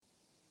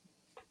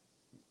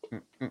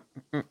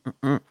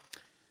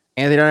Anthony on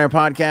our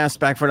podcast,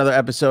 back for another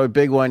episode.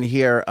 Big one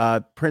here.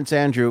 Prince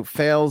Andrew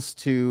fails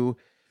to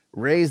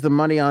raise the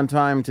money on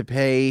time to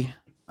pay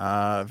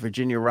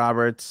Virginia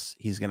Roberts.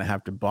 He's going to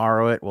have to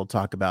borrow it. We'll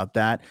talk about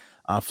that.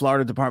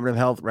 Florida Department of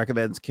Health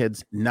recommends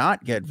kids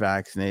not get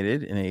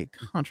vaccinated in a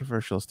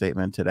controversial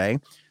statement today.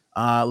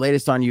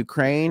 Latest on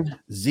Ukraine,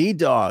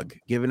 Z-Dog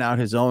giving out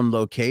his own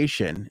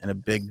location in a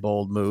big,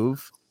 bold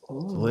move.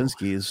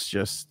 Zelensky is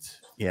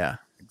just, yeah,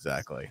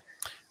 exactly.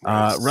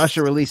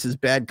 Russia releases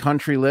bad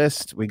country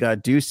list. We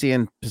got Ducey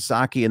and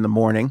Psaki in the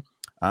morning.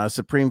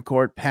 Supreme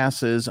Court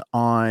passes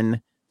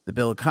on the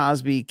Bill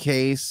Cosby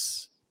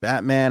case.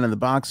 Batman and the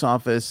box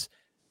office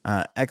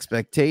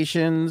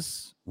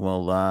expectations.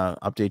 We'll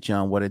update you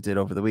on what it did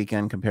over the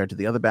weekend compared to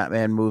the other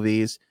Batman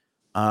movies.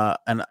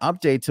 An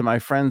update to My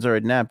Friends Are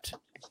Inept.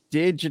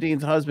 Did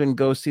Janine's husband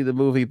go see the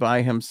movie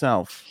by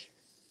himself?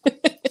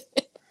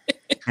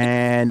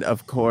 And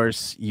of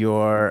course,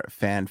 your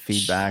fan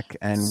feedback.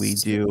 And we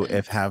do,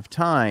 if have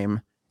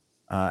time,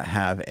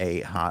 have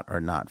a hot or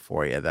not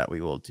for you that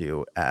we will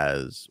do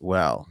as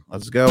well.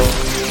 Let's go.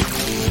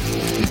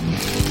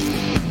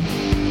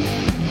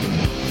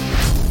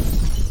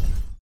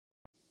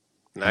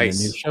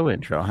 Nice. New show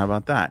intro. How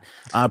about that?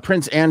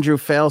 Prince Andrew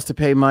fails to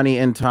pay money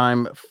in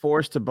time,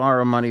 forced to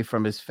borrow money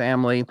from his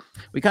family.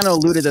 We kind of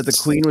alluded that the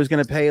Queen was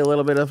going to pay a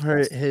little bit of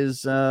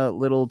his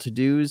little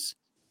to-dos.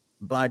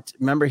 But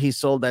remember, he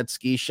sold that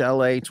ski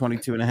chalet,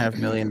 $22.5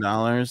 million.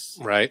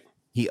 Right.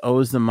 He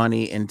owes the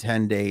money in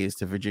 10 days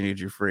to Virginia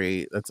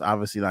Giuffre. That's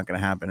obviously not going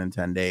to happen in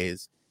 10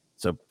 days.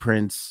 So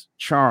Prince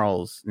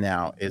Charles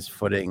now is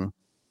footing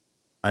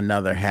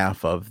another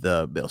half of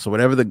the bill. So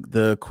whatever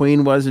the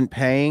Queen wasn't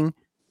paying,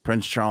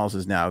 Prince Charles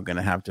is now going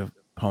to have to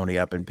pony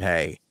up and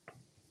pay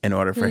in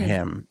order for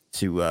him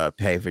to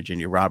pay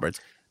Virginia Roberts.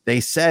 They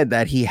said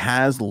that he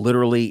has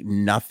literally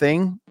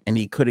nothing and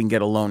he couldn't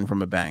get a loan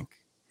from a bank.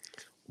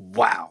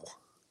 Wow.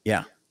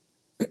 Yeah.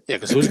 Yeah,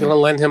 because who's going to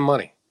lend him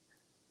money?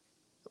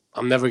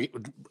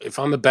 If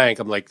I'm the bank,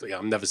 I'm like,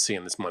 I'm never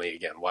seeing this money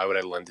again. Why would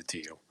I lend it to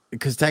you?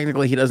 Because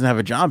technically he doesn't have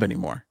a job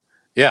anymore.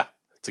 Yeah,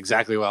 that's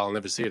exactly why I'll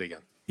never see it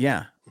again.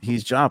 Yeah,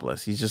 he's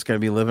jobless. He's just going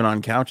to be living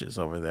on couches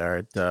over there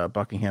at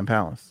Buckingham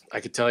Palace.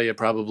 I could tell you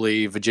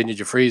probably Virginia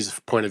Giuffre's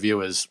point of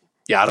view is,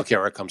 I don't care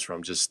where it comes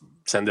from. Just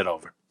send it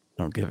over.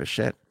 Don't give a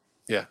shit.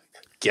 Yeah,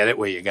 get it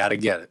where you got to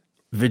get it.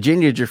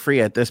 Virginia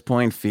Giuffre at this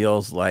point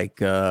feels like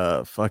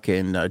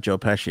fucking Joe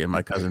Pesci and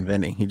My Cousin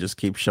Vinny. He just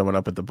keeps showing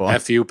up at the bar.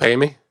 F you, pay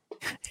me.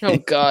 Oh,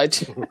 God.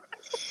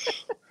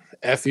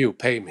 F you,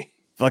 pay me.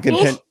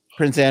 Fucking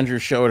Prince Andrew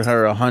showed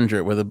her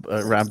 100 with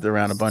wrapped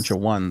around a bunch of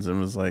ones and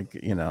was like,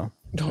 Oh,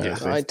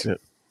 God.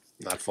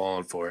 Not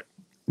falling for it.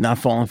 Not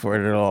falling for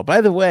it at all.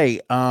 By the way,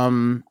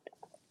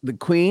 the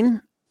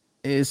Queen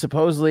is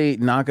supposedly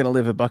not going to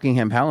live at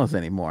Buckingham Palace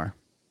anymore.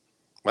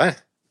 What?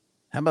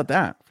 How about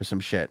that for some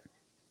shit?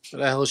 What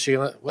the hell is she?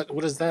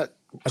 What is that?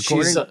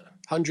 She's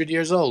 100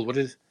 years old. What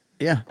is?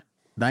 Yeah,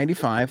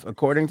 95.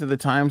 According to the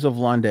Times of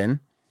London,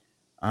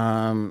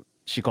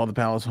 she called the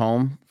palace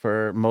home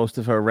for most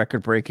of her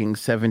record-breaking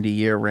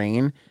 70-year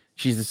reign.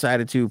 She's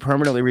decided to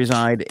permanently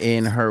reside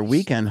in her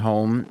weekend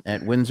home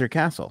at Windsor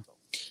Castle.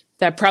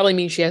 That probably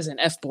means she has an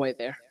F-boy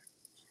there.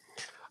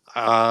 She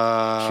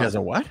has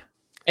a what?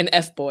 An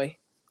F-boy.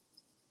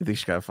 You think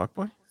she got a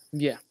fuckboy?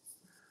 Yeah.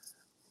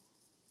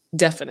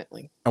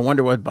 Definitely. I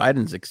wonder what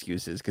Biden's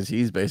excuse is, because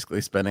he's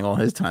basically spending all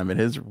his time at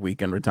his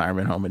weekend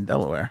retirement home in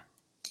Delaware.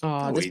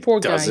 Oh, this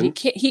poor guy.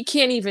 He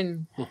can't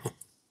even.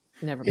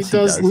 Never mind. He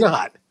does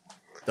not.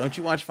 Don't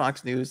you watch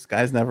Fox News?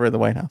 Guy's never in the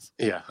White House.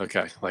 Yeah,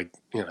 okay.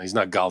 He's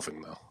not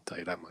golfing, though. I'll tell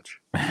you that much.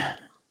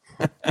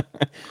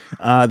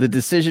 The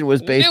decision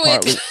was based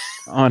partly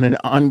on an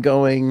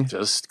ongoing...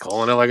 Just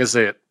calling it like I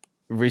say it.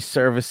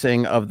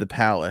 ...resurfacing of the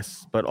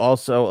palace, but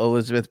also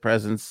Elizabeth's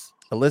preference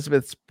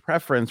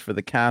for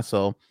the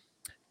castle,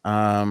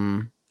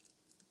 where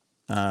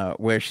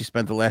she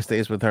spent the last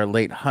days with her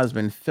late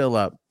husband,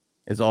 Philip,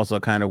 is also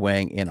kind of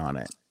weighing in on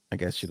it. I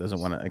guess she doesn't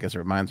want to. I guess it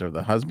reminds her of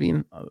the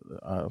husband,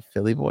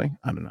 Philly boy.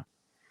 I don't know.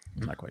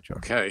 I'm not quite sure.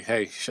 Okay,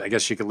 hey, I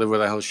guess she could live where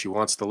the hell she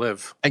wants to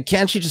live. And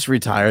can't she just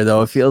retire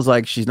though? It feels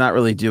like she's not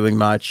really doing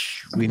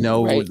much. We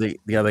know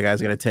the other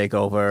guy's going to take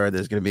over.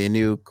 There's going to be a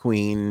new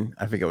queen.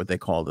 I forget what they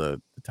call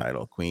the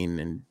title. Queen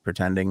and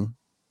pretending,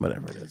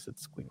 whatever it is.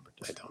 It's queen.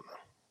 I don't know.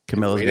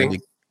 Camilla's going to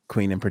be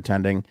queen and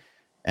pretending.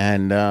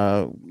 And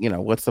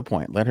what's the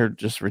point? Let her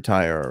just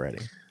retire already.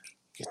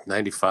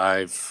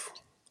 95.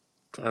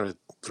 Trying to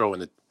throw in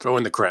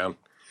the crown.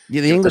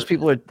 Yeah, the English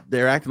people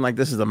they're acting like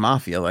this is a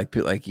mafia.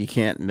 Like you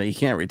can't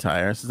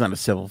retire. This is not a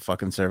civil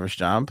fucking service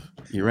job.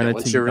 You're in it.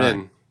 Once you're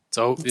in,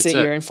 so it's it.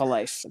 You're in for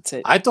life. That's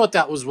it. I thought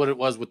that was what it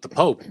was with the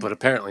Pope, but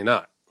apparently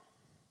not.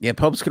 Yeah,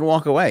 popes can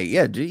walk away.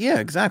 Yeah,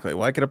 exactly.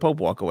 Why could a pope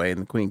walk away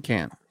and the queen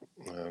can't?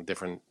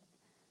 Different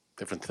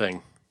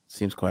thing.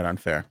 Seems quite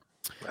unfair.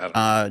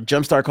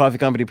 Jumpstart Coffee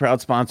Company,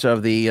 proud sponsor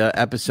of the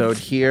episode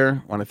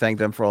here. Want to thank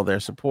them for all their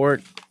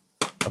support.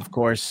 Of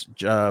course,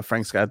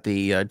 Frank's got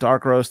the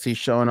dark roast he's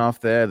showing off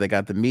there. They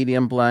got the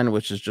medium blend,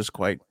 which is just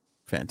quite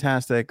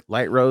fantastic.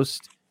 Light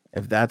roast,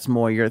 if that's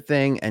more your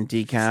thing, and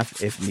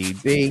decaf if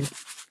need be.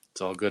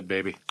 It's all good,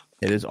 baby.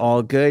 It is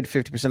all good.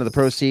 50% of the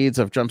proceeds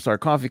of Jumpstart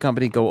Coffee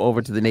Company go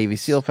over to the Navy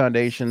SEAL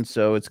Foundation.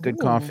 So it's good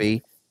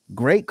coffee,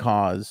 great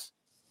cause.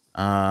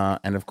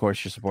 And of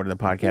course, you're supporting the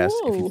podcast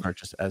if you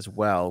purchase as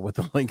well with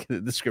the link in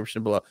the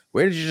description below.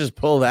 Where did you just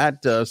pull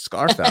that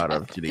scarf out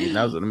of, Janine?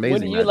 That was an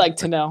amazing. What do you like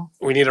to know?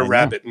 We need a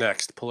rabbit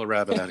next. Pull a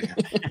rabbit out of here.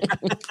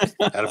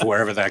 Out of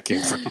wherever that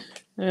came from.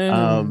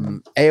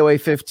 AOA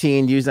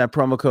 15, use that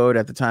promo code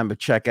at the time of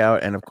checkout,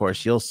 and of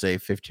course you'll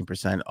save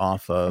 15%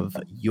 off of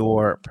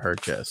your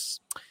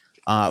purchase.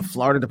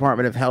 Florida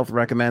Department of Health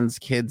recommends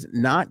kids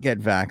not get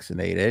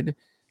vaccinated.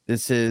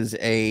 This is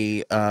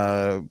a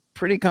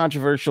pretty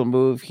controversial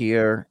move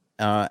here,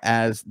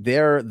 as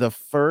they're the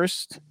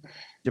first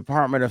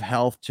Department of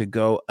Health to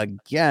go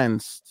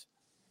against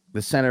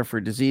the Center for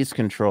Disease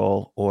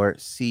Control, or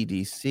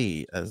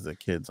CDC, as the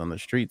kids on the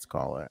streets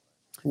call it.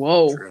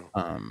 Whoa.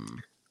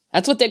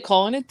 That's what they're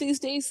calling it these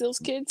days, those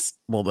kids?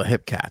 Well, the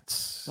hip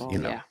cats, you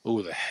know. Yeah.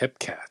 Ooh, the hip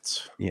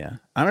cats. Yeah.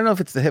 I don't know if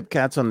it's the hip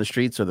cats on the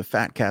streets or the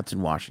fat cats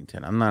in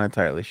Washington. I'm not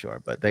entirely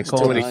sure, but they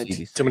call it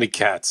CDC. Too many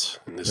cats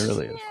in this. There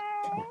really is.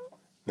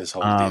 This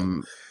whole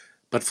deal.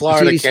 But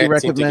Florida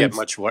can't seem to get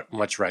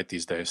much right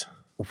these days.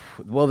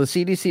 Well, the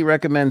CDC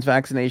recommends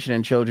vaccination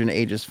in children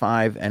ages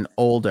 5 and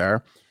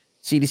older.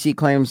 CDC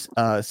claims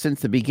since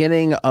the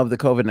beginning of the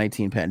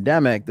COVID-19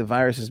 pandemic, the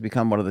virus has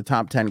become one of the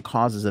top 10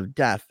 causes of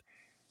death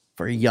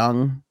for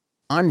young,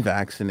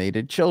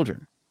 unvaccinated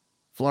children.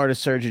 Florida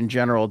Surgeon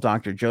General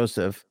Dr.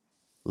 Joseph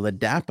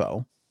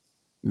Ladapo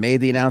made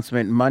the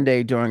announcement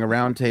Monday during a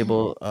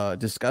roundtable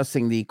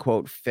discussing the,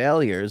 quote,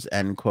 failures,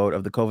 end quote,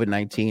 of the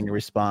COVID-19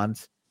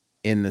 response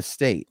in the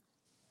state.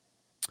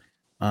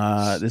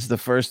 This is the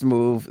first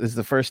move. This is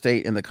the first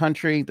state in the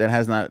country that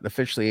has not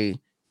officially,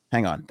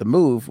 the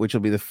move, which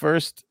will be the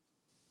first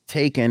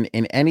taken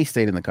in any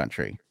state in the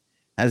country,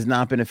 has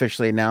not been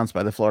officially announced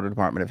by the Florida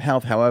Department of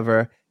Health.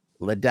 However,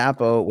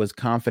 Ladapo was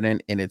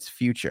confident in its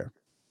future,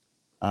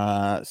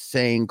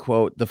 saying,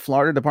 quote, the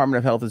Florida Department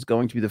of Health is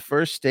going to be the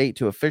first state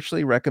to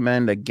officially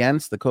recommend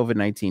against the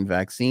COVID-19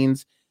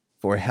 vaccines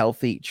for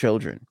healthy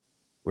children.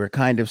 We're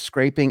kind of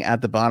scraping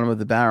at the bottom of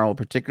the barrel,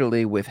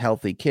 particularly with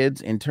healthy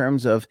kids, in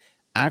terms of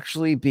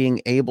actually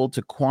being able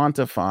to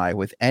quantify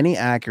with any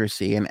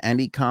accuracy and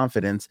any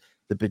confidence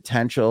the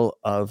potential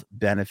of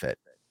benefit.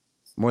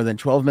 More than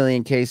 12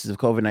 million cases of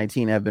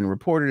COVID-19 have been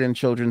reported in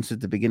children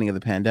since the beginning of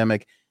the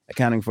pandemic,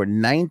 accounting for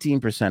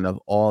 19% of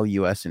all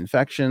U.S.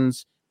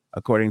 infections,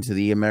 according to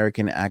the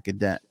American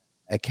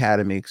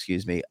Academy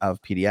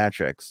of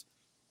Pediatrics.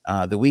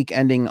 The week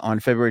ending on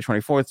February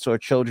 24th saw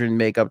children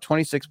make up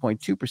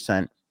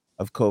 26.2%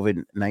 of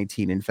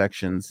COVID-19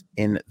 infections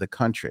in the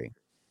country.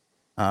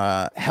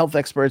 Health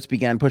experts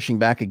began pushing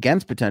back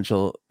against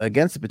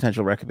the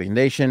potential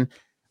recommendation.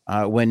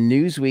 When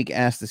Newsweek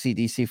asked the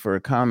CDC for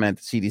a comment,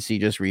 the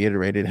CDC just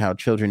reiterated how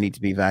children need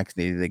to be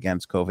vaccinated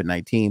against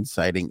COVID-19,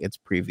 citing its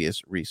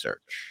previous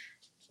research.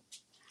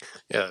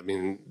 Yeah, I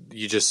mean,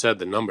 you just said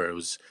the number. It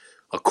was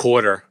a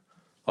quarter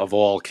of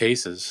all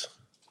cases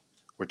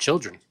were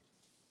children.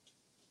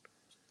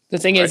 The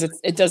thing is,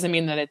 it doesn't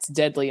mean that it's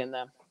deadly in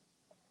them.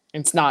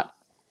 It's not.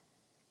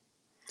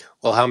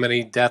 Well, how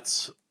many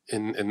deaths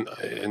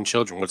in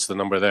children? What's the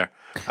number there?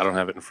 I don't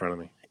have it in front of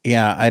me.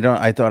 Yeah,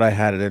 I thought I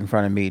had it in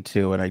front of me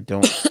too, and I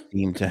don't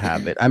seem to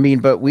have it. I mean,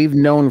 but we've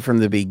known from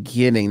the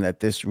beginning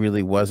that this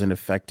really wasn't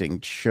affecting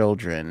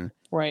children.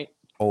 Right.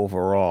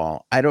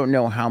 Overall, I don't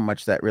know how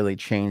much that really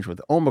changed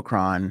with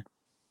Omicron,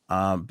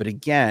 but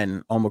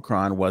again,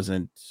 Omicron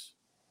wasn't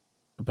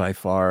by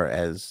far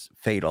as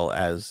fatal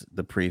as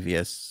the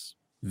previous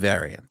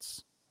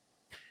variants.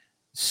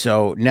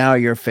 So now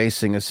you're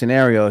facing a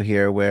scenario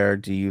here where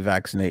do you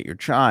vaccinate your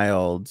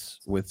child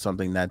with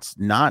something that's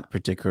not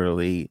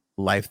particularly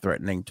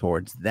life-threatening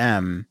towards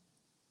them,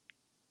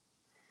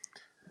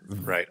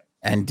 right,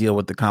 and deal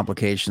with the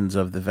complications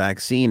of the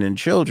vaccine in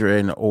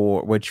children,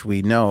 or which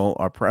we know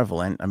are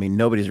prevalent. I mean,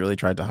 nobody's really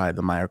tried to hide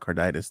the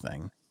myocarditis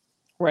thing.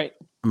 Right.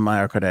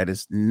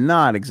 Myocarditis,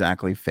 not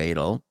exactly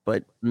fatal,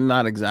 but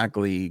not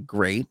exactly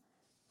great.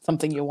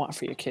 Something you want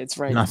for your kids,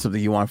 right? Not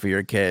something you want for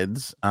your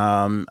kids.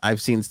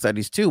 I've seen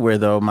studies too where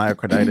though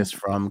myocarditis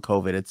from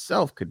COVID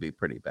itself could be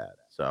pretty bad.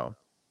 So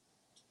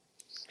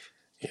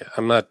yeah,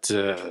 I'm not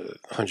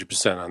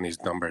 100% on these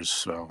numbers,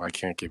 so I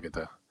can't give you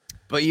the.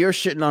 But you're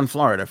shitting on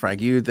Florida, Frank.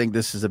 You think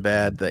this is a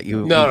bad that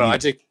you? No. I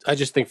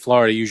just think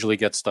Florida usually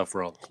gets stuff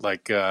wrong.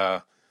 Like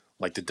the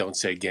 "Don't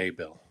Say Gay"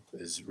 bill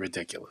is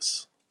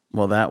ridiculous.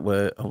 Well, that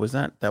was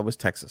that was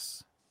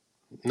Texas.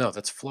 No,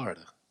 that's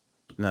Florida.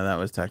 No, that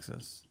was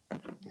Texas.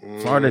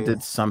 Florida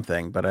did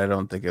something, but I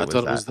don't think it was that.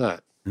 I thought it was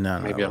that. No,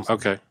 maybe I'm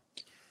okay.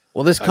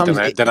 Well, this comes.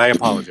 Then I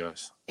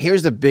apologize.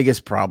 Here's the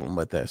biggest problem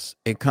with this.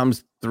 It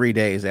comes 3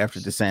 days after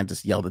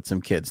DeSantis yelled at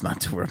some kids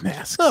not to wear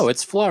masks. No,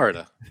 it's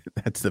Florida.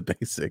 That's the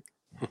basic.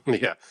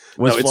 Yeah.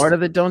 Was Florida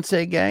the "Don't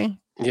Say Gay"?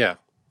 Yeah.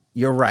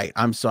 You're right.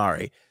 I'm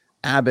sorry.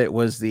 Abbott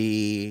was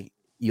the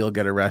 "You'll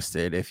get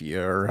arrested if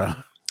you're."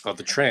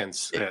 The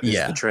trans.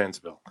 Yeah. The trans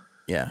bill.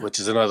 Yeah. Which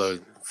is another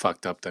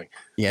fucked up thing.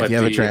 Yeah, But if you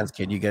have a trans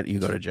kid, you go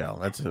to jail.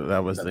 That's what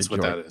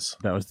that is.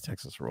 That was the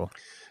Texas rule.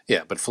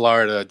 Yeah, but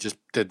Florida just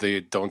did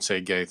the "don't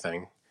say gay"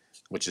 thing,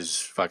 which is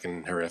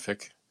fucking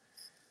horrific.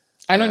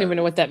 I don't even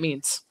know what that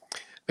means.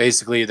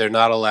 Basically, they're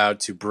not allowed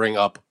to bring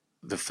up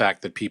the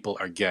fact that people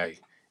are gay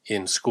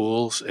in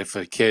schools. If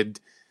a kid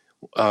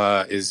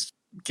is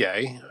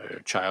gay, or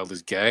a child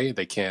is gay,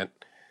 they can't.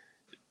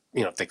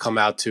 If they come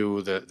out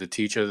to the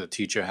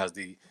teacher has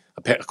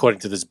according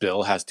to this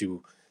bill, has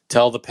to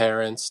tell the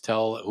parents,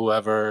 tell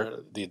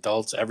whoever, the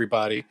adults,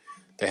 everybody.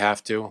 They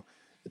have to.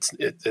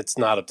 It's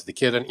not up to the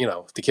kid. And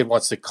if the kid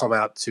wants to come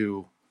out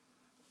to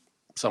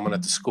someone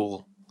at the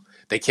school,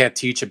 they can't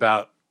teach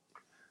about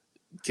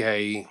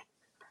gay,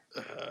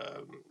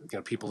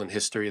 people in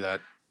history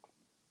that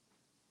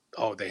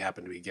they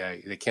happen to be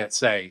gay. They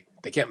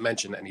can't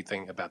mention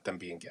anything about them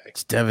being gay.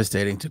 It's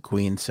devastating to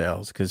Queen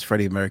sales because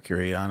Freddie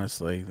Mercury,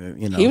 honestly,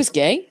 he was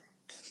gay.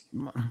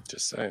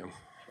 Just saying.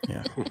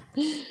 Yeah,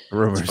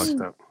 rumors.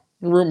 Fucked up.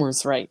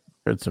 Rumors, right?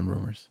 Heard some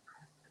rumors.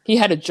 He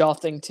had a jaw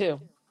thing too.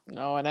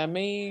 Know what I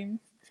mean?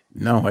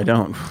 No, I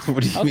don't.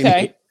 What do you mean?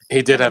 Okay.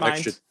 He did have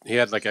extra. He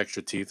had like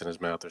extra teeth in his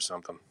mouth or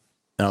something.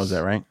 Oh, is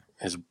that right?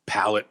 His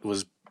palate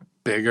was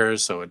bigger,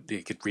 so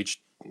he could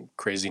reach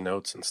crazy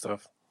notes and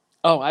stuff.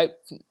 Oh,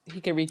 he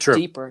can reach True.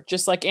 deeper,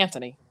 just like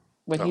Anthony,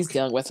 what he's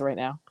dealing with right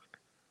now.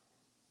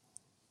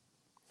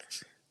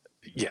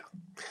 Yeah,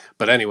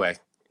 but anyway.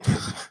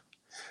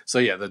 So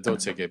yeah, the don't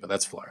say gay, but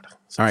that's Florida.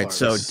 All right,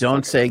 so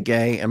don't say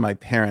gay, and my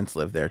parents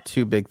live there.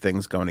 Two big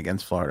things going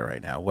against Florida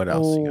right now. What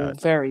else you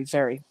got? Very,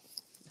 very.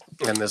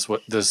 And this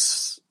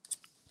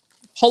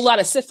whole lot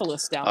of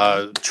syphilis down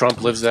there.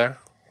 Trump lives there.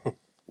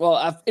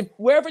 Well, if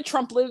wherever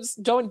Trump lives,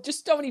 don't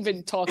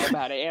even talk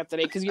about it,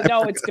 Anthony, because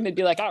it's going to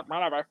be like, oh,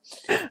 whatever.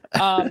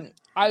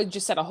 I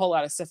just said a whole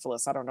lot of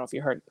syphilis. I don't know if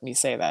you heard me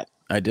say that.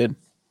 I did.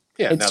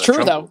 Yeah, it's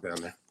true though.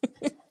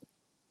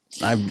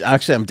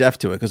 I'm deaf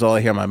to it because all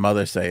I hear my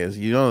mother say is,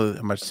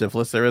 how much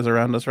syphilis there is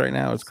around us right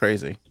now. It's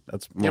crazy.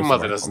 That's your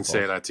mother doesn't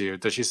say that to you.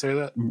 Does she say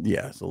that?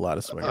 Yeah, it's a lot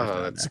of swingers.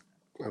 Oh,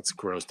 that's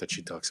gross that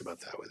she talks about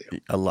that with you.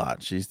 A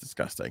lot. She's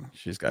disgusting.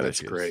 She's got issues.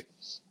 That's great.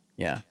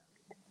 Yeah.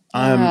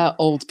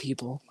 Old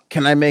people.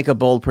 Can I make a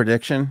bold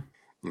prediction?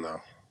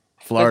 No.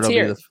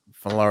 Florida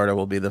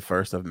will be the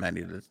first of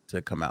many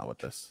to come out with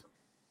this.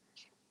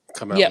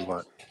 Come out with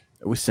what?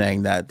 It was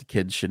saying that the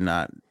kids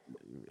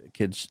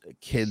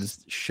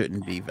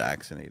shouldn't be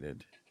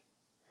vaccinated.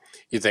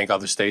 You think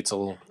other states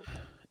will?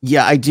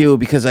 Yeah, I do,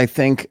 because I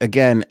think,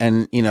 again,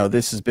 and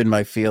this has been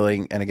my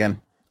feeling, and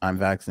again, I'm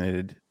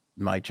vaccinated.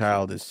 My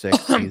child is sick.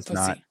 He's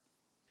not.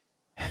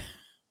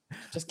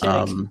 Just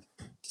kidding.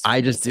 I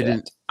just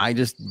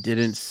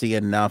didn't see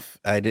enough.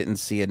 I didn't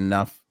see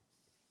enough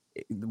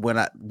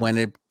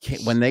when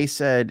they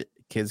said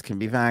kids can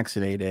be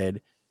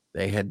vaccinated.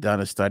 They had done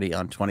a study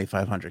on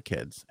 2,500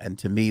 kids, and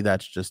to me,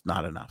 that's just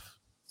not enough.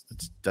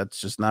 That's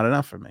just not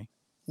enough for me.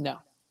 No.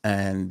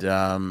 And then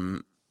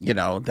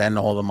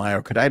all the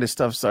myocarditis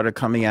stuff started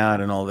coming out,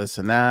 and all this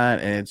and that,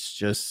 and it's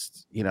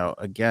just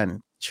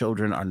again,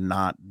 children are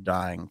not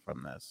dying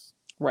from this.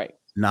 Right.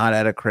 Not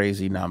at a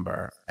crazy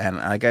number. And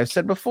like I've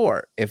said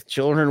before, if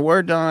children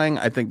were dying,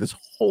 I think this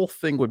whole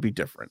thing would be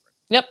different.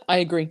 Yep, I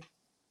agree.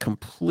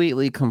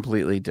 Completely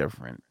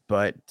different.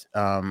 But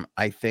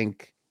I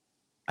think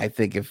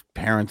if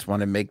parents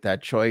want to make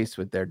that choice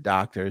with their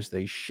doctors,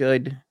 they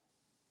should.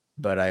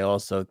 But I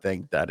also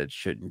think that it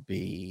shouldn't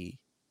be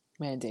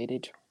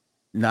mandated.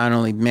 Not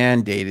only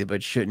mandated,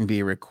 but shouldn't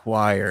be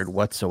required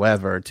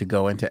whatsoever to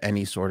go into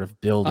any sort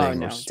of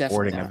building or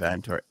sporting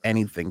event or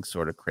anything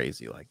sort of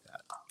crazy like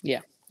that.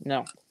 Yeah,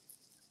 no.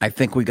 I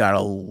think we got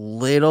a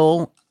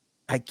little.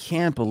 I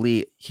can't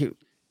believe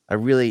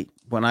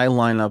when I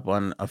line up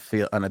on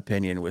an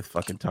opinion with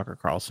fucking Tucker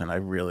Carlson, I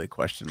really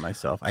question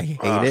myself. I hate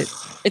it.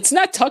 It's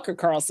not Tucker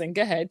Carlson.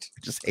 Go ahead. I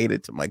just hate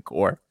it to my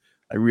core.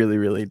 I really,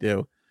 really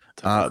do.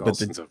 Tucker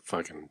Carlson's a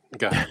fucking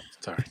guy.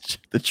 Sorry.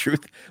 The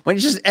truth, when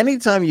you just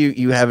anytime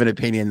you have an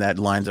opinion that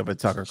lines up with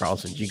Tucker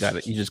Carlson, you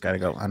just gotta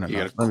go. I don't know. You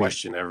gotta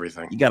question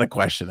everything. You gotta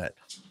question it.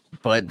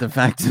 But the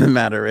fact of the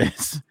matter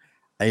is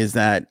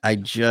that I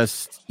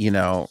just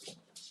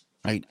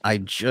I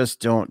just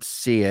don't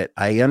see it.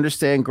 I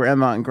understand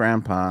grandma and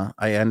grandpa.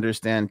 I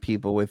understand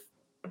people with,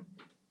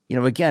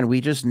 again, we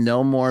just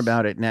know more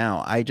about it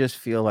now. I just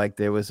feel like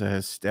there was a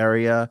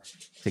hysteria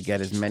to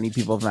get as many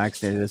people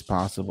vaccinated as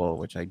possible,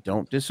 which I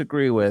don't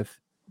disagree with.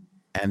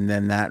 And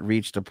then that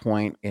reached a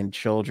point in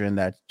children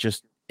that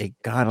just, it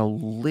got a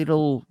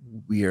little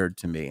weird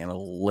to me and a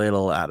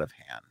little out of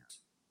hand.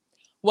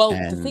 Well,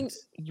 the thing,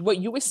 what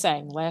you were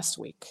saying last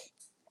week,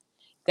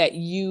 that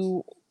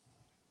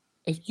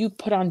if you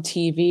put on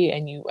TV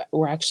and you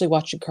were actually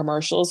watching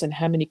commercials and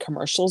how many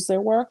commercials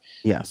there were.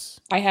 Yes.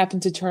 I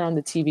happened to turn on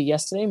the TV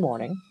yesterday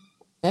morning,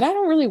 and I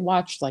don't really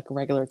watch like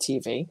regular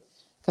TV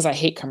because I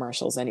hate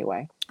commercials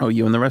anyway. Oh,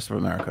 you and the rest of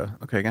America.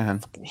 Okay, go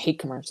ahead. I hate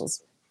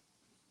commercials.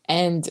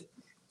 And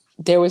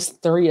there was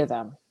 3 of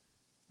them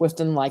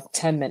within like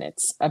 10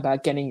 minutes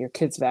about getting your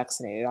kids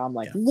vaccinated. I'm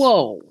like,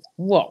 whoa.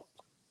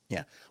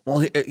 Yeah.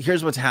 Well,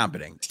 here's what's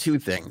happening. Two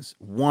things.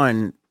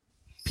 One,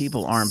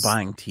 people aren't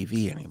buying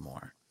TV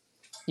anymore.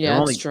 Yeah,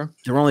 that's true.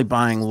 They're only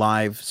buying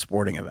live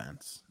sporting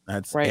events.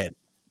 That's Right. it.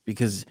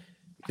 Because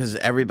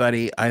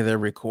everybody either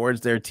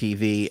records their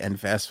TV and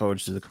fast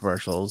forwards to the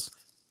commercials,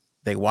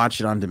 they watch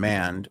it on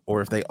demand,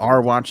 or if they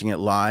are watching it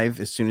live,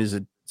 as soon as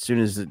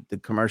the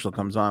commercial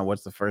comes on,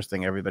 what's the first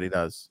thing everybody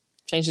does?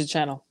 Change the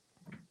channel.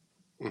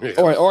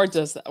 Yeah. Or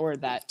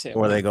that too.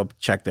 Or they go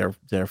check their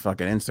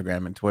fucking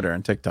Instagram and Twitter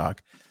and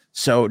TikTok.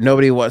 So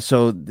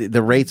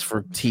the rates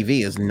for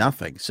TV is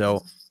nothing.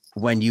 So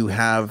when you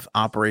have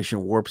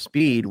Operation Warp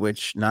Speed,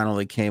 which not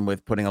only came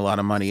with putting a lot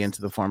of money into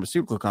the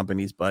pharmaceutical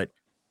companies, but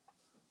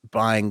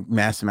buying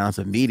mass amounts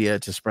of media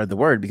to spread the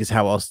word, because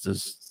how else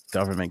does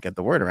government get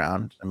the word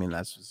around? I mean,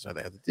 that's what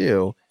they have to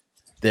do.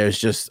 There's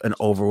just an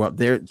overwhelm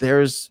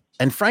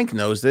and Frank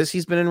knows this.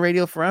 He's been in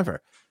radio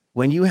forever.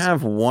 When you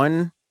have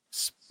one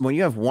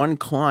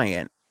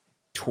client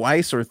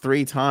twice or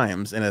three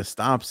times in a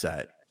stop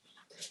set.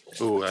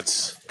 Ooh,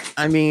 that's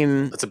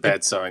a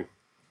bad sign.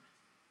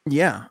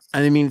 Yeah.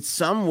 I mean,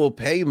 some will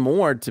pay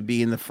more to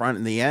be in the front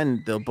and the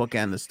end. They'll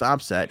bookend the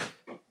stop set.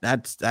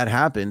 That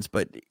happens,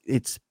 but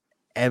it's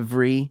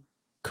every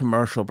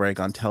commercial break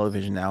on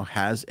television now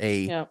has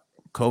a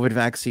COVID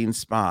vaccine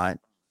spot.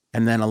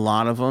 And then a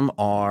lot of them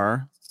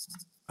are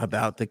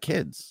about the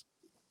kids.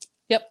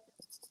 Yep.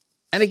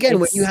 And again,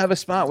 when you have a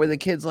spot where the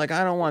kid's like,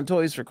 I don't want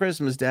toys for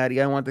Christmas,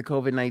 Daddy, I want the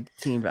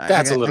COVID-19 vaccine.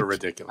 That's a little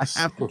ridiculous.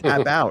 I have to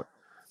tap out.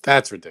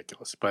 That's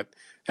ridiculous. But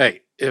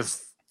hey,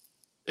 if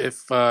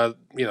the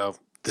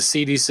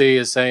CDC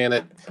is saying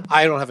it,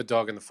 I don't have a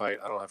dog in the fight.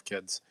 I don't have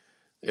kids.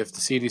 If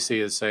the CDC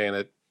is saying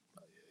it,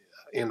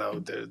 they're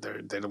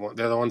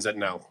the ones that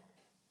know.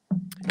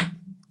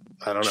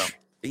 I don't know.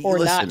 Or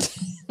listen,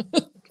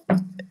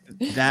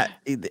 not.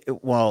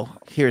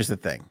 Well, here's the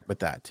thing with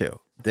that too.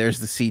 There's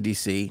the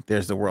CDC.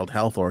 There's the World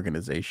Health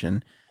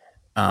Organization.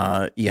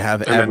 You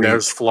have then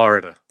there's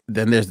Florida.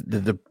 Then there's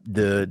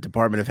the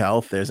Department of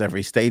Health. There's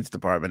every state's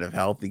Department of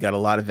Health. You got a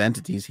lot of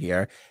entities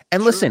here.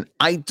 And listen,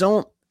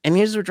 and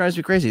here's what drives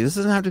me crazy. This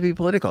doesn't have to be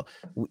political.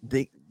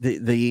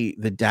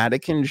 The data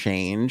can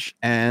change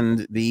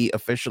and the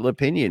official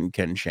opinion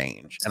can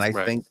change. And I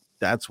think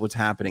that's what's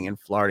happening in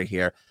Florida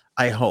here.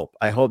 I hope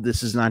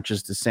this is not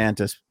just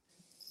DeSantis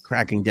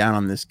cracking down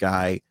on this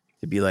guy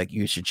to be like,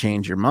 you should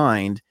change your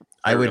mind.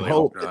 I would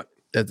hope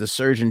that the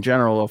Surgeon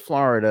General of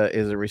Florida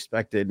is a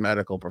respected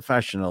medical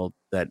professional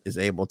that is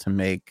able to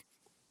make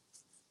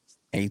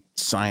a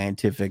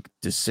scientific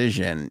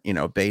decision,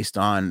 based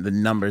on the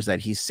numbers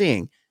that he's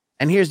seeing.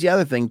 And here's the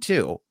other thing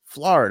too.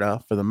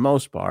 Florida, for the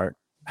most part,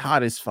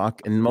 hot as fuck,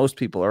 and most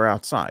people are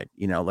outside.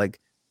 Like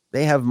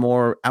they have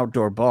more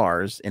outdoor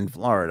bars in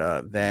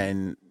Florida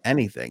than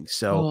anything.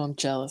 So I'm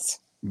jealous.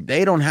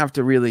 They don't have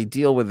to really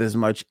deal with as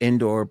much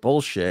indoor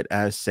bullshit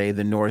as, say,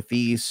 the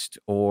Northeast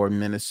or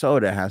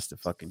Minnesota has to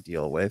fucking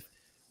deal with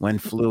when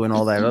flu and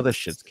all that other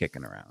shit's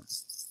kicking around.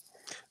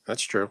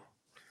 That's true.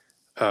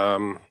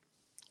 I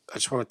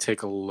just want to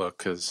take a look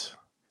because,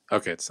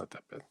 it's not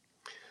that bad.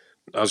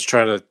 I was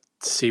trying to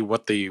see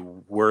what the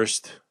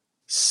worst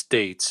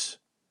states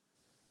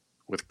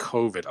with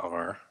COVID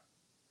are.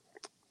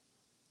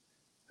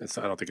 I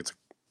don't think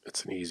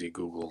it's an easy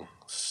Google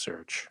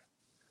search.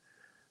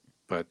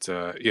 But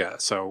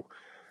so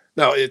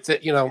no, it's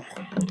the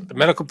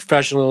medical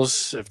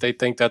professionals, if they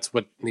think that's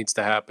what needs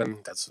to happen,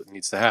 that's what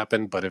needs to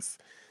happen. But if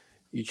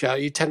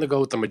you tend to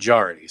go with the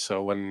majority,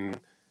 so when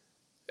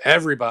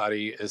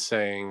everybody is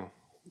saying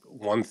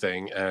one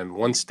thing and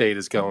one state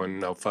is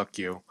going, no, fuck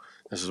you,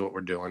 this is what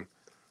we're doing.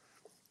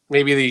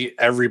 Maybe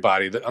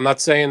everybody. I'm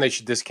not saying they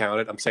should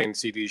discount it. I'm saying the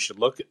CD should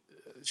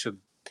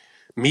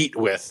meet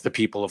with the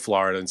people of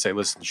Florida and say,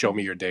 listen, show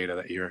me your data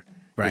that you're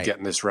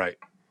getting this right.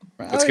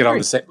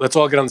 Let's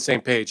all get on the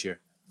same page here.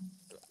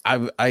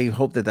 I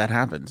hope that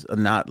happens.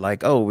 Not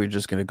like, we're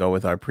just going to go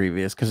with our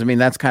previous. Because, I mean,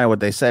 that's kind of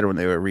what they said when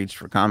they were reached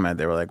for comment.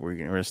 They were like, we're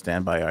going to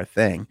stand by our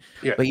thing.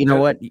 Yeah, but you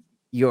know what?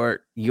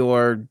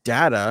 Your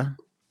data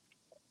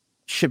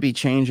should be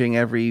changing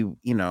every,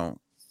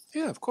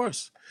 Yeah, of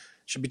course.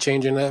 Should be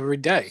changing every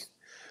day.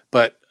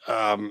 But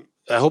I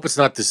hope it's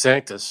not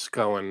DeSantis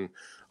going,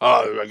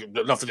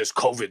 enough of this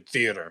COVID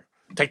theater.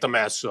 Take the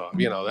masks off.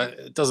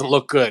 It doesn't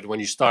look good when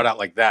you start out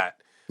like that.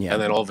 Yeah.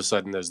 And then all of a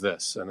sudden there's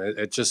this. And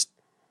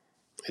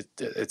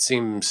it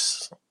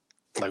seems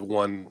like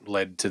one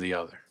led to the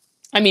other.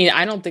 I mean,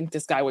 I don't think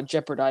this guy would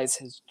jeopardize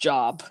his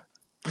job.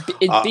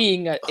 It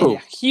being a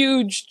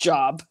huge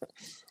job.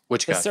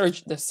 Which guy?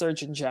 The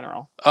Surgeon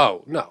General.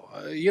 Oh, no.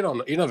 You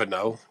never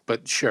know.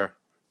 But sure.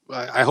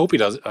 I hope he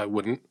does it. I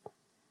wouldn't.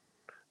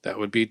 That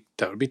would be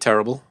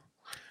terrible.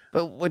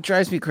 But what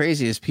drives me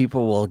crazy is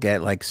people will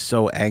get like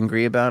so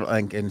angry about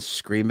it, and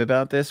scream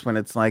about this when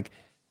it's like,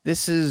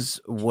 this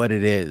is what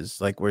it is.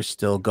 Like, we're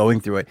still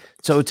going through it.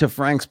 So to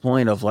Frank's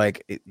point of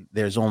like,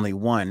 there's only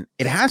one,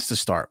 it has to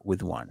start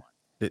with one.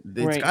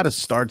 It's got to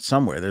start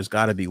somewhere. There's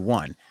got to be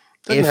one.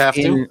 Doesn't have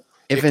to.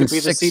 It could be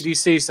the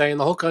CDC saying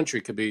the whole country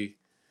could be,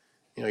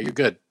 you're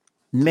good.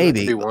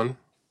 Maybe be one.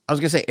 I was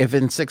gonna say, if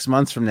in 6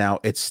 months from now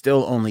it's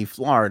still only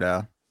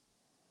Florida,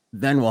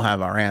 then we'll have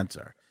our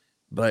answer.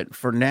 But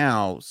for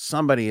now,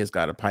 somebody has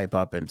got to pipe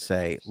up and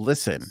say,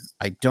 listen,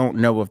 I don't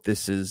know if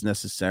this is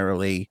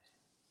necessarily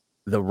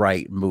the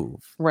right move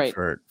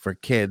for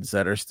kids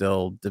that are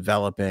still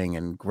developing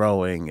and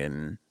growing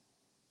and,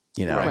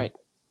 you know. Right.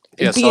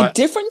 It'd be a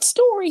different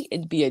story.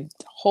 It'd be a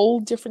whole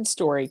different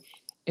story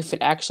if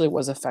it actually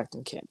was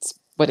affecting kids,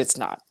 but it's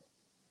not.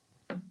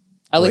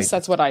 At least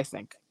that's what I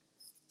think.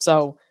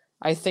 So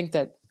I think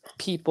that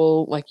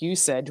people, like you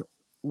said,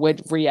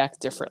 would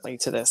react differently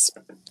to this.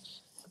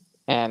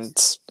 And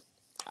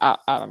I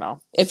don't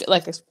know. If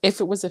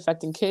it was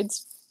affecting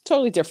kids,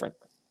 totally different.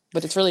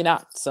 But it's really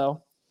not.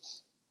 So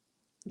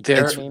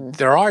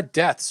there are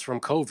deaths from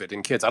COVID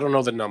in kids. I don't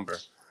know the number.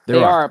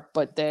 They are,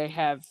 but they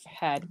have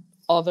had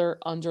other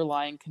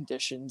underlying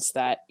conditions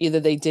that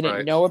either they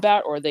didn't know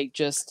about or they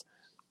just.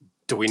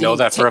 Do we know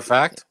that for a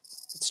fact?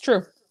 It's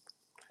true.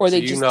 Or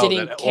they just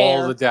didn't that care.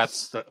 All the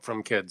deaths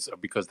from kids are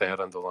because they had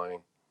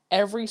underlying.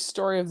 Every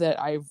story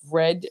that I've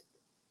read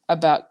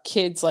about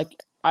kids,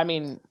 I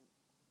mean,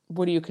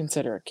 what do you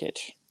consider a kid?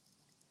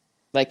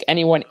 Like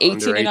anyone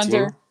 18 and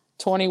under,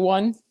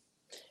 21?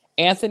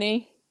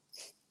 Anthony?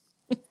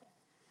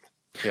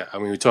 Yeah, I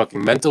mean, we're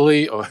talking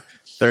mentally or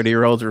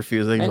 30-year-olds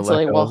refusing to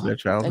let go of their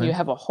childhood. And you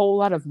have a whole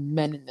lot of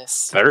men in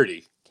this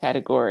 30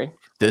 category.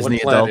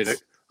 Disney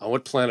adults. On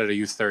what planet are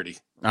you 30?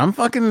 I'm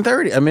fucking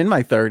 30. I'm in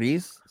my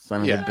 30s.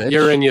 Son of a bitch.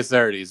 You're in your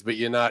 30s, but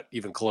you're not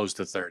even close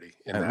to 30.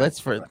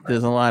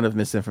 There's a lot of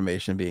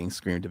misinformation being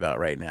screamed about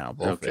right now,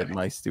 both in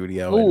my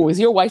studio. Oh, is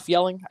your wife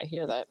yelling? I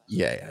hear that.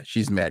 Yeah.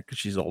 She's mad because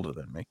she's older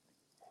than me.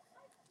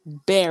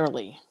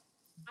 Barely.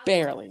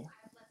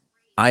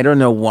 I don't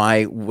know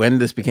when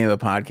this became a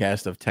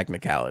podcast of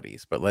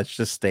technicalities, but let's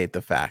just state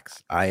the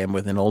facts. I am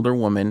with an older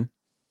woman.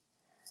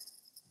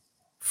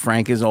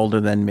 Frank is older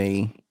than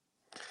me.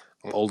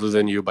 I'm older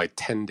than you by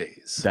 10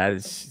 days.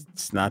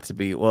 It's not to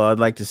be. Well, I'd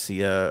like to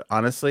see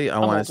honestly, I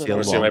want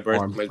to see my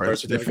birth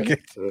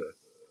certificate.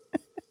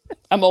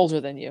 I'm older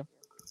than you.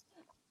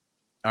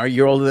 Are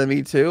you older than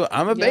me too?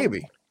 I'm a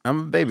baby. I'm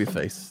a baby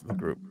face in the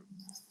group.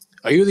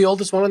 Are you the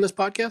oldest one on this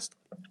podcast?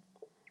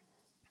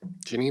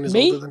 Janine is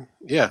older than.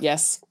 Yeah.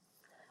 Yes.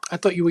 I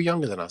thought you were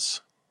younger than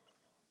us.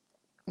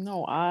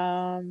 No,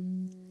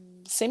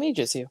 same age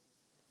as you.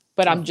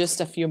 But I'm just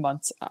a few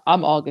months.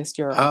 I'm August.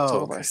 You're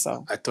October. Okay.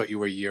 So I thought you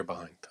were a year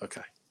behind.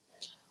 Okay.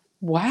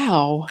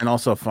 Wow. And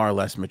also far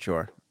less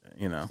mature.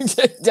 You know.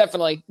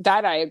 Definitely.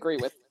 That I agree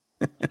with.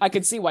 I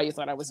could see why you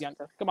thought I was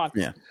younger. Come on.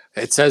 Yeah.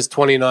 It says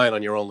 29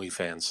 on your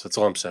OnlyFans. That's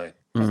all I'm saying.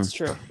 That's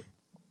true.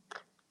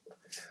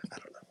 I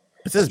don't know.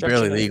 It says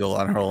barely legal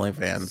on her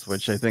OnlyFans,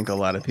 which I think a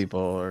lot of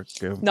people are.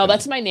 No,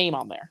 that's my name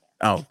on there.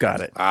 Oh, got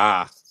it.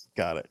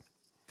 Got it.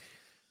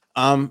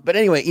 But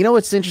anyway, you know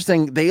what's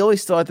interesting? They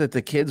always thought that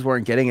the kids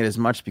weren't getting it as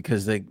much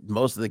because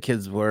most of the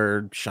kids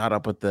were shot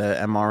up with the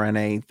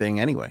mRNA thing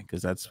anyway,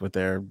 because that's what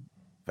their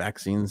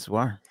vaccines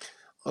were.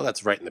 Well,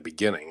 that's right in the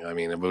beginning. I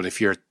mean, but if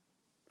you're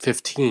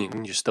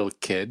 15, you're still a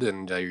kid,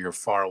 and you're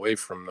far away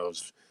from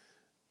those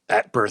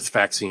at-birth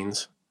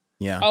vaccines.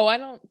 Yeah. Oh, I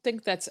don't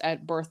think that's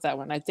at birth, that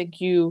one. I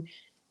think you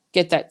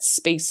get that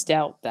spaced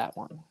out, that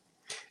one.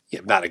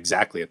 Yeah, not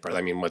exactly at birth.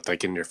 I mean,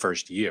 like in your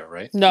first year,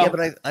 right? No. Yeah,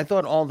 but I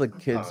thought all the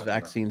kids'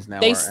 vaccines now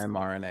are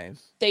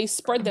mRNAs. They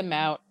spread them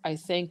out, I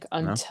think,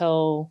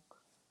 until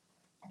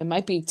it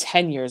might be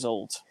 10 years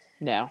old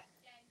now.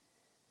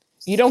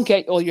 You don't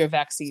get all your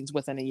vaccines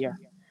within a year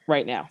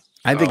right now.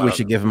 I think we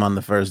should give them on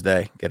the first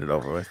day. Get it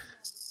over with.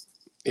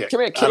 Yeah, come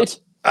here, kid.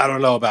 I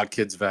don't know about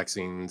kids'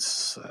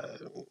 vaccines.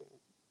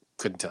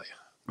 Couldn't tell you.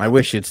 I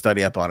wish you'd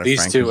study up on it. These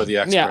Frank. two are the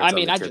experts. Yeah, I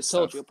mean, I just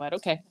told you, but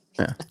okay.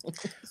 Yeah.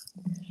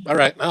 All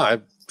right.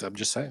 No, I'm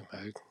just saying.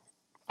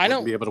 I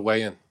don't be able to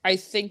weigh in. I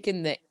think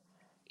in the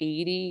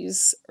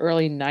 80s,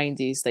 early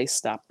 90s, they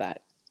stopped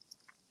that.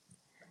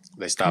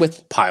 They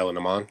stopped piling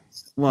them on.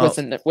 Well,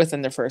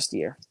 within the first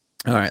year.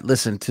 All right.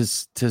 Listen, to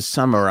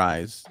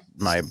summarize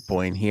my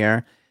point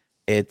here,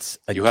 it's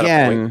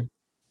we're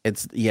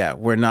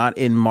not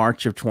in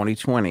March of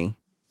 2020.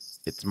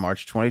 It's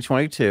March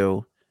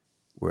 2022.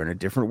 We're in a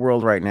different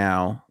world right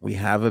now. We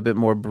have a bit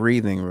more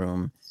breathing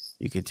room.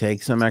 You could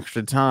take some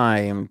extra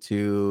time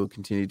to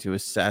continue to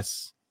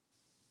assess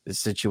the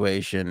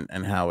situation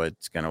and how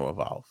it's going to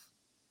evolve.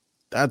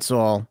 That's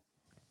all.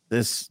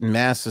 This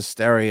mass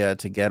hysteria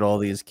to get all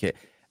these kids.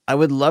 I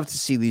would love to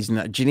see these.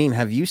 Janine,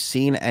 have you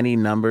seen any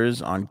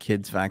numbers on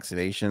kids'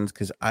 vaccinations?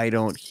 Because I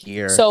don't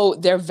hear. So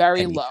they're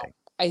very low.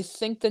 I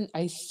think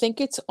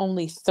it's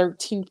only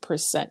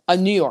 13%.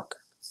 New York.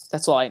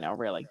 That's all I know,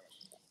 really.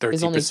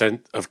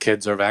 13% of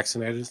kids are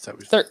vaccinated?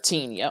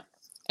 13, yep.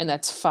 And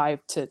that's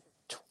 5 to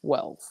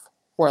 12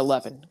 or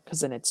 11,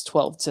 because then it's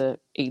 12 to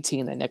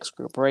 18, the next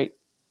group, right?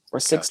 Or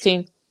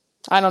 16. Gotcha.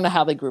 I don't know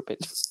how they group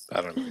it.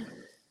 I don't know.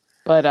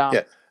 But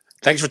yeah.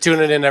 Thanks for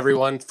tuning in,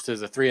 everyone, to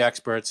the three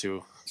experts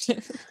who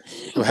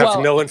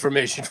have no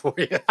information for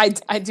you.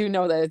 I do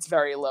know that it's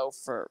very low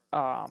for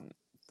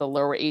the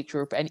lower age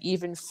group, and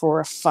even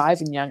for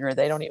 5 and younger,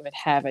 they don't even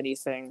have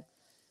anything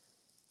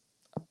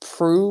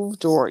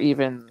approved or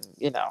even,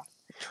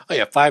 Oh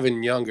yeah, 5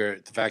 and younger.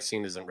 The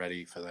vaccine isn't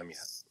ready for them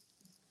yet,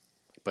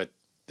 but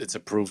it's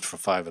approved for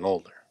 5 and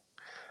older.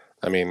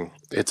 I mean,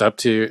 it's up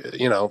to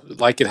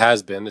like it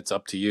has been. It's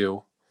up to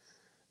you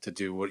to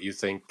do what you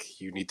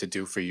think you need to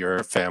do for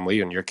your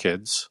family and your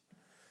kids.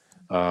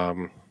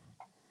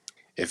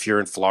 If you're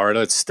in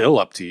Florida, it's still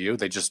up to you.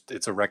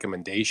 It's a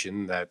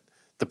recommendation that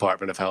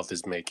Department of Health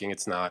is making.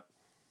 It's not.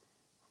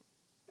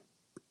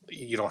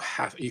 You don't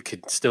have. You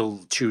could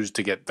still choose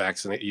to get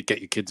vaccinated. You get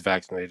your kids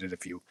vaccinated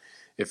if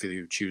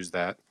you choose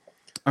that.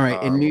 All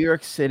right. In New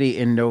York City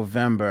in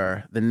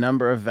November, the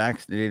number of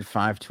vaccinated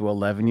 5 to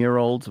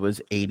 11-year-olds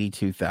was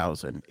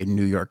 82,000 in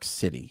New York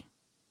City.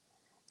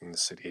 In the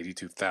city,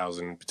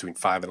 82,000 between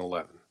 5 and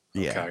 11.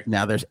 Yeah. Okay.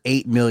 Now there's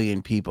 8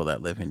 million people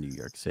that live in New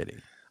York City.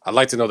 I'd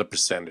like to know the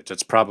percentage.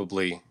 It's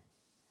probably,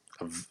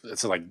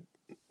 that's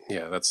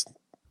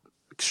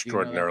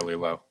extraordinarily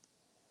low.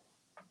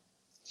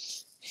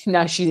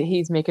 Now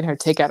he's making her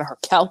take out her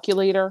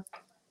calculator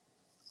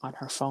on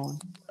her phone.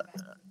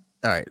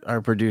 All right.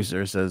 Our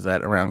producer says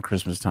that around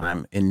Christmas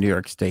time in New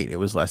York State, it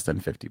was less than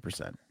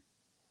 50%.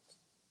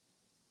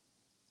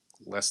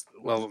 That's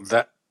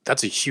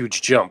a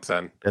huge jump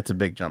then. That's a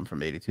big jump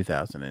from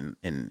 82,000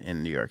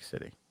 in New York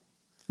City.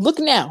 Look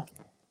now.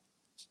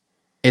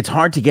 It's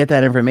hard to get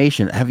that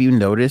information. Have you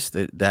noticed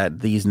that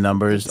these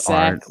numbers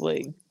aren't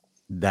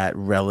that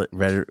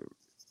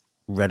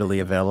readily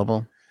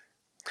available?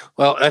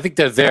 Well, I think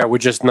they're there. We're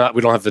just not.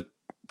 We don't have the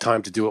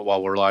time to do it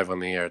while we're live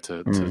on the air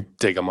to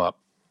dig them up.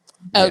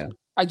 Yeah.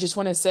 I just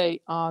want to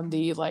say on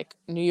the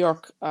New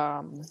York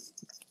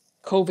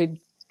COVID,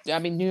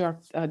 New York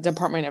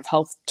Department of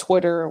Health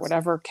Twitter or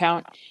whatever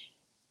account,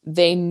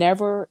 they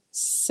never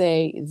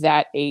say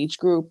that age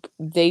group.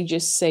 They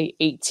just say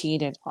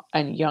 18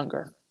 and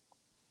younger.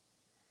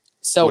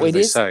 So what do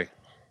they say?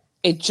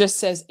 It just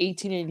says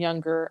 18 and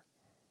younger.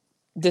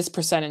 This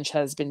percentage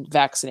has been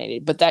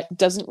vaccinated, but that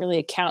doesn't really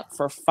account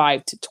for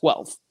 5 to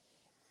 12.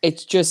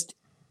 It's just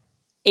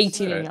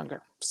 18 and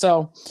younger.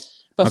 So,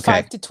 but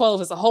 5 to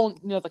 12 is a whole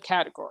other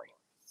category.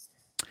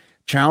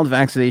 Child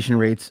vaccination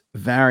rates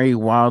vary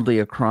wildly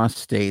across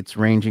states,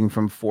 ranging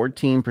from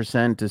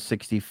 14% to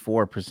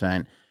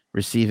 64%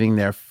 receiving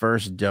their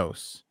first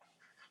dose.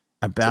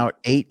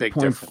 About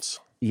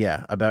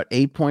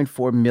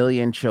 8.4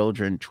 million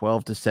children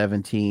 12 to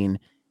 17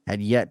 had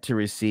yet to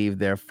receive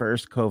their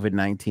first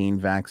COVID-19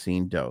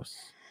 vaccine dose.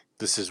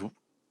 This is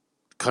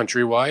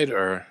countrywide,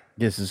 or?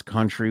 This is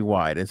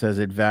countrywide. It says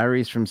it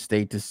varies from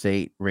state to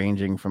state,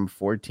 ranging from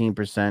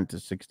 14% to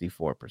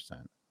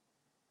 64%.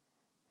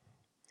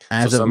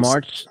 As of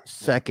March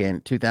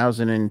 2nd,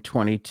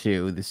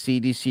 2022, the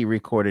CDC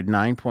recorded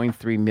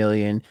 9.3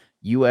 million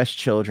U.S.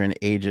 children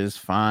ages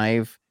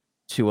 5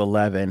 to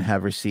 11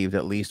 have received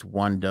at least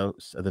one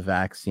dose of the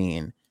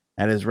vaccine.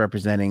 That is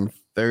representing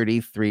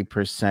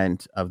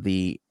 33% of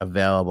the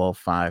available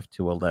 5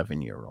 to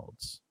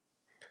 11-year-olds.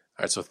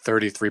 All right, so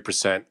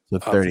 33%. So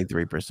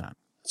 33%.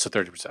 So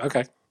 30%.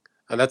 Okay.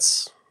 And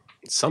that's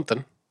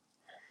something.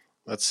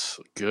 That's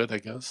good, I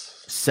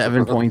guess.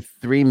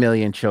 7.3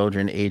 million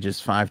children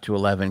ages 5 to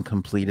 11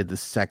 completed the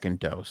second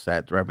dose.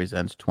 That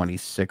represents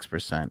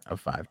 26%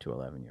 of 5 to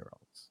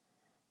 11-year-olds.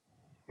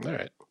 All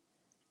right.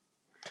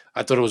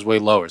 I thought it was way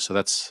lower, so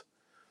that's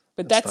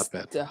that's not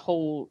bad. The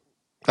whole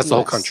That's the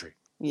whole country.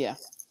 Yeah.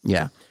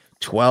 Yeah.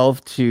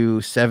 12 to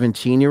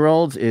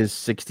 17-year-olds is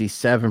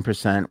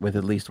 67% with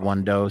at least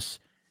one dose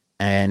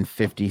and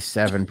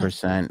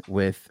 57%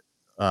 with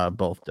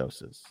both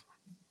doses.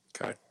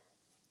 Okay.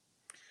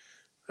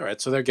 All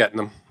right, so they're getting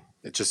them.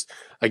 It just,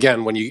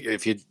 again, when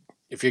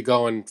if you're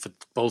going for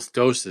both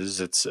doses,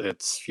 it's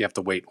you have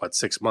to wait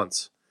 6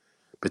 months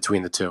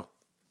between the two.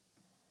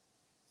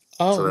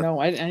 Oh, so no,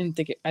 I didn't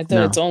think it. I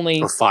thought it's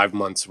only... Or 5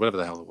 months, whatever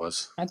the hell it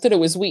was. I thought it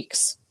was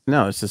weeks.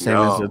 No, it's the same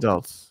as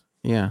adults.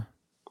 Yeah.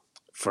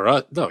 For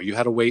us, no, you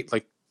had to wait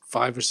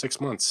 5 or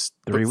 6 months.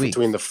 3 weeks.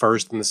 Between the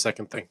first and the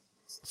second thing.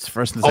 It's the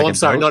first and the second. Oh, I'm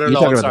sorry. No, I'm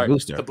sorry. About the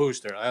booster. The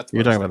booster.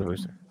 You're talking about the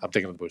booster. I'm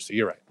thinking of the booster.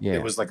 You're right. Yeah.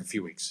 It was a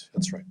few weeks.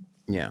 That's right.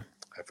 Yeah.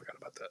 I forgot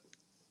about that.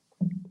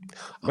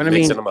 But I'm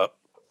mixing them up.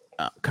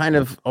 Kind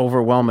of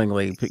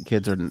overwhelmingly,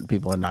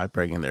 people are not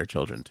bringing their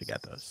children to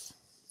get this.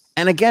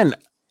 And again,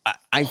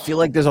 I feel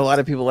like there's a lot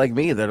of people like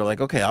me that are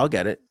like, okay, I'll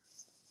get it.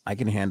 I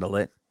can handle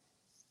it.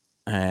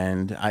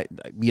 And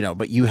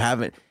but you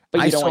haven't.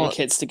 But you don't want your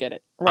kids to get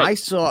it. Right. I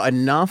saw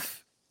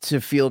enough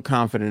to feel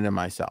confident in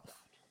myself.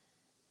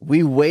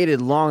 We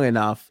waited long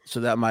enough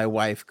so that my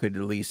wife could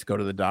at least go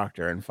to the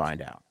doctor and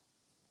find out.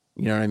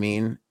 You know what I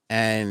mean?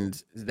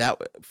 And that,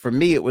 for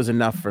me, it was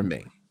enough for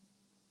me.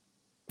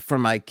 For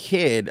my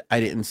kid, I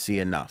didn't see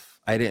enough.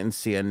 I didn't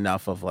see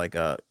enough of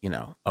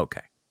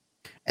okay.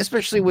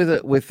 Especially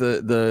with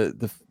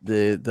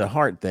the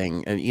heart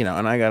thing, and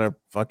and I got a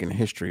fucking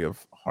history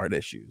of heart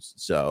issues.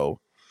 So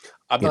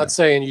I'm not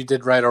saying you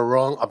did right or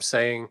wrong. I'm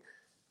saying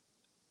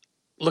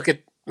look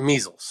at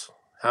measles.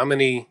 How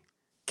many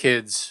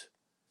kids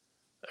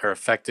are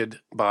affected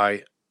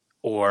by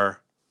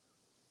or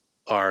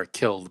are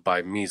killed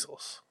by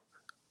measles?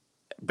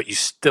 But you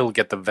still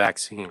get the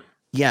vaccine.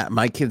 Yeah,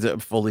 my kids are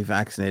fully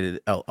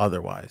vaccinated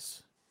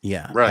otherwise.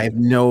 Yeah. Right.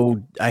 We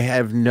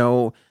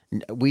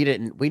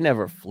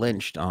never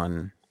flinched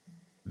on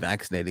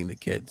vaccinating the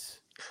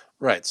kids.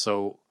 Right.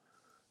 So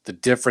the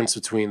difference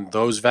between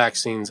those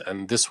vaccines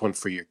and this one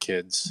for your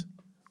kids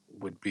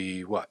would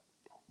be what?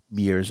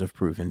 Years of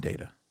proven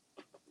data.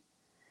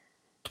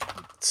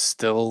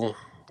 Still,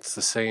 it's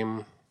the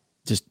same.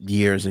 Just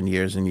years and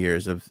years and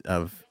years of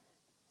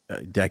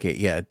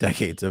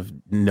decades of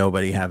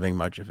nobody having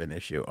much of an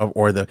issue,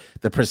 or the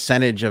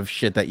percentage of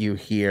shit that you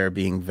hear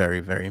being very,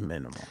 very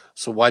minimal.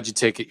 So why'd you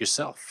take it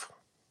yourself?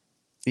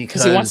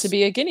 Because he wants to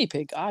be a guinea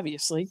pig,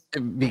 obviously.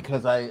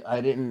 Because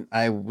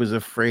I was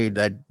afraid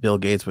that Bill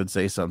Gates would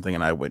say something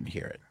and I wouldn't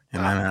hear it,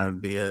 and then I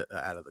would be out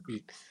of the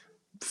group.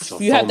 So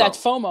you have that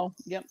FOMO.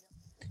 Yep.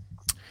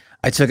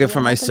 I took it for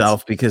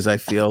myself because I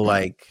feel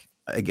like,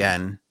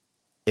 again,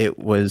 it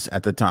was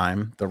at the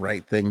time the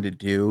right thing to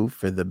do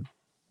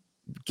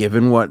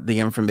given what the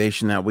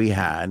information that we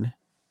had.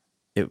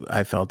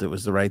 I felt it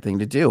was the right thing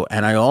to do.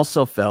 And I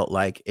also felt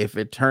like if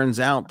it turns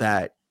out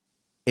that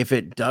if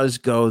it does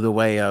go the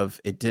way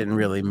of it didn't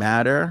really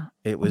matter,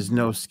 it was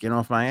no skin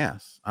off my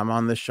ass. I'm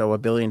on this show a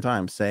billion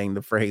times saying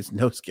the phrase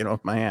no skin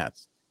off my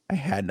ass. I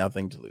had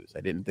nothing to lose.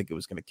 I didn't think it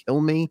was going to kill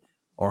me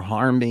or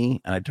harm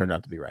me. And I turned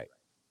out to be right.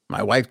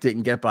 My wife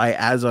didn't get by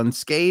as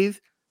unscathed,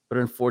 but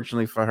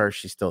unfortunately for her,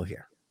 she's still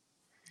here.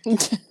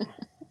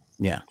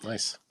 Yeah.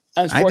 Nice.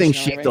 I think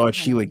she thought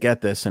she would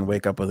get this and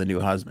wake up with a new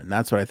husband.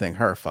 That's what I think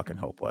her fucking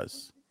hope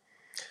was.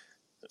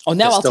 Oh,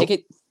 now I'll take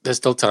it. There's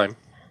still time.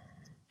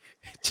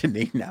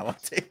 Janine, now I'll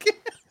take it.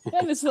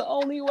 That is the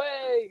only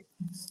way.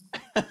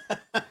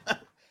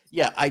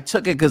 Yeah, I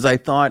took it because I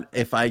thought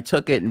if I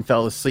took it and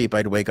fell asleep,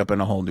 I'd wake up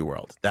in a whole new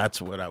world.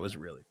 That's what I was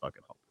really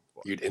fucking hoping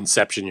for. You'd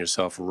inception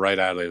yourself right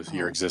out of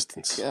your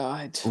existence.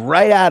 God.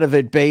 Right out of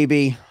it,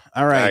 baby.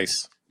 All right.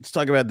 Nice. Let's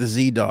talk about the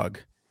Z-Dog.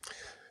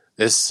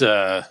 This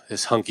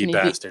hunky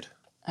bastard.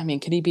 Can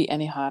he be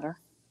any hotter?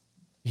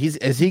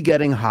 Is he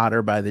getting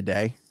hotter by the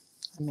day?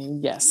 I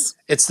mean, yes.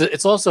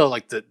 It's also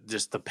like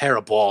just the pair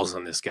of balls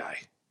on this guy.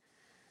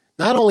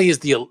 Not only is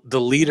the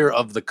leader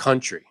of the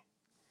country,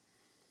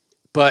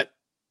 but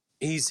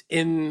he's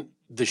in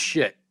the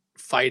shit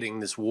fighting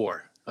this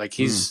war. Like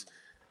he's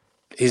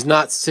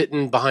not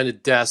sitting behind a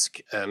desk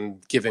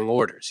and giving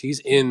orders.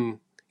 He's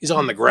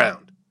on the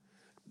ground.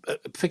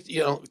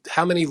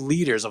 How many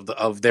leaders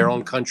of their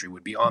own country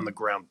would be on the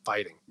ground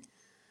fighting?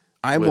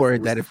 I'm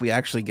worried that if we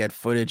actually get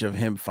footage of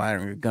him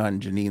firing a gun,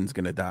 Janine's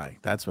going to die.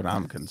 That's what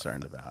I'm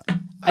concerned about.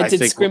 I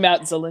did scream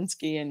out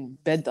Zelensky in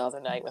bed the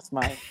other night with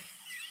my...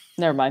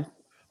 Never mind.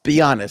 Be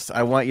honest.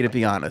 I want you to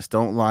be honest.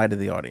 Don't lie to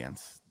the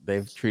audience.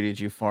 They've treated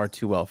you far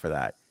too well for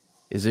that.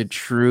 Is it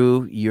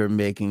true you're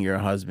making your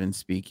husband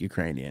speak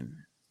Ukrainian?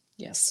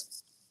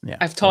 Yes. Yeah.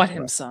 I've taught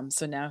him some,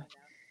 so now...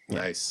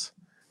 Nice.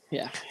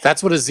 Yeah.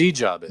 That's what a Z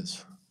job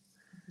is.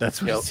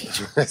 That's what a Z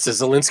job is. It's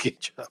a Zelensky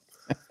job.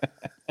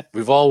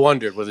 We've all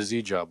wondered what a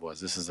Z job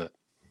was. This is it.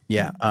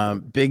 Yeah.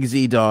 Big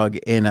Z-Dog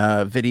in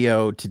a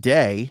video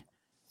today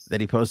that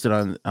he posted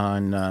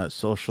on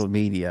social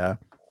media,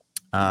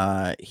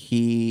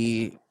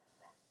 he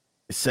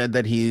said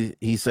that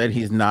he said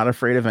he's not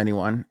afraid of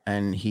anyone,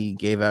 and he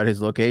gave out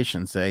his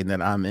location saying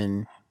that I'm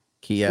in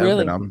Kiev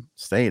and I'm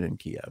staying in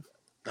Kiev.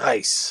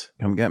 Nice.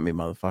 Come get me,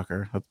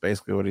 motherfucker. That's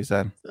basically what he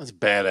said. That's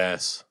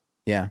badass.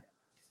 Yeah.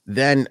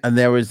 Then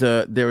there was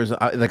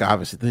like,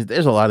 obviously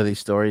there's a lot of these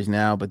stories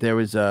now, but there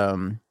was a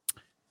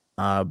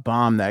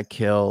bomb that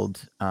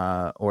killed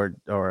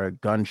or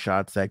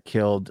gunshots that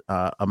killed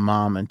a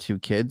mom and two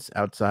kids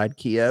outside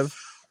Kiev,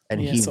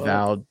 and he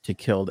vowed to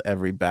kill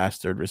every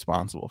bastard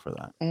responsible for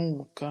that.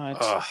 Oh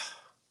God.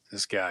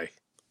 This guy.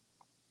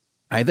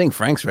 I think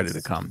Frank's ready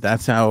to come.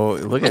 That's how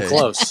look at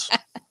close.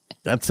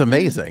 That's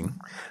amazing.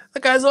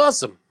 The guy's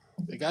awesome.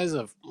 The guy's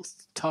a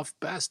tough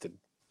bastard.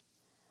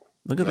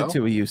 Look at the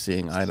two of you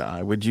seeing eye to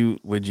eye. Would you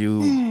blow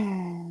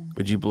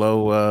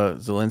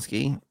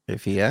Zelensky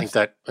if he asked?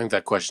 I think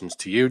that question's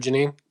to you,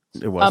 Janine.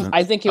 It wasn't.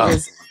 I think it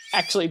was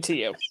actually to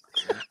you.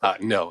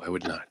 No, I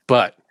would not.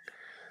 But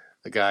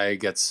the guy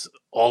gets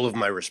all of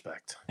my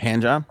respect.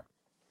 Hand job?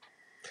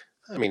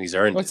 I mean, he's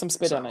earned Put some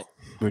spit on it.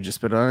 Would you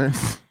spit on it?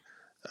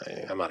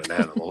 I'm not an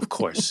animal, of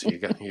course. You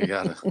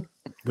gotta.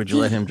 Would you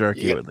let him jerk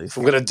you at least? If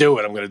I'm gonna do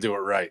it, I'm gonna do it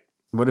right.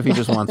 What if he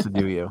just wants to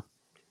do you?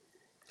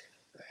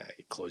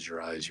 You close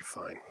your eyes, you're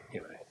fine.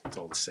 It's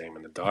all the same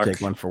in the dark.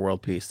 Take one for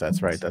world peace.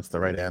 That's right. That's the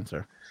right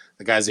answer.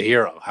 The guy's a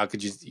hero. How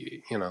could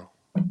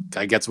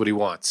guy gets what he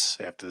wants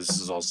after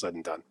this is all said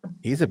and done.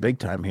 He's a big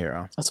time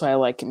hero. That's why I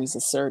like him. He's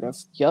assertive.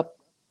 Yep.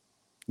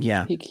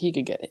 Yeah. He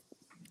could get it.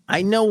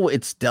 I know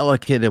it's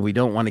delicate and we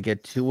don't want to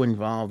get too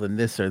involved in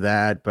this or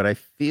that, but I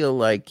feel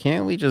like,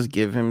 can't we just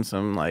give him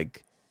some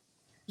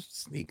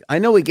sneak? I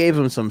know we gave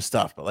him some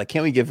stuff, but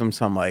can't we give him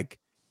some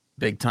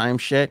big time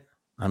shit?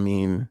 I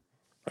mean,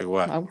 like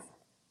what?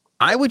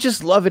 I would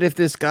just love it if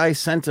this guy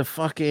sent a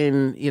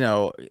fucking,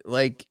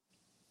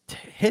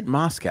 hit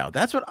Moscow.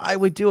 That's what I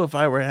would do if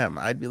I were him.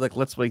 I'd be like,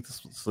 let's wake the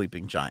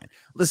sleeping giant.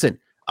 Listen,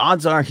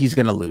 odds are he's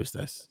going to lose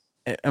this.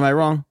 Am I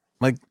wrong?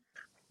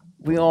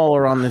 we all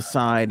are on this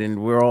side,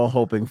 and we're all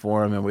hoping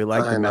for him, and we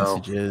like the know.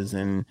 messages,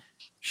 and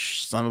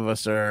some of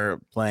us are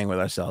playing with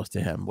ourselves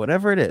to him,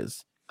 whatever it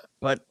is.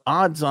 But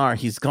odds are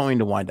he's going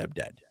to wind up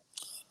dead.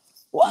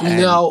 What?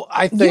 No,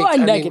 I think you are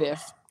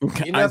negative.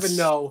 You never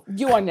know.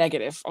 You are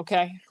negative.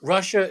 Okay.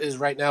 Russia is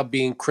right now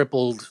being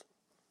crippled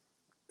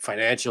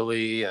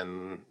financially,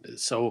 and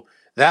so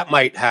that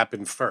might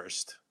happen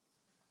first,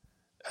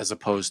 as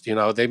opposed,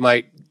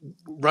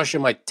 Russia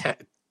might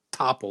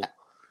topple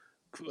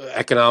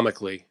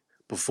economically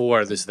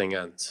before this thing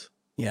ends.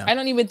 Yeah, I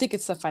don't even think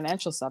it's the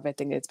financial stuff. I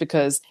think it's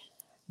because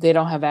they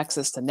don't have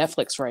access to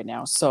Netflix right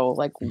now. So,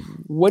 like,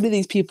 what are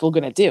these people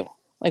gonna do?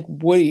 Like,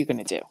 what are you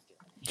gonna do?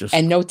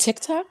 And no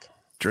TikTok?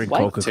 Drink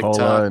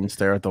Coca-Cola and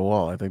stare at the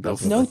wall. I think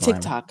that's no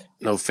TikTok,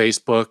 no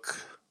Facebook,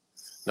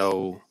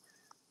 no.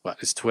 What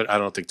is Twitter? I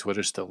don't think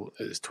Twitter still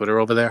is. Twitter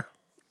over there?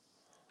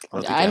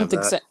 I don't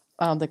think so.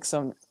 I don't think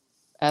so.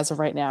 As of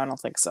right now, I don't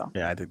think so.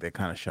 Yeah, I think they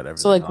kind of shut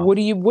everything. So, like, off. what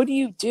do you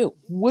do?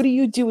 What do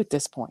you do at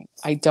this point?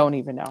 I don't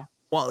even know.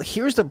 Well,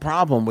 here's the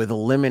problem with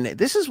eliminate.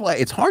 This is why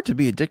it's hard to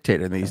be a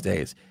dictator these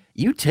days.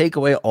 You take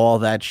away all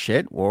that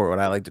shit, or what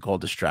I like to call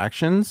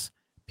distractions.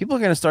 People are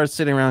going to start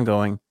sitting around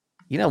going,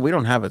 we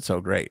don't have it so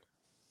great.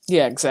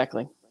 Yeah,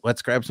 exactly.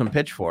 Let's grab some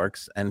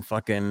pitchforks and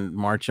fucking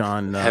march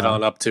on. Head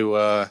on up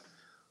to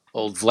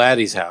old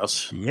Vladdy's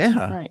house.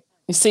 Yeah. Right.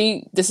 You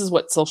see, this is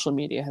what social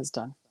media has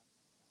done.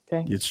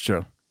 Okay. It's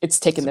true. It's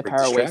taken the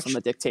power away from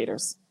the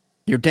dictators.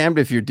 You're damned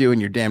if you do,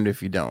 and you're damned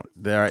if you don't.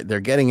 They're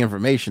getting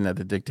information that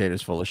the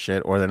dictator's full of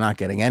shit, or they're not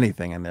getting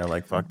anything, and they're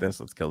like, "Fuck this,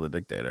 let's kill the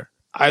dictator."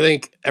 I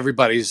think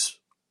everybody's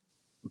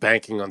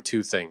banking on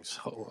two things.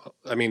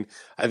 I mean,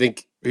 I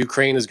think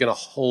Ukraine is going to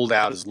hold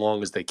out as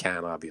long as they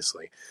can,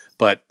 obviously,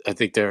 but I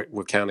think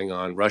we're counting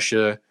on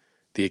Russia,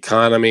 the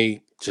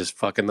economy, just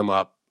fucking them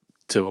up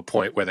to a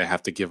point where they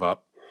have to give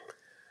up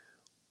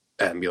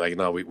and be like,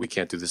 "No, we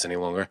can't do this any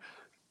longer."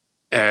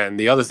 And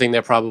the other thing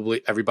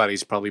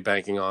everybody's probably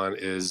banking on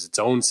is its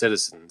own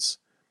citizens.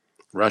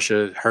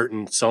 Russia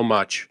hurting so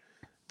much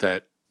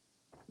that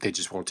they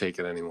just won't take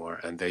it anymore,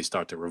 and they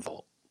start to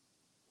revolt.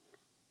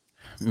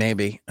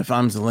 Maybe if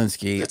I'm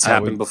Zelensky, it's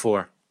happened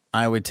before.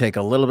 I would take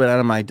a little bit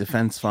out of my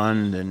defense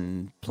fund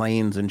and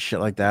planes and shit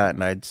like that,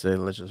 and I'd say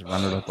let's just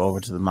run it up over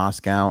to the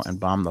Moscow and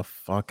bomb the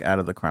fuck out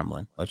of the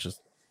Kremlin. Let's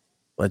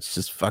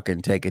just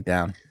fucking take it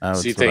down.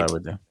 That's what I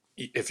would do.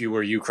 If you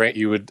were Ukraine,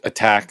 you would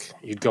attack.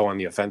 You'd go on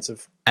the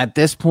offensive. At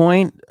this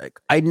point,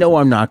 I know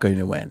I'm not going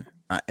to win.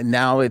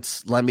 Now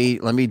it's let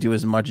me do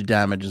as much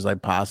damage as I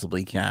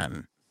possibly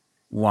can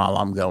while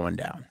I'm going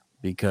down,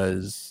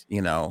 because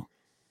even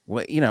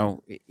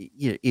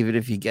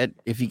if you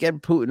get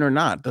Putin or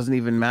not, doesn't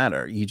even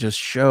matter. You just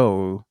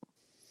show,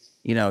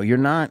 you're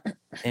not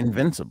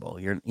invincible.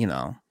 Yeah,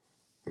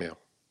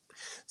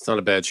 it's not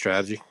a bad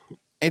strategy.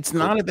 It's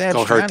not a bad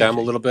strategy. Go hurt them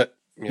a little bit.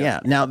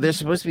 Yeah. Now there's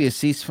supposed to be a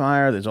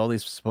ceasefire. There's all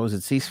these supposed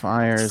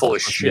ceasefires. Full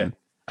of shit.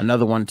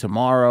 Another one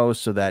tomorrow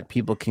so that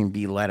people can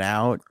be let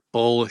out.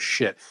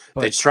 Bullshit.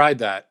 They tried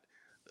that.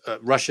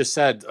 Russia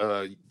said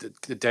a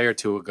day or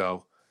two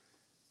ago,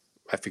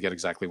 I forget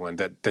exactly when,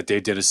 that they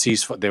did a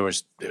ceasefire. There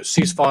was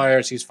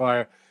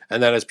ceasefire,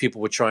 and then as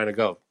people were trying to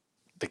go,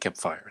 they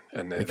kept firing,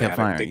 and they kept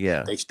firing.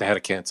 They had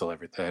to cancel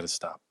everything. They had to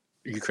stop.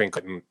 Ukraine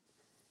couldn't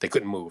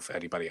move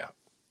anybody out.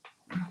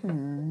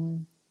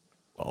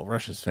 Well,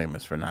 Russia's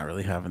famous for not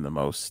really having the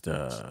most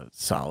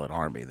solid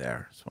army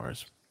there, as far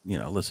as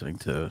listening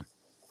to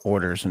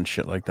orders and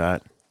shit like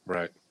that.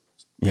 Right.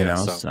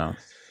 So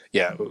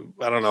yeah,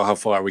 I don't know how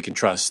far we can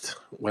trust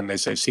when they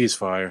say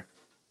ceasefire.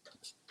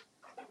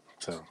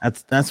 So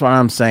that's what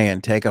I'm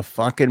saying. Take a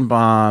fucking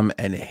bomb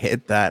and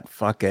hit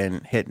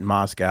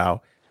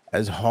Moscow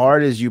as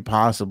hard as you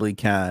possibly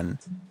can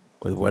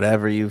with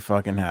whatever you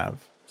fucking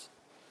have.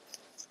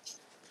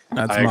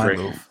 That's my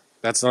move.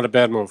 That's not a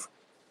bad move.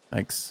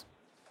 Thanks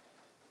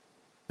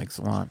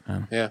a lot,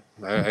 man. Yeah,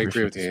 I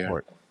agree with you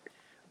here.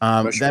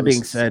 That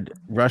being said,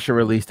 Russia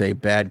released a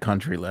bad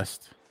country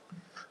list.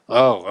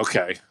 Oh,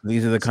 okay.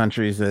 These are the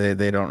countries that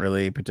they don't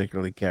really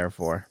particularly care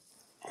for.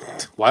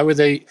 Why would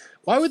they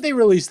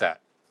release that?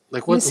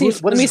 Like, let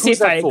me see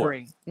if I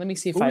agree. Let me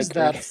see if I agree. Who's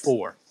that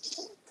for?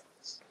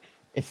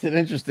 It's an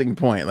interesting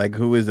point. Like,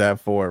 who is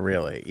that for,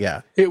 really?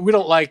 Yeah. Hey, we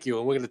don't like you,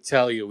 and we're going to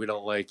tell you we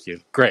don't like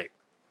you. Great.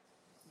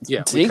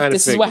 Yeah.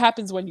 This is what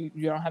happens when you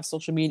don't have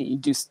social media.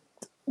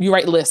 You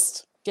write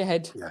lists. Go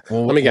ahead. Yeah.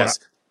 Well, let me guess.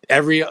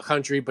 Every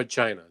country but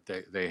China,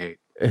 they hate.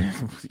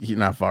 You're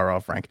not far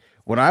off, Frank.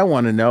 What I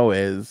want to know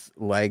is,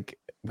 like,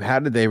 how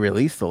did they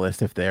release the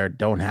list if they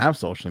don't have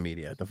social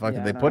media? The fuck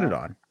did they put it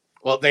on?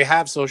 Well, they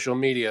have social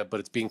media, but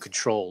it's being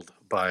controlled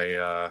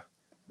by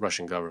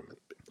Russian government.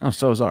 Oh,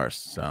 so is ours.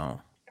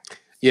 So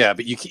yeah,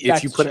 but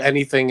if you put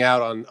anything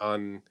out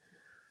on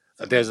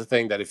there's a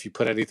thing that if you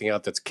put anything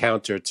out that's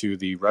counter to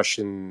the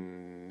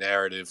Russian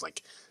narrative,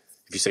 like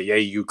if you say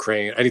 "Yay,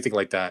 Ukraine," anything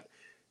like that,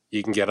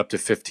 you can get up to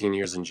 15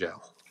 years in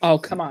jail. Oh,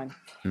 come on!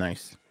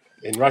 Nice.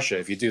 In Russia,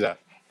 if you do that.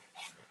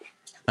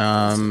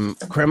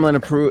 Kremlin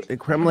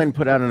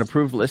put out an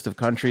approved list of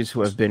countries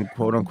who have been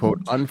 "quote unquote"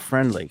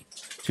 unfriendly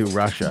to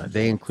Russia.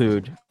 They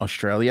include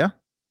Australia.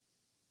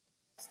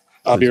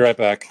 I'll be right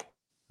back.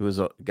 Who's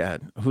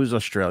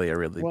Australia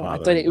really Well, I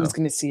bothering? thought it was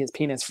going to see his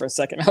penis for a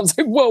second. I was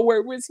like, whoa,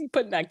 where was he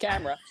putting that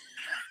camera?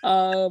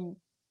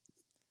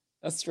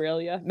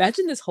 Australia.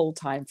 Imagine this whole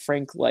time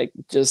Frank like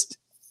just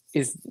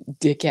is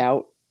dick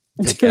out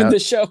during the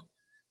show.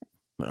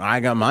 I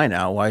got mine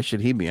out. Why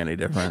should he be any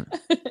different?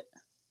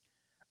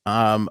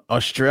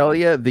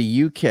 Australia,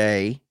 the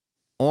UK,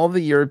 all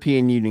the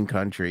European Union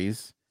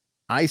countries,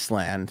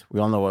 Iceland. We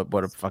all know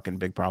what a fucking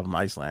big problem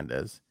Iceland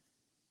is.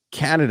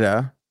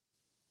 Canada,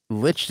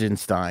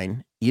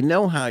 Liechtenstein. You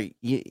know how?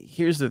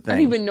 Here's the thing. I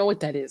don't even know what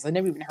that is. I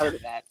never even heard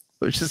of that.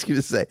 I was just going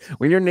to say,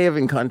 when you're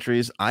naming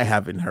countries I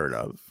haven't heard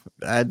of,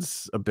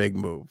 that's a big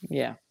move.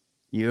 Yeah.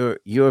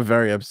 You're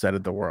very upset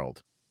at the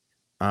world.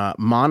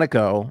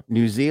 Monaco,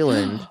 New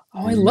Zealand.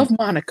 Oh, I love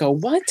Monaco.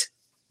 What?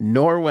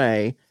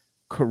 Norway,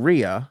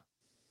 Korea.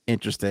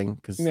 Interesting,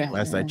 because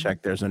last I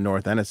checked, there's a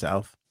north and a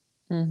south.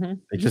 Mm-hmm.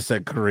 They just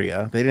said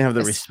Korea. They didn't have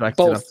the respect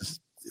enough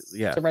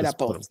to write out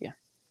both. Yeah.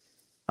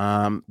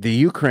 The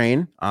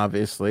Ukraine,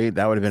 obviously,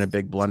 that would have been a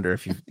big blunder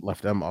if you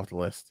left them off the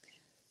list.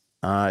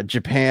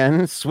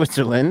 Japan,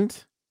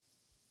 Switzerland,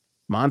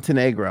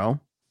 Montenegro,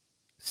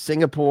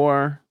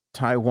 Singapore,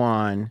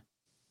 Taiwan,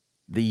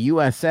 the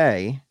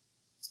USA,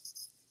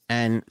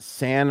 and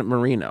San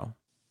Marino,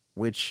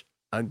 which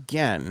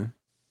again,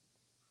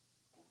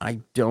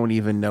 I don't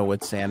even know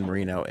what San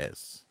Marino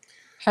is.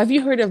 Have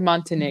you heard of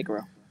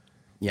Montenegro?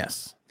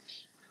 Yes.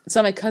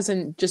 So my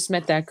cousin just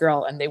met that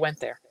girl and they went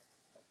there.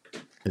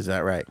 Is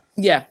that right?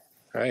 Yeah.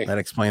 Right. That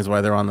explains why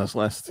they're on this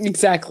list.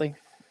 Exactly.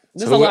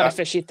 There's a lot of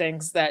fishy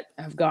things that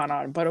have gone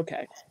on, but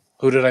okay.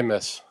 Who did I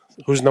miss?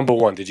 Who's number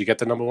one? Did you get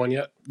the number one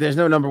yet? There's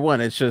no number one.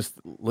 It's just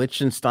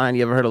Liechtenstein.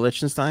 You ever heard of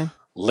Liechtenstein?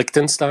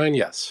 Liechtenstein,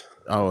 yes.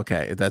 Oh,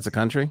 okay. That's a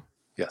country?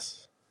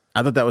 Yes.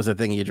 I thought that was a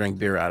thing you drink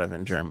beer out of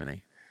in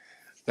Germany.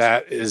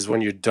 That is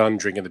when you're done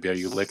drinking the beer,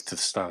 you lick the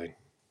stein.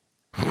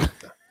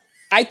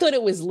 I thought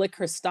it was lick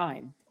her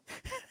stein.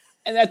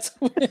 And that's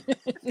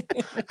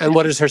And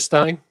what is her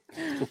stein?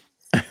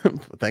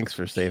 Thanks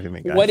for saving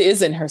me, guys. What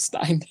is in her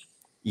stein?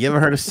 You ever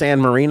heard of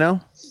San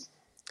Marino?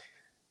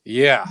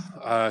 Yeah,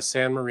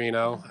 San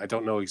Marino. I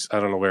don't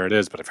know where it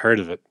is, but I've heard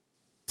of it.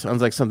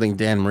 Sounds like something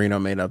Dan Marino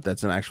made up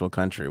that's an actual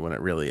country when it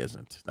really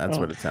isn't. That's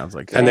what it sounds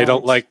like. And they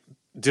don't like,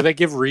 do they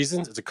give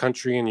reasons? It's a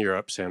country in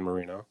Europe, San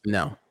Marino.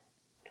 No.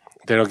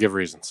 They don't give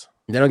reasons.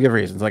 They don't give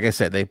reasons. Like I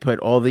said, they put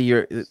all the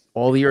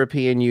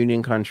European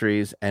Union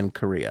countries and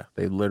Korea.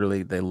 They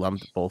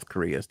lumped both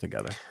Koreas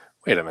together.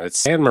 Wait a minute.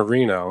 San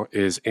Marino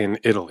is in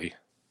Italy.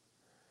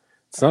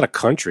 It's not a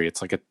country.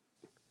 It's like a...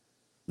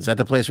 Is that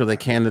the place where they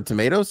can the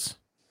tomatoes?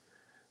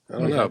 I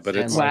don't know, but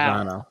it's...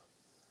 Marzano.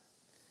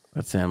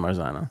 That's San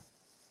Marzano.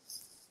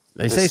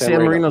 They say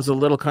San Marino's a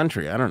little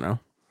country. I don't know.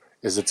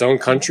 Is its own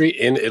country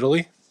in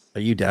Italy?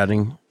 Are you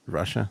doubting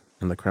Russia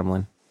and the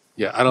Kremlin?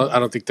 Yeah, I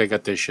don't think they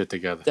got their shit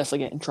together. Definitely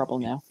get in trouble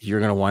now. You're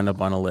gonna wind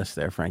up on a list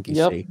there, Frankie.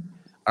 Yep. C.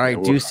 All right,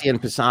 Ducey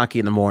and Pisaki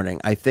in the morning.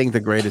 I think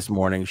the greatest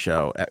morning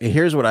show.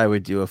 Here's what I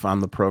would do if I'm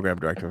the program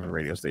director of a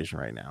radio station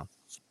right now.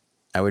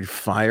 I would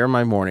fire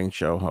my morning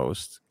show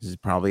host. This is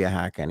probably a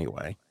hack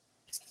anyway.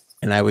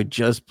 And I would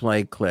just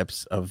play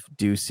clips of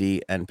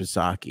Ducey and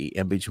Pisaki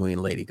in between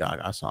Lady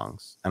Gaga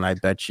songs. And I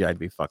bet you I'd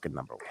be fucking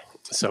number one.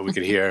 So we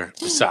could hear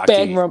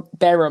Pisaki.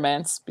 Bad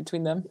romance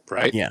between them.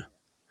 Right? Yeah.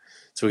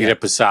 So we could have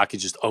Pisaki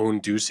just own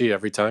Ducey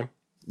every time?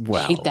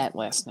 Well, I hate that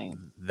last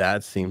name.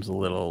 That seems a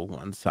little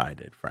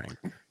one-sided, Frank.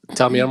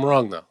 Tell me I'm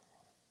wrong, though.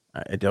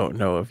 I don't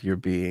know if you're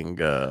being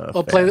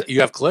well, you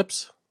have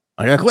clips?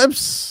 I got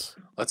clips.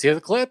 Let's hear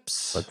the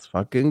clips. Let's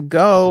fucking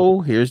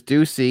go. Here's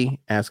Ducey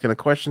asking a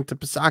question to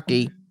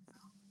Pisaki.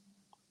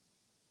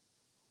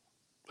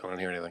 I don't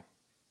hear anything.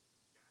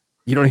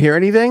 You don't hear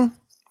anything?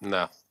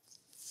 No.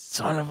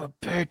 Son of a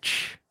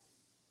bitch.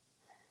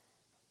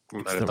 You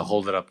might have to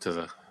hold it up to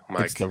the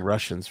mic. It's the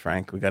Russians,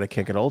 Frank. We got to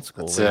kick it old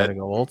school. We got to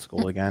go old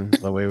school again,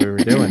 the way we were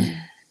doing.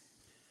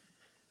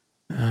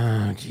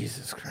 Oh,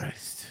 Jesus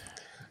Christ.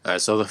 All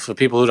right, so for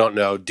people who don't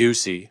know,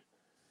 Ducey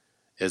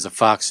is a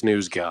Fox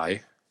News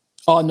guy.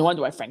 Oh, no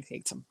wonder why Frank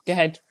hates him. Go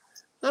ahead.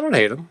 I don't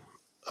hate him.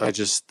 I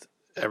just,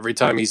 every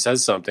time he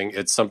says something,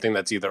 it's something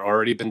that's either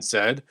already been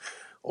said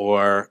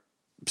or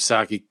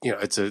Pisaki,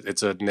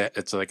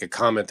 it's like a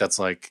comment that's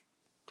like,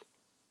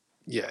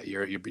 yeah,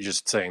 you're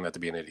just saying that to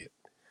be an idiot.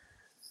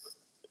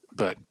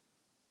 But,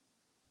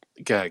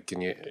 God,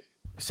 can you...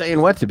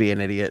 Saying what to be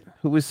an idiot?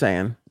 Who was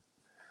saying?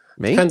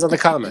 Me? Depends on the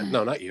comment.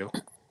 No, not you.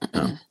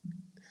 Oh.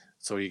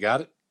 So you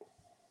got it?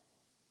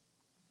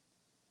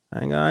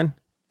 Hang on.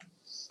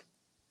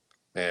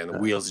 Man, the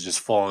wheels are just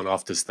falling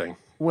off this thing.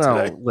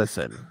 Well, today.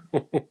 Listen.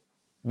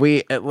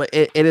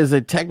 It is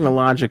a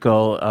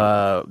technological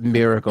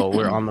miracle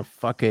we're on the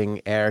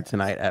fucking air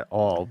tonight at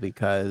all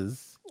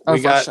because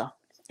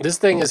this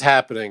thing is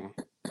happening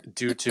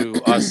due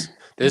to us.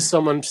 There's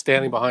someone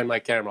standing behind my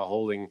camera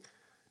holding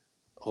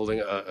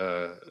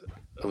a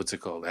what's it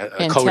called?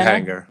 A coat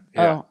hanger.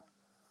 Yeah. Oh.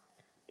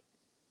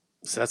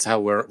 So that's how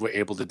we're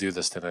able to do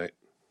this tonight.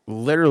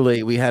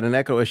 literally, we had an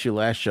echo issue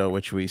last show,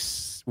 which we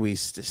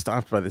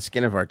stopped by the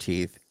skin of our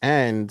teeth,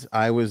 and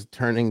I was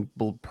turning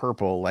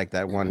purple like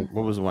that one.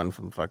 What was the one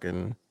from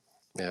fucking?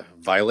 Yeah,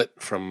 Violet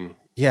from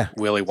Yeah,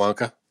 Willy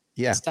Wonka.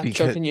 yeah. Stop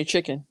choking your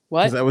chicken.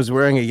 What? Because I was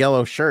wearing a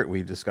yellow shirt.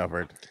 We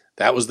discovered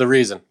that was the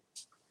reason.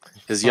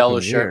 His yellow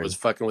shirt weird. was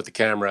fucking with the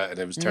camera, and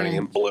it was turning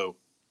him blue.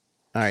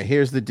 All right,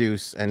 here's the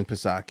Deuce and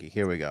Psaki.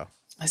 Here we go.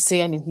 I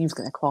see. I knew he was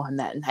going to call him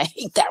that, and I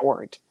hate that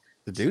word.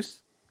 The Deuce?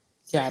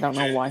 Yeah, I don't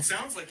know why. It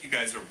sounds like you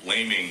guys are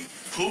blaming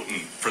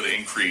Putin for the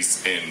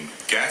increase in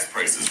gas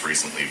prices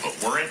recently, but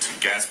weren't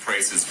gas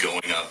prices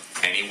going up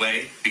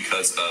anyway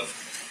because of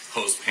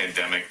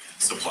post-pandemic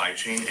supply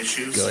chain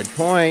issues? Good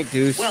point,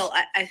 Deuce. Well,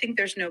 I think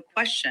there's no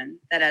question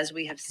that, as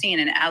we have seen,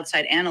 and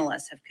outside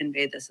analysts have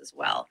conveyed this as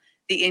well,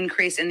 the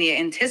increase and the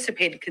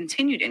anticipated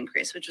continued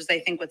increase, which was, I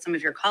think, what some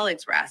of your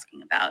colleagues were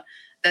asking about,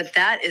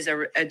 that is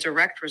a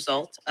direct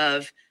result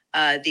of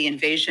the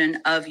invasion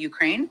of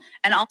Ukraine.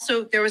 And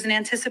also there was an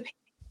anticipation.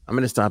 I'm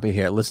going to stop you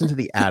here. Listen to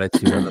the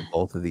attitude of the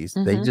both of these.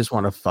 They just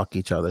want to fuck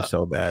each other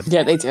so bad.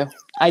 Yeah, they do.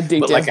 I do.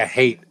 But like a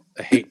hate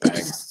bag.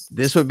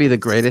 This would be the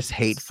greatest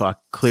hate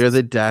fuck. Clear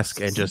the desk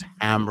and just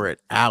hammer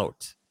it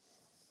out.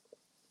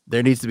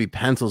 There needs to be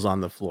pencils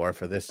on the floor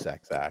for this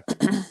sex act.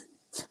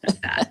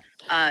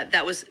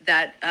 That was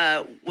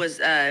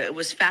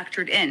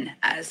factored in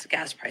as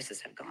gas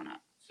prices have gone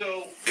up.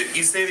 So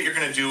you say that you're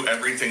going to do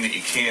everything that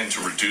you can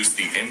to reduce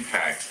the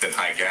impact that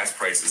high gas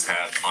prices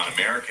have on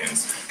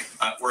Americans.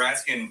 We're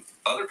asking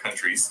other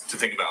countries to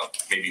think about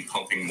maybe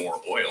pumping more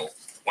oil.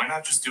 Why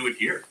not just do it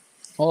here?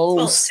 Oh,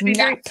 well, to be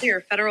very snap.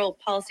 clear, federal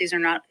policies are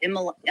not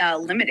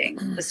limiting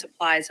the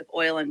supplies of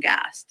oil and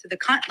gas.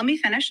 Let me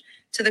finish.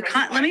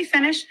 Let me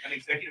finish. An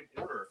executive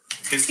order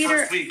this Peter,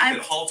 first week that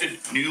halted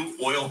new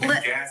oil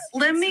and gas.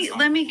 Let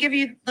me give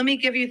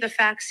you the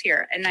facts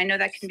here, and I know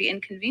that can be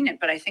inconvenient,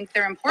 but I think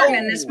they're important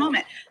in this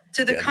moment.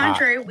 To the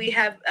contrary, we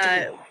have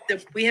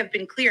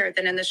been clear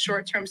that in the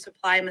short term,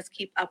 supply must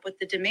keep up with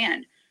the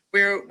demand.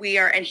 We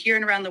are, and here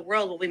and around the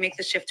world, will we make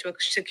the shift to a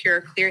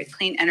secure,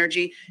 clean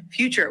energy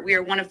future? We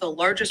are one of the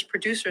largest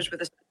producers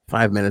with a.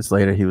 5 minutes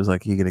later, he was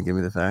like, "You gonna give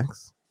me the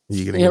facts? Are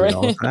you gonna give me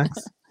all the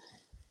facts?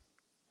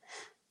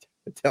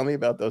 Tell me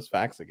about those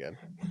facts again."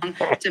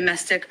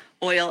 Domestic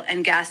oil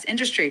and gas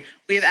industry.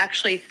 We have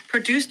actually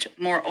produced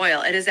more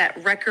oil. It is at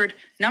record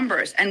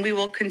numbers, and we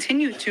will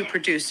continue to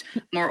produce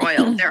more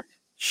oil.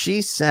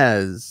 She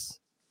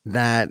says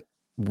that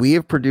we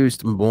have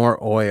produced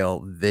more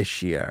oil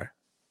this year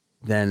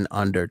than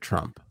under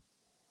Trump.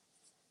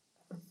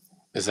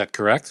 Is that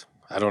correct?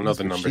 I don't know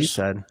the numbers. She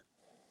said.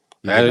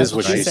 That is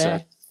what she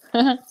said.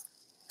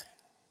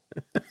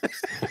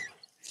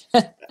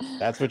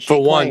 That's what she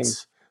For claimed.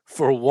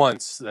 For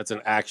once, that's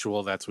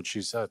what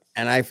she said.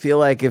 And I feel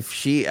like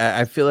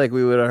I feel like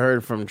we would have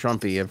heard from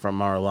Trumpy and from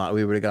Mar-a-Lago.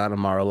 We would have gotten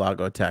a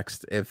Mar-a-Lago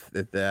text if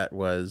that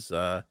was,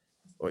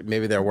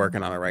 maybe they're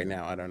working on it right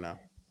now. I don't know.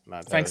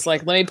 Frank's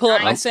like, let me pull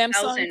up my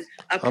Samsung.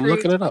 I'm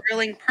looking it up.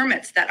 Drilling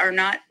permits that are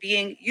not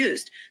being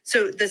used.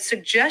 So the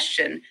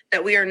suggestion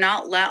that we are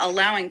not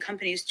allowing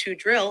companies to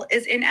drill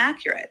is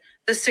inaccurate.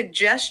 The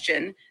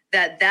suggestion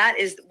that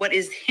is what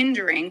is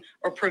hindering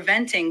or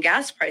preventing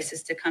gas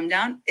prices to come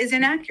down is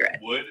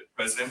inaccurate. Would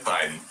President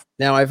Biden?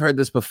 Now, I've heard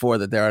this before,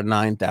 that there are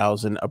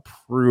 9,000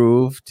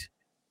 approved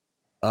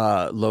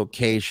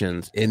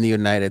locations in the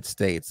United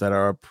States that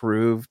are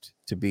approved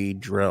to be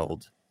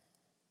drilled,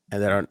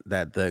 and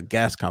that the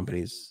gas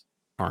companies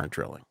aren't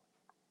drilling.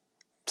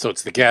 So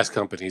it's the gas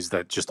companies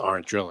that just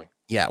aren't drilling.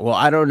 Yeah, well,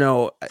 I don't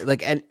know.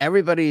 Like, and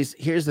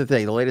here's the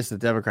thing: the latest, the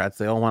Democrats,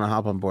 they all want to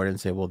hop on board and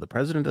say, "Well, the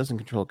president doesn't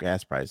control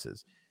gas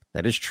prices."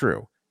 That is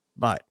true,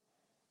 but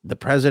the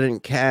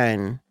president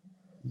can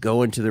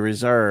go into the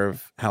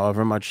reserve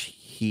however much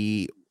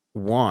he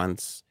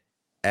wants,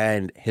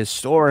 and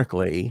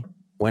historically,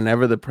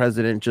 whenever the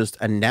president just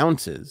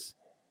announces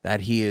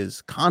that he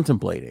is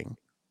contemplating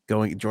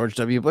going, George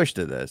W. Bush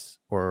did this,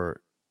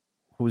 or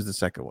who was the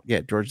second one?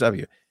 Yeah, George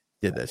W.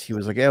 did this. He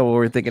was like, "Yeah, well,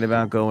 we're thinking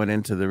about going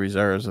into the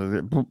reserves."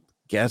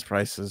 Gas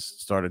prices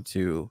started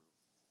to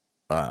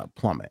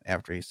plummet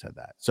after he said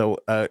that. So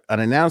an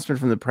announcement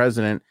from the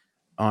president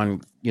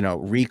on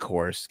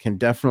recourse can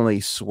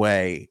definitely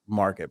sway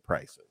market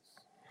prices.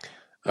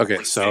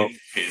 Okay, so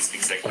his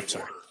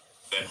executive order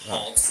that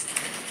halts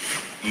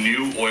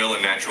new oil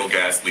and natural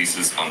gas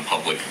leases on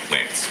public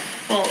lands.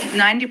 Well,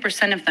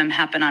 90% of them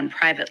happen on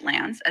private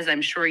lands, as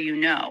I'm sure you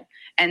know,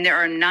 and there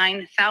are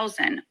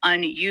 9,000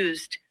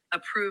 unused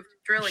approved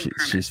drilling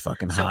permits. She's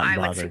fucking hot. So I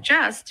and would bothered.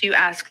 suggest you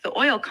ask the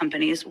oil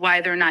companies why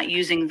they're not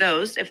using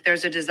those if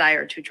there's a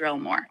desire to drill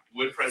more.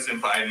 Would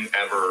President Biden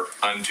ever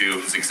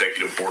undo his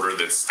executive order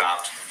that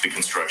stopped the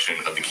construction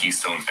of the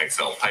Keystone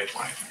XL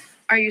pipeline?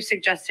 Are you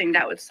suggesting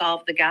that would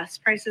solve the gas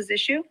prices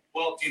issue?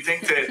 Well, do you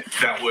think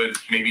that would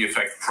maybe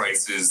affect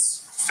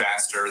prices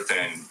faster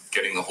than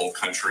getting the whole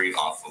country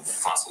off of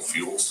fossil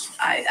fuels?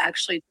 I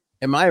actually...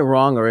 Am I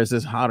wrong, or is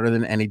this hotter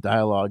than any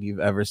dialogue you've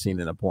ever seen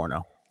in a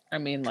porno? I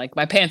mean, like,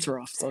 my pants are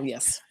off, so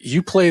yes.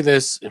 You play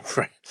this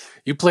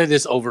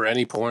over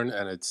any porn,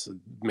 and it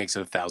makes it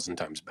 1,000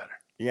 times better.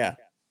 Yeah.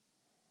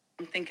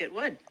 I don't think it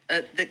would.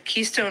 The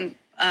Keystone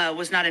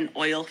was not an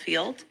oil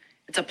field.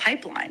 It's a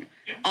pipeline.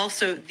 Yeah.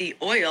 Also, the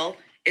oil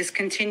is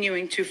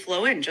continuing to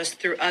flow in just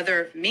through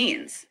other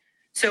means.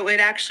 So it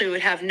actually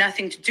would have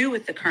nothing to do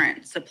with the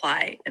current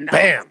supply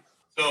imbalance. Bam.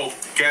 So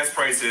gas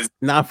prices.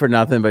 Not for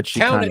nothing, but she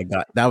kind of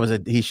got, that was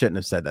he shouldn't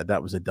have said that.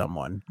 That was a dumb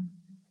one.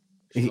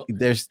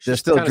 They're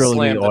still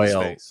drilling the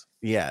oil.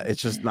 Yeah,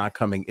 it's just not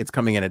coming. It's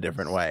coming in a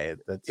different way.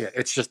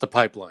 It's just a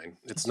pipeline.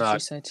 It's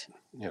not,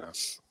 you know.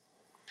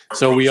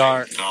 So we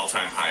are an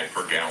all-time high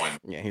per gallon.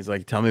 Yeah, he's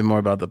like, tell me more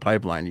about the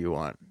pipeline you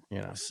want. You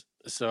know.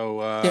 So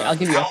I'll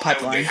give you a pipeline. How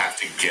high would they have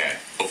to get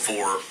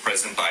before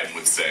President Biden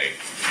would say,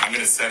 I'm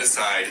going to set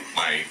aside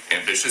my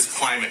ambitious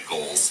climate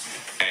goals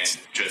and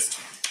just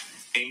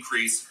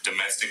increase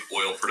domestic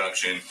oil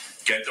production,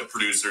 get the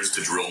producers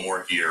to drill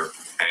more here,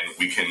 and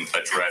we can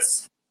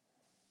address.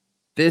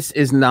 This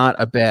is not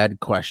a bad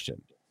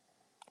question.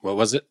 What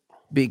was it?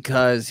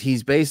 Because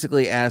he's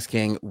basically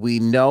asking, we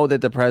know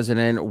that the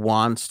president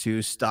wants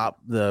to stop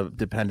the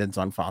dependence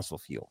on fossil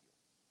fuel,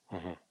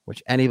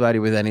 which anybody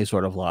with any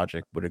sort of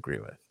logic would agree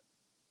with.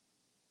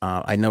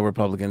 I know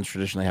Republicans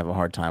traditionally have a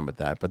hard time with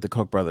that, but the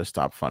Koch brothers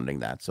stopped funding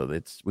that. So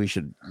we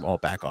should all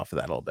back off of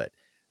that a little bit.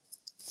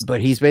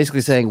 But he's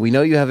basically saying, we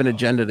know you have an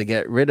agenda to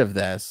get rid of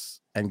this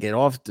and get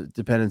off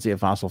dependency of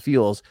fossil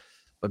fuels.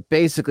 But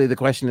basically the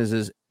question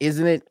is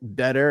isn't it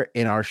better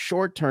in our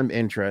short-term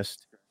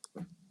interest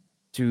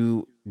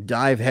to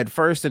dive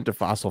headfirst into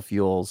fossil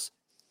fuels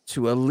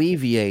to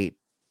alleviate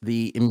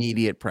the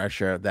immediate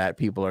pressure that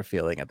people are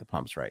feeling at the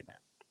pumps right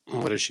now?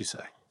 What does she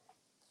say?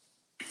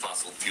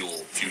 Fossil fuel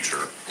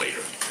future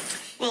later.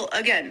 Well,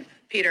 again,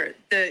 Peter,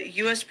 the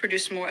U.S.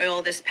 produced more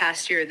oil this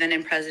past year than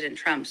in President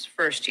Trump's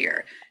first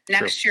year.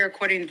 Next year,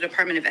 according to the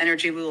Department of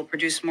Energy, we will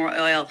produce more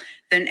oil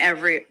than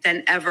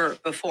ever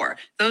before.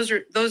 Those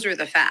are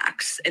the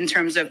facts in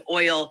terms of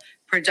oil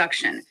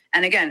production.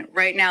 And again,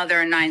 right now there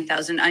are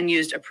 9,000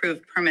 unused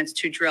approved permits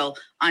to drill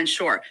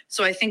onshore.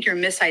 So I think you're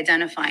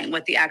misidentifying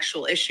what the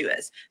actual issue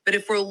is. But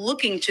if we're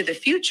looking to the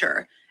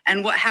future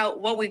and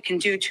what we can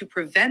do to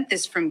prevent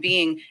this from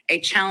being a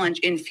challenge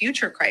in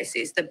future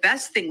crises, the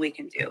best thing we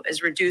can do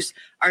is reduce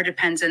our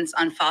dependence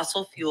on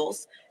fossil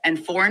fuels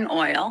and foreign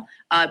oil,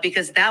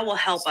 because that will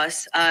help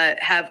us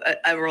have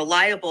a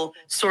reliable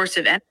source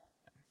of energy.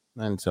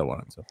 And so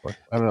on and so forth.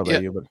 I don't know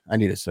about you, but I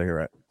need a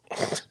cigarette.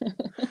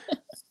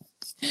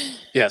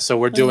 Yeah, so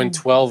we're doing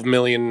 12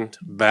 million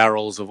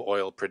barrels of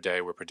oil per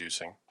day we're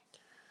producing.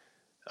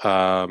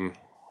 And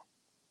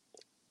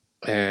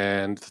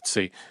let's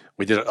see,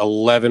 we did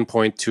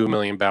 11.2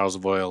 million barrels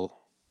of oil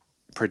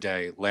per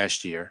day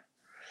last year.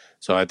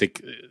 So I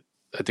think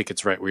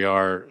it's right. We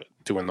are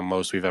doing the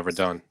most we've ever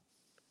done.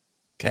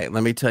 Okay,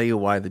 let me tell you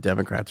why the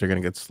Democrats are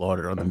going to get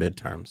slaughtered on the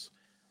midterms.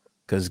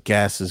 Because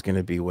gas is going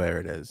to be where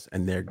it is.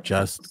 And they're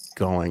just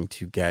going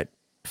to get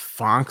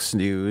Fox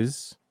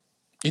News.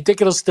 You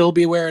think it'll still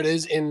be where it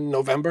is in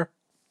November?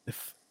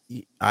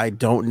 I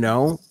don't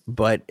know,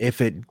 but if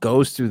it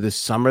goes through the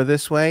summer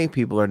this way,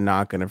 people are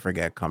not going to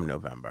forget come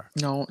November.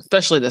 No,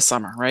 especially this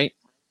summer, right?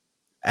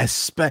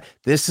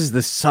 This is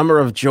the summer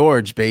of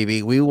George,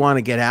 baby. We want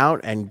to get out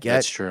and get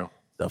That's true.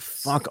 the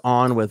fuck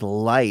on with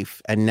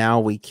life. And now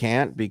we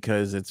can't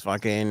because it's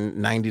fucking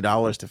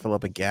 $90 to fill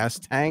up a gas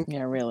tank.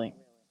 Yeah, really.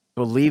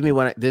 Believe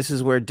me, this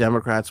is where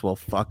Democrats will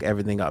fuck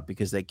everything up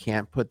because they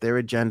can't put their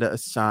agenda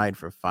aside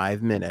for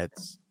 5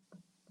 minutes,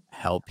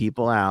 help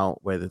people out,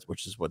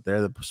 which is what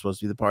they're supposed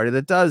to be the party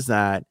that does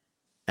that,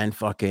 and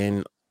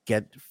fucking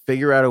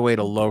figure out a way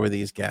to lower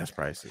these gas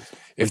prices.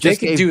 If they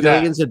could do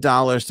billions of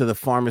dollars to the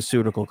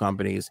pharmaceutical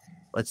companies,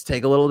 let's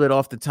take a little bit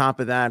off the top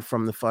of that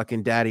from the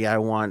fucking daddy, I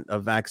want a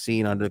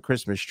vaccine under the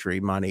Christmas tree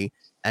money.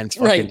 And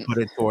fucking put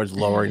it towards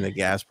lowering the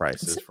gas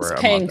prices for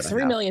paying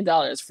 $3 million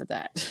for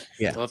that.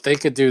 Yeah. Well, if they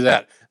could do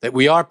that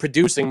we are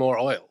producing more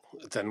oil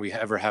than we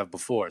ever have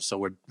before. So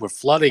we're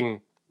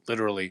flooding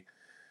literally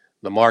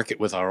the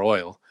market with our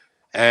oil.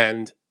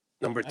 And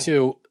number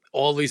two,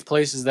 all these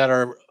places that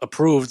are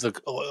approved, the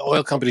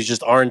oil companies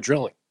just aren't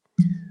drilling.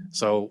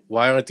 So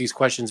why aren't these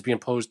questions being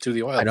posed to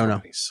the oil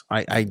companies?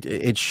 I don't know.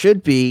 It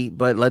should be,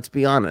 but let's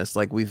be honest.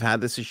 Like we've had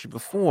this issue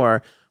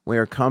before.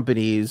 Where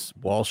companies,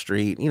 Wall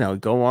Street,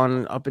 go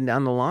on up and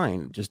down the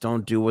line, just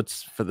don't do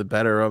what's for the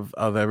better of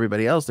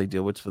everybody else. They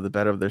do what's for the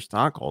better of their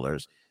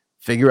stockholders.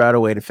 Figure out a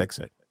way to fix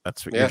it.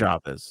 That's what your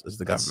job is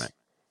the government.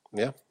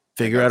 Yeah.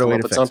 Figure out a way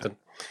to fix something. It.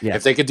 Yeah.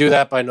 If they could do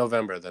that by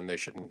November, then they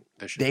shouldn't.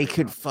 They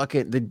could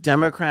the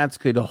Democrats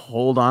could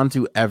hold on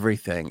to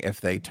everything if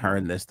they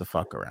turn this the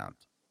fuck around.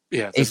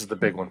 Yeah, this is the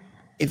big one.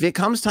 If it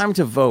comes time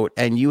to vote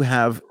and you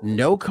have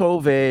no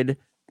COVID,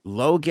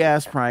 low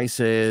gas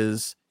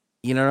prices,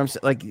 you know what I'm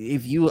saying? Like,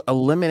 if you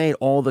eliminate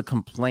all the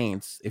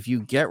complaints, if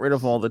you get rid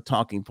of all the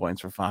talking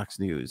points for Fox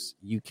News,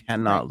 you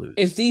cannot lose.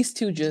 If these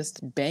two just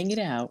bang it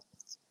out.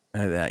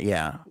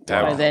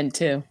 Then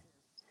too.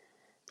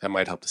 That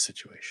might help the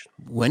situation.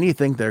 When do you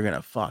think they're going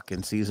to fuck?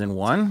 In season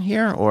 1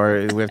 here?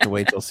 Or we have to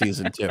wait till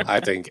season 2? I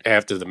think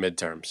after the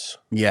midterms.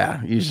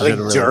 Yeah. Usually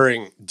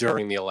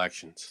during the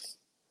elections.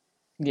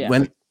 Yeah.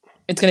 When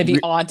it's going to be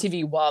on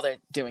TV while they're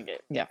doing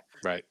it. Yeah.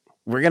 Right.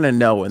 We're gonna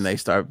know when they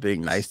start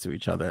being nice to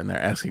each other and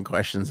they're asking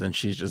questions and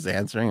she's just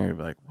answering. And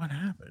you're like, what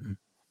happened?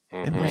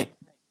 Mm-hmm. It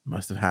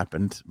must have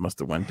happened. Must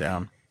have went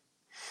down.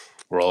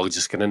 We're all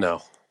just gonna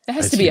know. There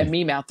has to be a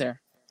meme out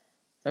there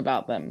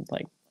about them,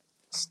 like,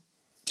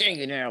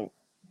 hanging out.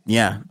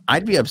 Yeah,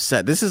 I'd be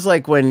upset. This is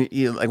like when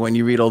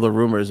you read all the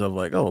rumors of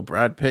like, oh,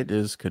 Brad Pitt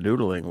is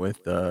canoodling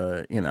with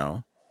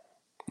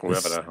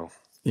Whoever the hell.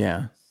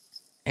 Yeah,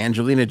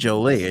 Angelina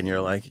Jolie, and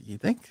you're like, you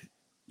think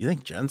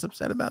Jen's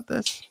upset about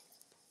this?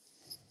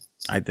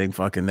 I think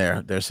fucking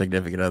their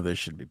significant others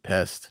should be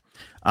pissed.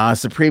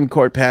 Supreme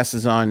Court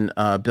passes on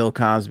Bill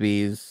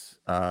Cosby's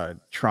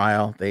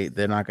trial.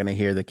 They're not going to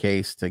hear the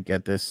case to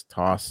get this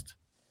tossed.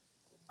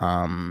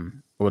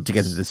 To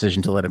get the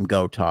decision to let him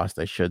go tossed,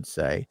 I should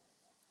say.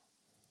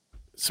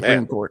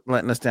 Supreme Court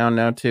letting us down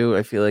now too.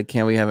 I feel like,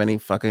 can't we have any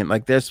fucking,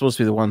 like, they're supposed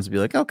to be the ones to be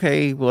like,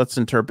 okay, well, let's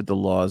interpret the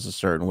laws a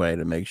certain way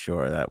to make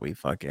sure that we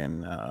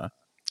fucking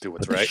do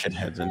what's put right. the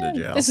shitheads into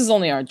jail. This is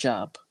only our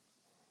job.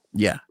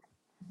 Yeah.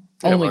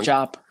 Only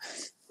job.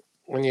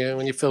 When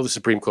you fill the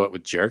Supreme Court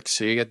with jerks,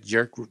 so you get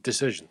jerk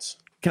decisions.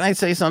 Can I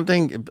say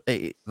something?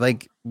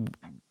 Like,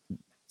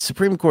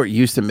 Supreme Court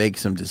used to make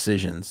some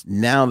decisions.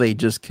 Now they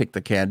just kick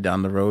the can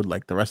down the road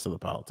like the rest of the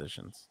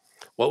politicians.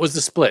 What was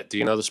the split? Do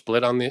you know the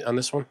split on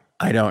this one?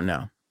 I don't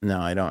know. No,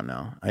 I don't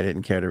know. I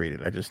didn't care to read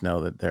it. I just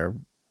know that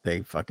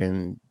they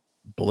fucking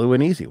blew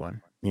an easy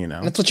one. You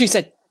know, that's what she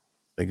said.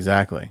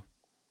 Exactly.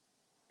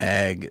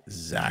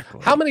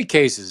 How many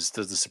cases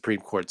does the Supreme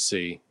Court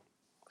see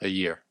a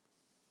year?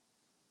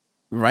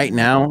 Right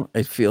now,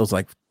 it feels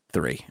like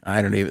 3.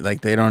 I don't even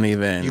like. They don't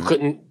even. You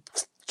couldn't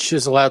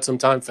chisel out some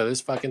time for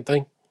this fucking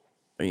thing?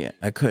 Yeah,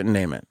 I couldn't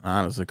name it. I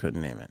honestly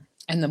couldn't name it.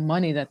 And the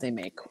money that they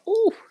make.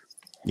 Ooh.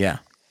 Yeah.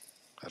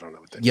 I don't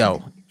know what that.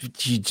 Yo,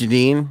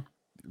 Janine,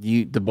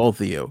 the both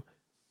of you,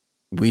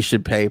 we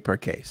should pay per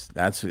case.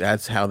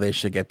 That's how they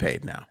should get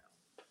paid now.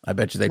 I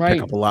bet you they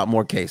pick up a lot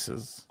more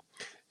cases.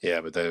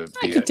 Yeah, but I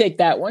could take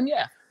that one.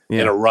 Yeah.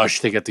 In a rush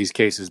to get these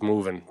cases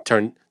moving,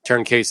 turn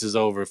cases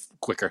over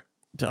quicker.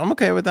 I'm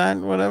okay with that.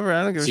 Whatever.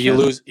 I don't give a shit.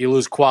 So you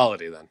lose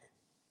quality then.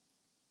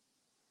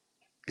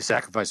 You're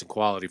sacrificing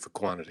quality for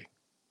quantity.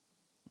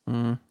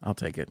 I'll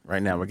take it.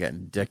 Right now we're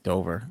getting dicked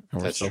over.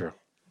 That's true.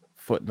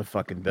 Footing the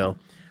fucking bill.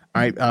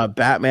 All right,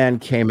 Batman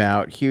came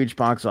out, huge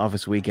box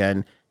office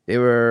weekend. They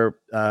were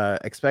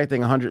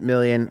expecting 100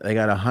 million. They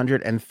got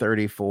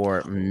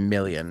 134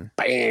 million.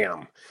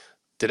 Bam!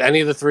 Did any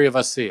of the 3 of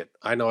us see it?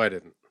 I know I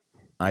didn't.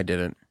 I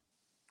didn't.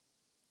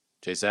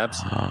 Jay Sabs?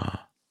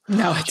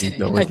 No, I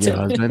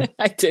didn't.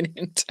 I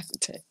didn't.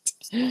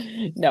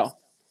 No. All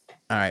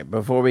right,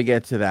 before we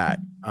get to that.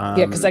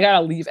 Yeah, because I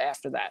gotta leave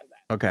after that.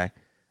 Okay.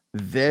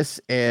 This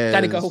is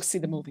gotta go see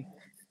the movie.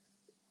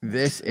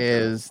 This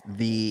is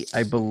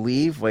I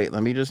believe, wait,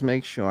 let me just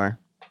make sure.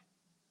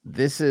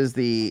 This is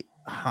the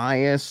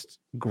highest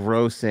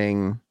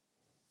grossing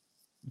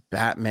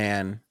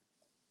Batman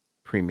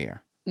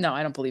premiere. No,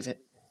 I don't believe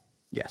it.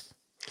 Yes.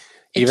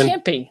 It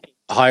can't be.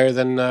 Higher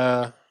than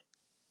let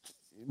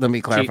me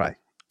clarify.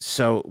 Keaton.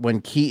 So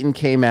when Keaton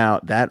came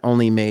out, that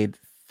only made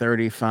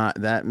 35.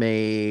 That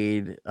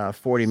made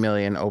 40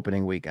 million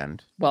opening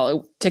weekend.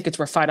 Well, tickets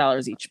were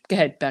 $5 each. Go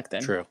ahead, back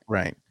then. True.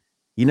 Right.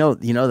 You know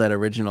that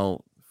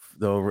original.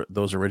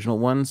 Those original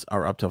ones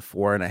are up to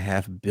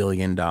 $4.5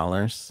 billion.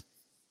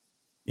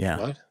 Yeah.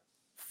 What?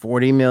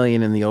 40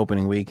 million in the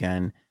opening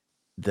weekend.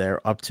 They're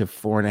up to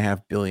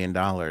 $4.5 billion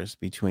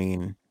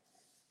between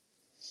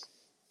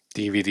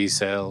DVD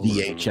sales,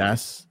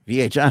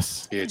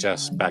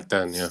 VHS back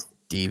then, yeah.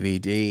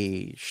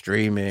 DVD,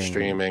 streaming,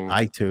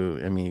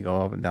 iTunes. I mean, you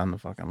go up and down the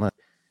fucking list.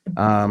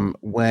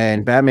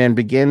 When Batman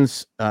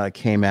Begins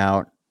came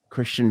out,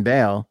 Christian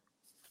Bale,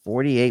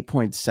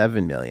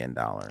 $48.7 million.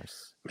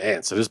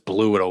 Man, so this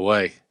blew it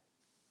away.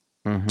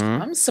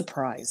 I'm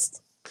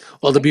surprised.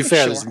 Well, to be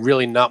fair, there's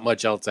really not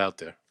much else out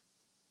there.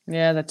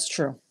 Yeah, that's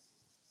true.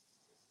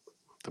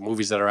 The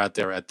movies that are out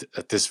there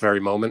at this very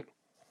moment.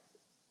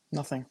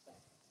 Nothing.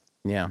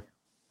 Yeah.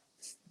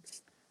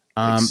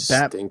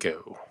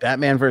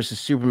 Batman versus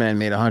Superman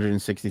made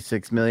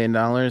 $166 million,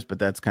 but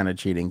that's kind of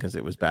cheating because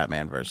it was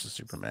Batman versus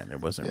Superman.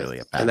 It wasn't really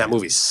a Batman. And that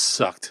movie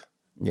sucked.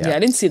 Yeah, I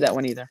didn't see that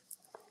one either.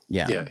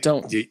 Yeah.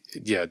 Don't.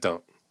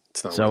 Don't.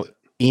 It's not so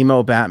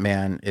emo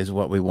Batman is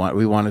what we want.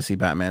 We want to see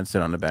Batman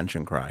sit on the bench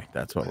and cry.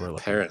 That's what we're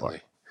looking for.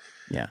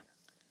 Yeah.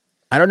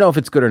 I don't know if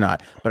it's good or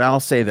not, but I'll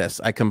say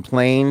this. I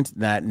complained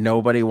that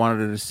nobody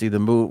wanted to see the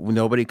movie.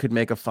 Nobody could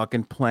make a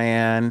fucking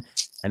plan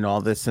and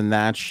all this and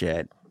that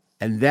shit.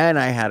 And then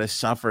I had to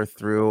suffer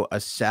through a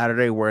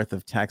Saturday worth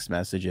of text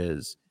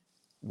messages,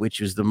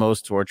 which is the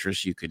most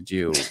torturous you could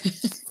do.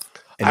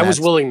 I was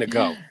willing to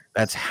go.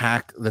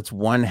 That's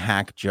one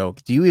hack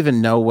joke. Do you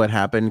even know what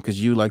happened? Because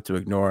you like to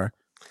ignore.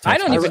 I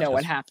don't even know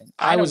what happened.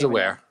 I was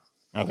aware.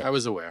 Okay. I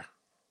was aware.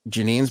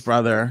 Janine's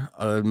brother,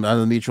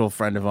 another mutual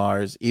friend of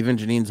ours, even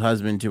Janine's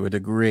husband to a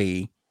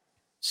degree,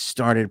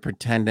 started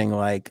pretending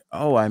like,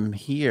 "Oh, I'm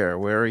here.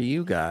 Where are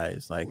you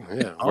guys?" Like,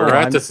 we're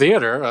at the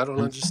theater. I don't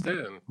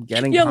understand.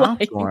 Getting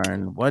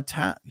popcorn.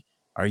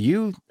 Are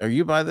you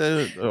by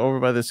over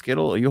by the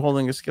Skittle? Are you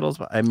holding a Skittles?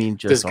 I mean,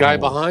 just This guy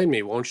behind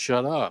me won't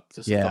shut up.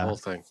 This is the whole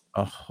thing.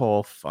 A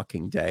whole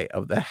fucking day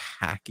of the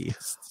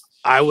hackiest.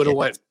 I would have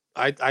went.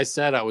 I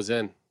said I was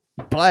in.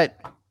 But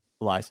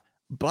lies.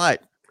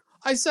 But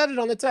I said it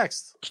on the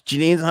text.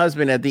 Janine's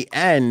husband at the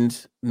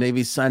end,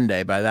 maybe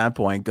Sunday by that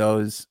point,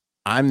 goes,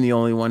 I'm the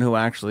only one who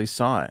actually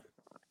saw it.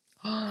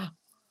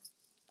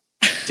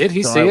 Did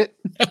he see it?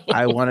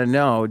 I want to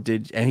know.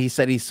 And he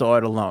said he saw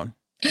it alone.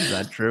 Is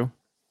that true?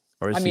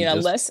 Or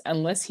is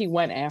unless he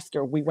went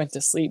after we went to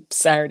sleep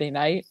Saturday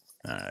night.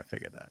 I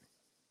figured that.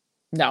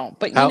 No,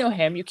 but you know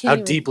him. You can't.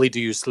 How deeply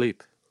do you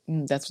sleep?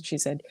 That's what she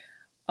said.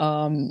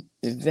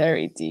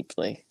 Very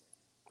deeply.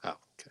 Oh,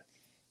 okay.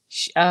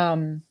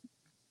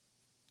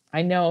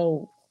 I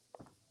know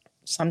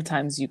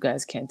sometimes you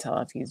guys can't tell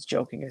if he's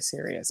joking or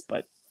serious,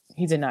 but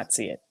he did not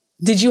see it.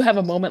 Did you have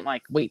a moment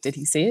like, wait, did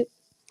he see it?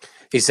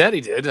 He said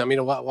he did. I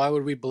mean, why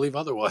would we believe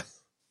otherwise?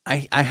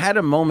 I had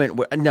a moment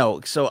where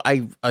so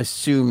I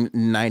assume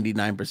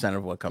 99%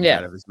 of what comes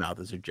out of his mouth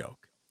is a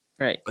joke.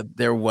 Right. But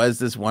there was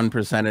this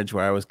 1%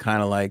 where I was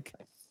kind of like,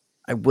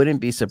 I wouldn't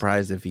be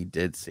surprised if he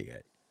did see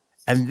it.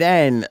 And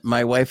then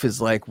my wife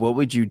is like, what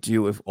would you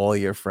do if all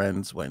your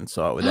friends went and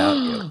saw it without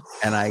you?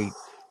 And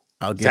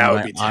I'll give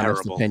you my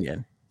honest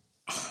opinion.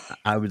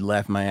 I would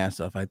laugh my ass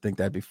off. I think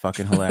that'd be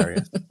fucking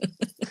hilarious.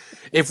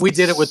 If we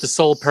did it with the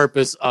sole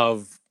purpose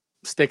of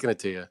sticking it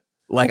to you.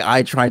 Like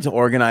I tried to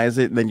organize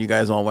it and then you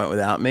guys all went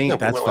without me. No,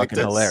 that's fucking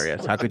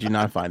hilarious. How could you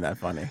not find that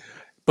funny?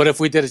 But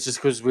if we did it just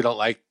because we don't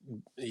like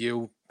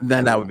you,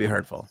 then that would be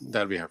hurtful.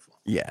 That'd be hurtful.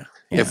 Yeah.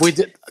 If we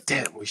did,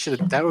 damn, we should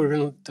have. That would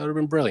have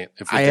been brilliant.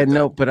 If I had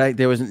but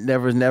there was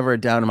never a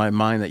doubt in my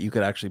mind that you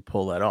could actually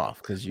pull that off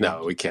because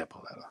no, we can't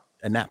pull that off.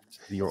 Inept.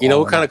 You know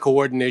what kind of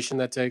coordination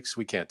that takes?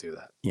 We can't do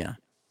that. Yeah.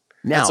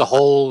 Now that's a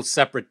whole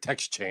separate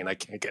text chain I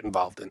can't get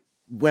involved in.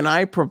 When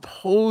I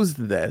proposed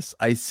this,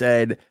 I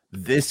said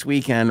this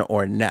weekend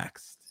or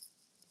next.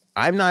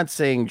 I'm not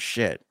saying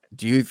shit.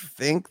 Do you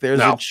think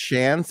there's a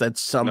chance that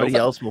somebody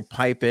else will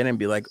pipe in and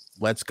be like,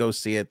 let's go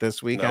see it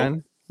this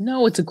weekend?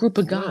 No, it's a group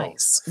of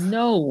guys.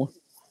 No.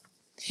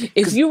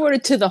 If you were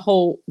to the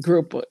whole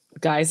group of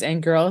guys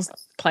and girls,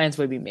 plans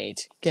would be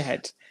made. Go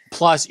ahead.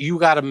 Plus, you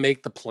got to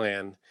make the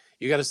plan.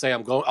 You got to say,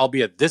 I'll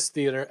be at this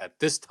theater at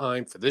this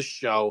time for this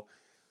show.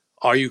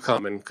 Are you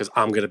coming? Because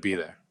I'm going to be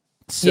there.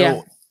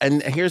 So,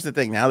 and here's the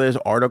thing. Now there's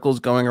articles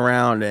going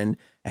around and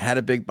it had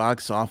a big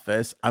box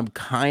office. I'm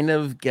kind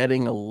of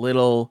getting a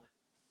little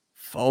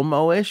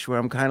FOMO-ish where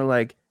I'm kind of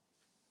like,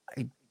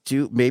 I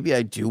do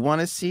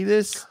want to see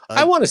this.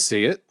 I want to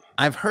see it.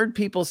 I've heard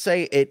people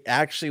say it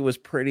actually was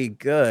pretty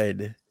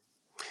good.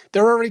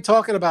 They're already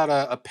talking about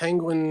a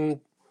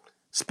Penguin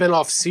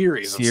spinoff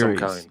series of some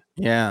kind.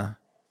 Yeah.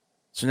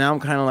 So now I'm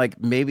kind of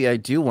like, maybe I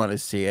do want to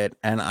see it.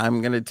 And I'm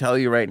going to tell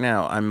you right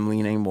now, I'm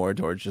leaning more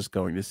towards just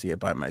going to see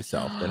it by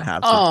myself than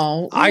have to.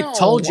 Oh, I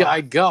told you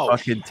I'd go.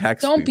 Fucking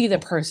text Don't be the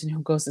person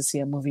who goes to see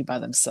a movie by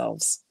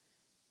themselves.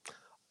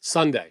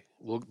 Sunday.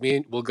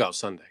 We'll go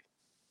Sunday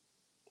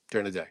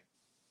during the day.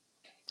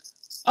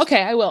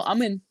 Okay, I will.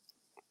 I'm in.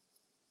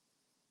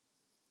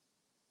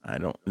 I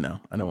don't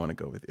want to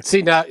go with you.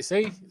 See now,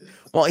 see.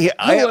 Well, yeah,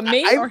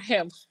 or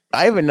him.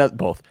 I have another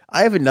both.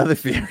 I have another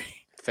theory.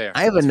 Fair.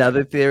 I have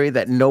another theory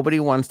that nobody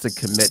wants to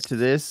commit to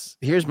this.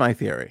 Here's my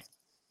theory.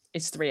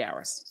 It's 3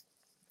 hours.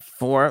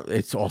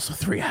 It's also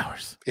 3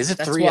 hours. Is it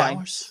 3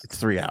 hours? It's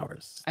 3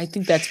 hours. I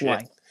think that's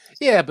why.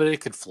 Yeah, but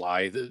it could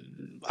fly. The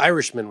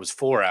Irishman was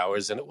 4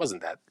 hours, and it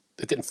wasn't that.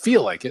 It didn't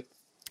feel like it.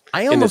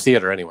 In the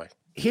theater, anyway.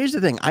 Here's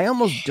the thing. I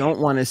almost don't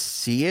want to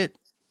see it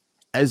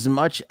as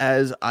much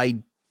as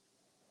I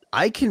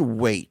can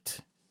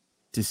wait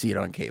to see it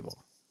on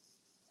cable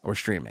or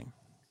streaming.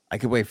 I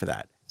could wait for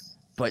that.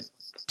 But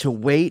to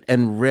wait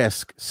and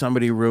risk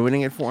somebody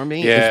ruining it for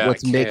me is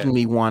what's making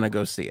me want to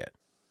go see it.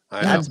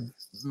 That's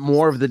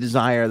more of the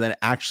desire than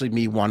actually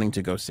me wanting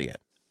to go see it.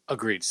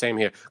 Agreed. Same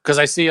here. Because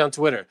I see on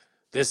Twitter,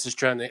 this is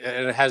trending,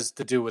 and it has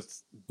to do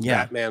with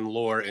Batman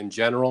lore in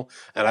general.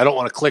 And I don't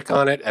want to click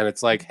on it. And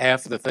it's like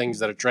half of the things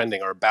that are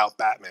trending are about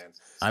Batman.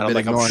 I'm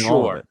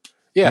sure.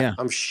 Yeah,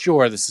 I'm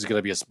sure this is going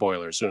to be a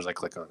spoiler as soon as I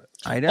click on it.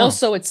 I know.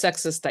 Also, it's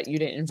sexist that you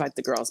didn't invite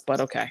the girls, but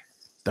okay.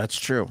 That's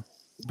true.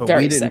 But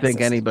we didn't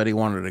think anybody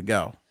wanted to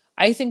go.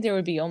 I think there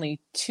would be only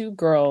 2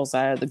 girls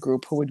out of the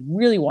group who would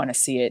really want to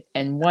see it,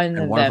 and one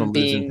of them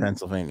being in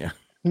Pennsylvania.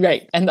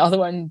 Right, and the other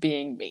one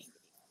being me.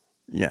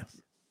 Yes.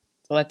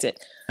 So that's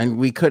it. And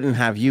we couldn't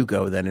have you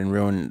go then and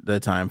ruin the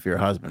time for your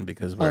husband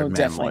because we're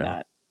definitely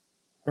not.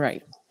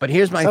 Right. But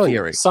here's my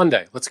theory.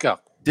 Sunday, let's go.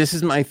 This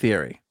is my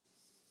theory.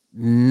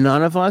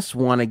 None of us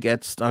want to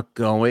get stuck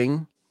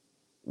going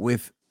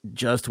with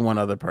just one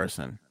other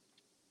person.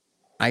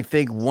 I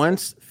think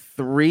once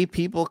 3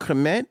 people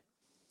commit,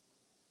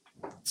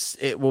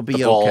 it will be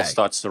okay. The ball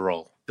starts to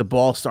roll. The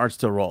ball starts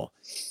to roll.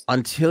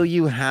 Until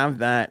you have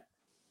that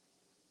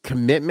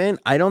commitment,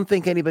 I don't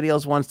think anybody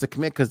else wants to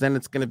commit because then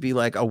it's going to be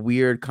like a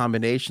weird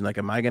combination. Like,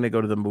 am I going to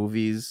go to the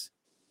movies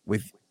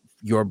with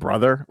your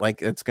brother.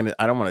 Like it's gonna.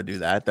 I don't want to do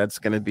that. That's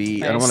gonna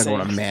be. I don't want to go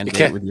on a man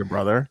date with your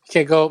brother. You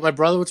can't go with my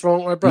brother. What's wrong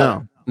with my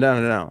brother?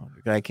 No.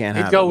 I can't.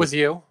 He'd go with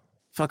you.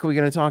 Fuck, are we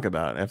gonna talk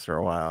about after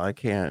a while? I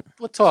can't.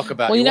 We'll talk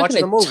about. Well, you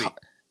watching the movie,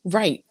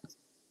 right?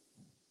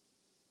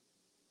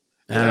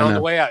 And on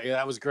the way out, yeah,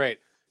 that was great.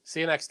 See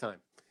you next time.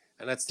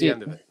 And that's the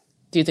end of it.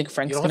 Do you think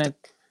Frank's gonna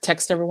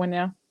text everyone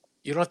now?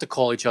 You don't have to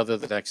call each other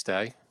the next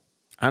day.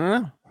 I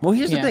don't know. Well,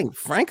 here's the thing.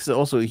 Frank's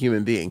also a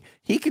human being.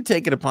 He could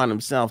take it upon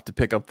himself to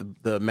pick up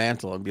the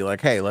mantle and be like,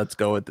 hey, let's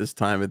go at this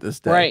time at this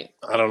day. Right.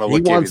 I don't know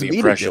what gave you the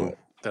impression.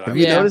 Have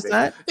you noticed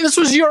that? This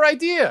was your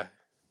idea.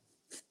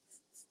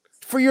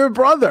 For your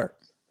brother.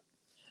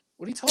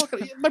 What are you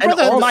talking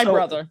about? My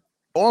brother.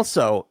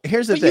 Also,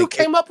 here's the thing. You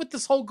came up with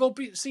this whole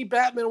see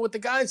Batman with the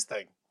guys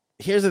thing.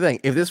 Here's the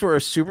thing. If this were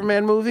a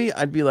Superman movie,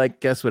 I'd be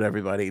like, guess what,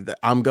 everybody?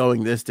 I'm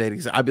going this day.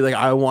 I'd be like,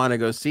 I want to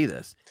go see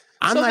this.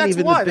 I'm not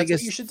even the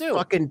biggest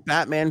fucking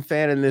Batman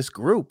fan in this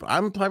group.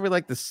 I'm probably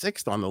like the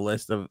 6th on the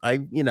list of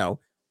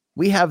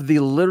we have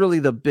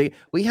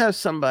we have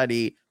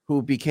somebody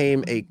who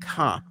became a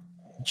cop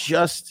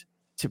just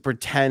to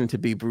pretend to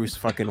be Bruce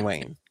fucking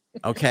Wayne.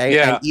 Okay.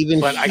 Yeah. And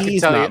even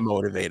he's not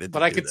motivated.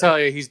 But I can tell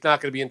you he's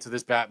not going to be into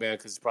this Batman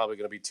because it's probably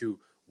going to be too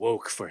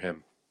woke for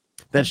him.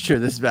 That's true.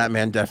 This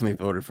Batman definitely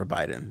voted for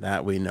Biden.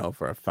 That we know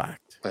for a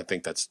fact. I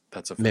think that's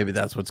a fact. Maybe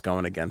that's what's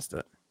going against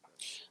it.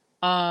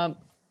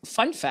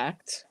 Fun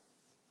fact,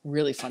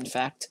 really fun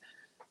fact.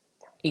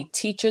 A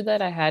teacher that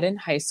I had in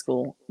high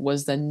school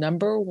was the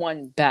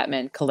 #1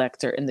 Batman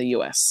collector in the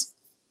U.S.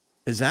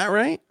 Is that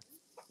right?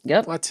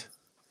 Yep. What?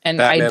 And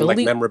Batman, I believe,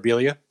 like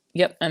memorabilia?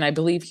 Yep. And I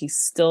believe he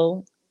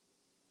still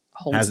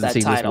holds Hasn't that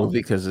seen title. This movie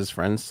because his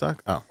friends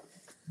suck. Oh.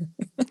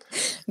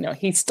 No,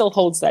 he still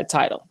holds that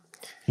title.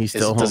 He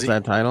still holds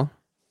that title?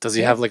 Does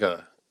he have like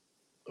a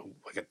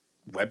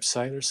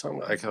website or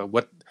something? Like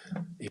what?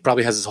 He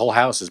probably has his whole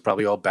house is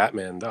probably all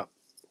Batmaned up.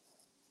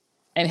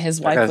 And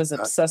his wife was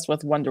obsessed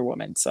with Wonder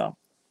Woman, so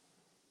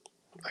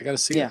I got to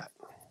see that.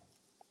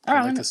 All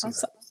right,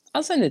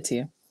 I'll send it to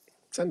you.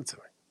 Send it to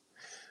me.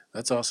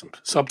 That's awesome.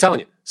 So I'm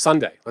telling you,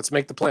 Sunday. Let's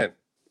make the plan.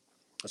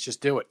 Let's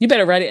just do it. You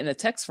better write it in a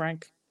text,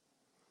 Frank.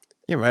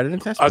 Yeah, write it in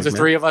text. Are the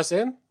 3 of us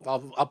in? I'll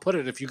put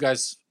it if you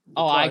guys.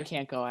 Oh, I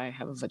can't go. I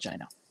have a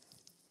vagina.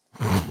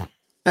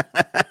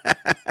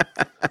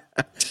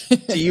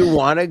 Do you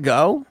want to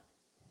go?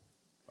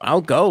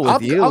 I'll go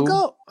with you. I'll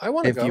go. I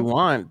want to go if you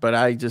want, but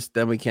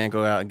then we can't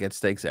go out and get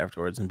steaks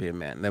afterwards and be a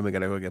man. Then we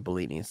gotta go get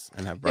Bellinis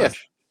and have brunch.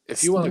 Yeah,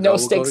 if you want to no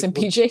steaks and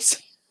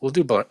PJs. I'll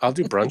do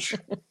brunch.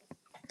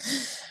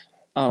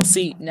 Oh,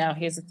 see, now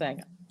here's the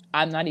thing.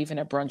 I'm not even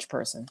a brunch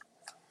person.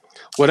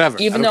 Whatever.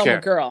 Even though I'm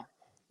a girl.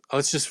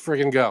 Let's just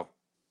friggin' go.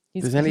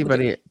 Does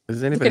anybody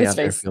out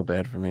there feel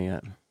bad for me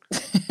yet?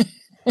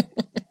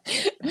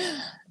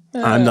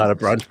 I'm not a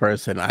brunch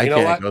person. I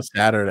can't go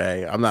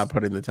Saturday. I'm not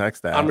putting the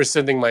text out. I'm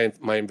rescinding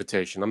my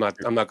invitation. I'm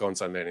not going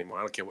Sunday anymore.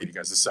 I don't care what you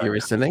guys decide. You're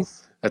rescinding?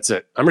 That's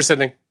it. I'm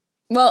rescinding.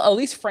 Well, at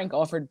least Frank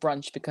offered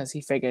brunch because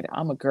he figured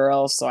I'm a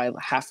girl, so I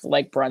have to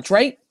like brunch,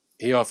 right?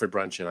 He offered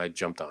brunch and I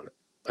jumped on it.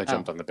 I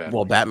jumped on the bed.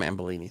 Well, Batman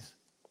Bellinis.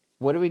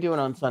 What are we doing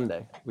on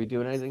Sunday? We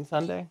doing anything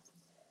Sunday?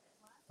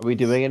 Are we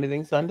doing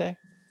anything Sunday?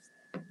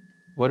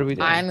 What are we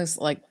doing? I was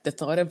like the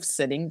thought of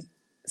sitting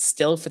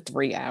still for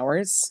 3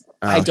 hours.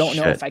 I don't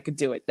know if I could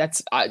do it.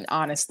 That's an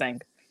honest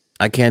thing.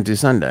 I can't do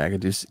Sunday.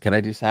 Can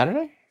I do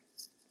Saturday?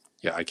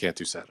 Yeah, I can't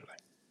do Saturday.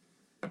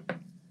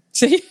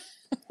 See?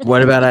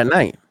 What about at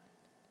night?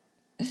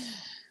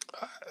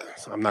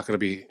 I'm going to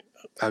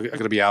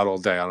be out all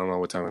day. I don't know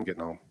what time I'm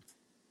getting home.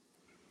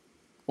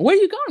 Where are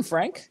you going,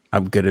 Frank?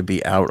 I'm going to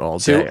be out all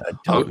day. I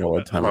don't know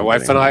what time. My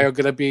wife and I are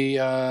going to be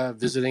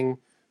visiting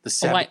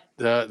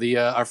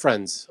our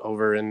friends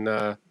over in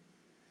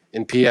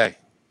PA.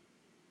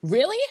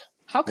 Really?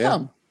 How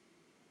come?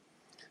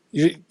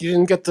 You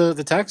didn't get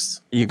the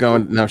text? You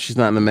going? No, she's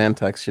not in the man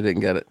text. She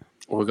didn't get it.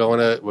 We're going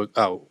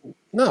to.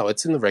 No,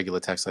 it's in the regular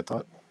text. I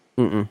thought.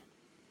 Mm-mm.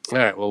 All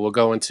right. Well, we're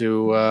going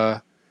to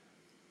a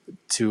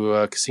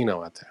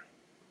casino out there.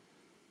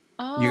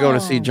 Oh. You're going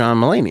to see John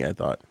Mulaney, I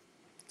thought.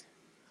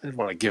 I didn't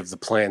want to give the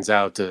plans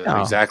out to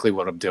exactly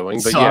what I'm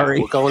doing, but Sorry.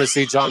 yeah, we're going to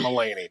see John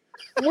Mulaney.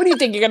 What do you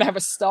think? You're going to have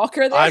a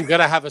stalker there? I'm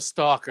going to have a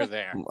stalker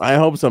there. I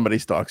hope somebody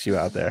stalks you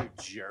out there.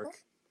 Jerk.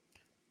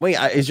 Wait,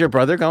 is your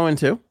brother going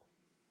too?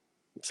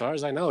 As far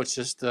as I know, it's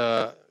just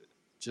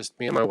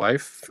me and my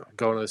wife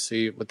going to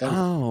see with them.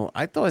 Oh,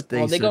 I thought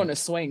they're going to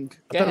swing.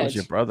 I thought it was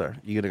your brother.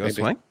 You gonna go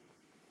swing?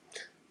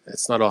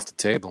 It's not off the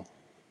table.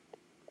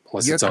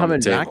 You're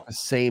coming back the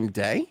same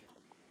day?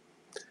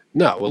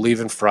 No, we're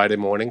leaving Friday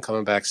morning,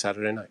 coming back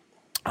Saturday night.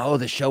 Oh,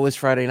 the show is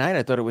Friday night.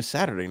 I thought it was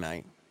Saturday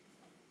night.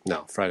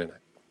 No, Friday night.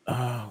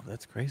 Oh,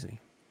 that's crazy.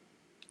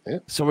 Yeah.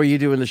 So are you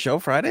doing the show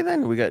Friday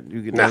then? You're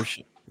not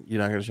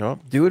going to show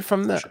up? Do it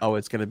from the. Sure. Oh,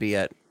 it's going to be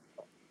at.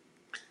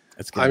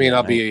 I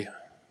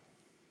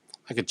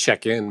could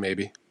check in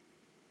maybe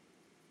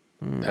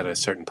at a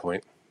certain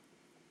point.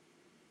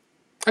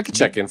 I could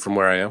check in from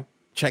where I am.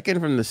 Check in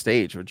from the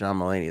stage with John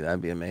Mulaney.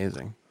 That'd be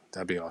amazing.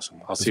 That'd be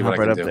awesome. I'll see what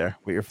I can do. There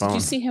with your phone. Did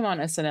you see him on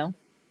SNL?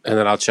 And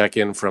then I'll check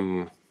in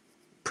from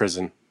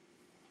prison,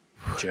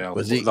 jail,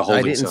 Was he the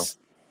holding cell.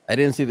 I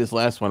didn't see this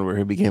last one where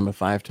he became a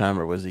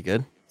 5-timer. Was he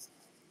good?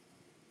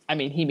 I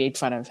mean, he made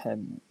fun of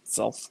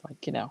himself,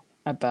 like,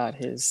 about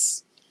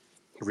his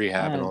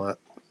rehab and all that.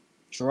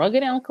 Drug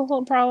and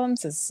alcohol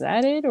problems. Is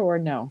that it or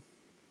no?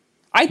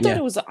 I thought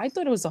it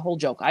was a whole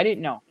joke. I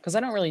didn't know because I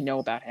don't really know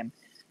about him.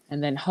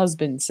 And then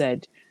husband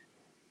said,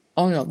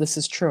 "Oh no, this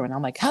is true." And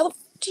I'm like, "How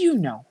do you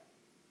know?"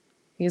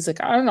 He's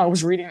like, "I don't know. I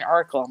was reading an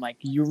article." I'm like,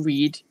 "You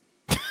read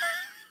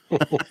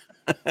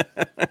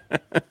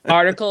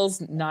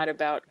articles not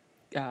about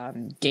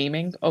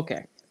gaming?"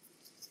 Okay.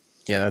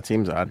 Yeah, that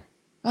seems odd.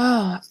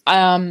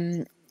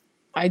 I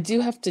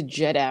do have to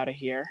jet out of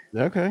here.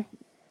 Okay.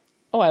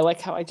 Oh, I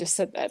like how I just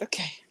said that.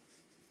 Okay.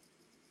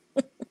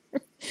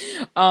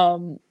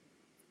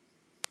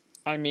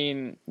 I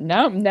mean,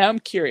 now I'm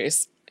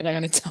curious, and I'm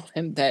gonna tell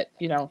him that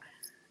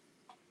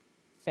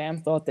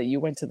Fam thought that you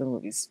went to the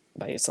movies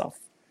by yourself.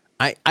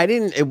 I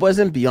didn't. It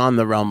wasn't beyond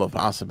the realm of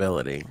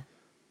possibility.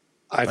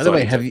 By the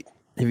way, have you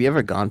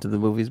ever gone to the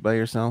movies by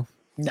yourself?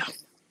 No,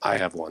 I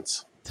have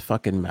once. It's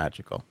fucking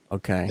magical.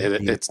 Okay,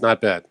 it's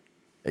not bad.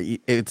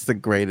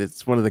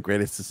 It's one of the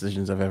greatest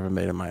decisions I've ever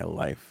made in my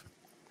life.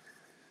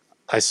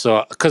 I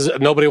saw because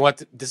nobody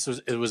wanted.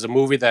 It was a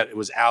movie that it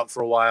was out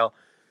for a while,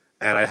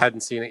 and I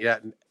hadn't seen it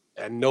yet,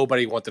 and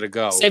nobody wanted to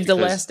go. Save the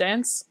Last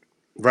Dance.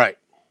 Right.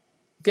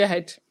 Go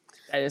ahead.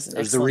 That is it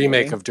was the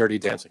remake of Dirty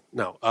Dancing.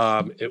 No,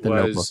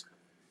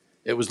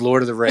 it was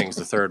Lord of the Rings,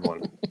 the third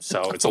one.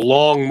 So it's a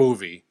long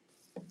movie,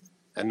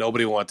 and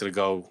nobody wanted to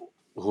go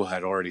who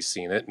had already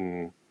seen it,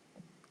 and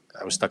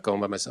I was stuck going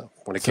by myself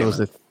when it came. So it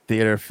was a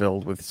theater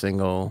filled with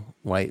single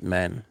white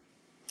men.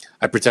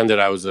 I pretended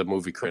I was a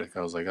movie critic.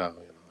 I was like, oh,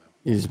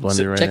 you just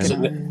blended right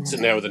in.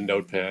 Sitting there with a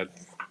notepad.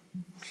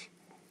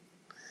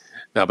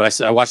 No,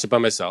 but I watched it by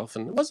myself,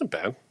 and it wasn't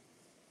bad.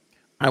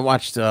 I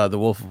watched The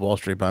Wolf of Wall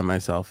Street by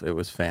myself. It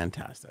was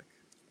fantastic.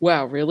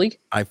 Wow, really?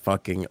 I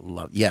fucking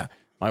love. Yeah,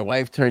 my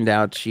wife turned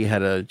out she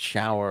had a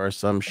shower or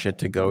some shit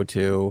to go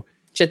to.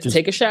 She had to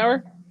take a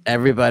shower?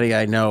 Everybody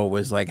I know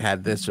was like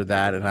had this or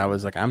that, and I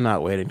was like, I'm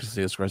not waiting to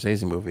see a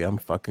Scorsese movie. I'm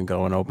fucking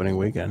going opening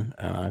weekend,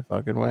 and I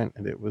fucking went,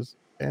 and it was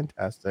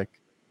fantastic.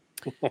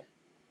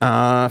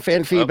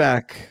 Fan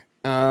feedback.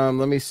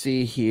 Let me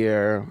see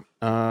here.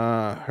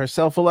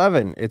 Herself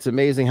 11. It's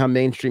amazing how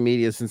mainstream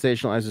media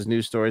sensationalizes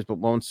news stories, but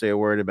won't say a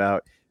word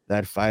about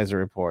that Pfizer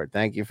report.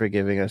 Thank you for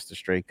giving us the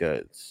straight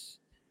goods.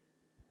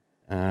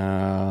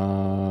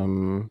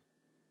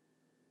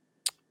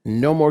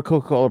 No more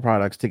Coca-Cola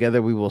products.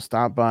 Together we will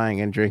stop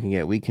buying and drinking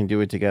it. We can do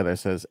it together,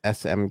 says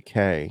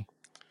SMK.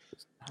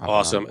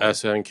 Awesome,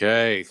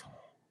 SNK.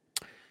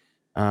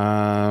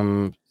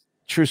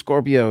 True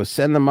Scorpio,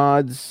 send the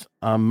mods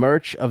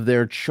merch of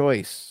their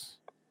choice.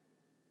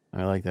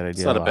 I like that idea.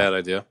 It's not a bad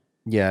idea.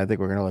 Yeah, I think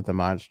we're gonna let the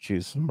mods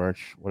choose some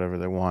merch, whatever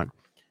they want.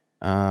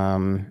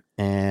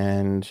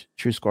 And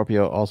True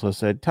Scorpio also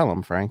said, "Tell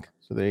them, Frank."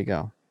 So there you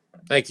go.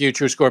 Thank you,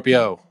 True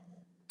Scorpio.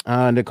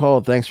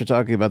 Nicole, thanks for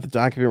talking about the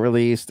document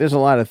release. There's a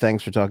lot of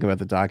thanks for talking about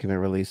the document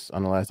release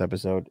on the last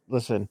episode.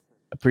 Listen,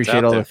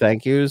 appreciate all the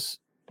thank yous.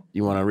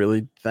 You want to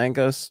really thank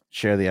us?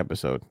 Share the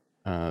episode.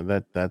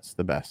 That's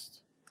the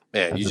best.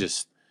 Man,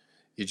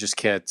 you just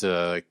can't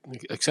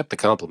accept the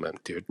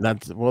compliment, dude.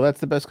 That's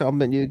the best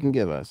compliment you can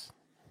give us.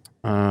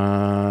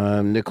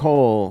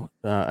 Nicole,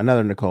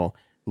 another Nicole.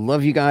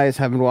 Love you guys.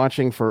 Have been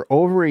watching for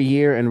over a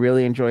year and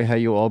really enjoy how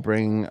you all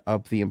bring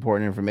up the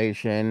important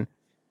information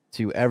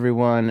to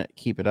everyone.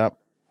 Keep it up.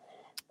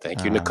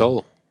 Thank you,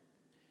 Nicole.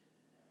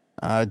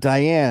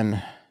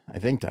 Diane, I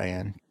think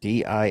Diane,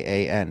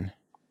 Dian.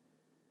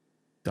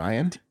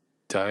 Dion,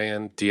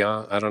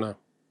 I don't know.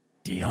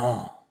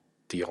 Dion.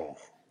 Dion.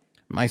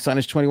 My son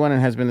is 21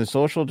 and has been the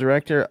social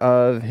director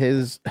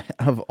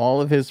of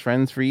all of his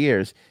friends for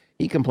years.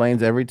 He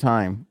complains every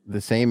time, the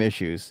same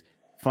issues.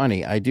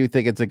 Funny, I do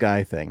think it's a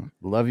guy thing.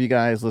 Love you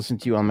guys. Listen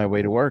to you on my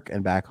way to work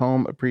and back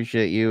home.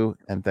 Appreciate you,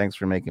 and thanks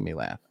for making me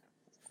laugh.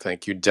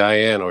 Thank you,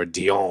 Diane or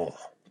Dion.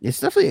 It's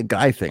definitely a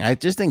guy thing. I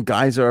just think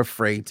guys are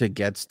afraid to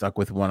get stuck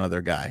with one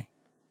other guy.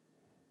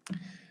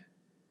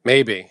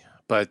 Maybe,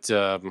 but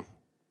I'm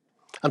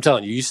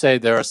telling you, you say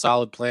there are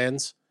solid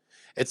plans.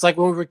 It's like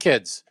when we were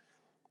kids.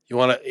 You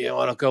want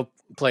to go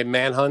play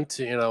manhunt,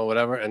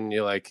 whatever, and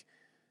you're like,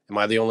 "Am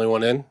I the only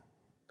one in?"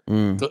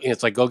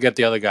 It's like, go get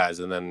the other guys,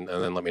 and then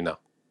let me know.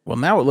 Well,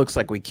 now it looks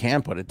like we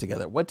can put it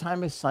together. What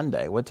time is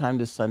Sunday? What time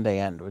does Sunday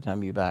end? What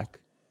time are you back?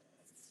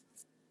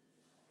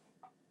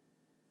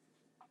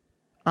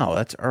 Oh,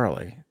 that's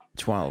early.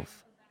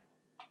 12.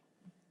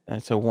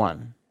 That's a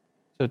 1.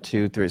 So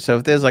 2, 3. So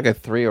if there's like a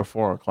 3 or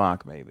 4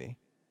 o'clock, maybe.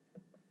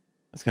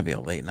 It's going to be a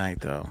late night,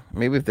 though.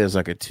 Maybe if there's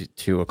like a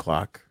 2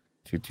 o'clock,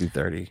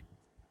 2:30.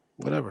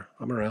 Whatever.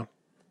 I'm around.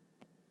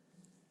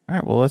 All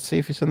right. Well, let's see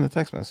if you send the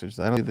text message.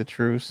 That'll be the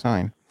true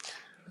sign.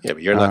 Yeah,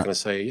 but you're not going to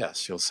say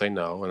yes. You'll say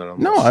no.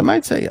 And then I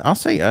might say, I'll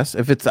say yes.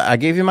 If it's, I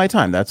gave you my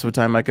time. That's what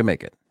time I can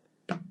make it.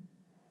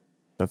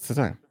 That's the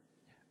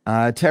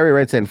time. Terry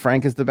writes in,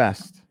 Frank is the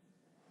best.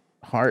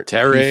 Heart,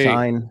 Terry.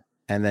 sign,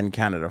 and then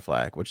Canada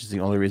flag, which is the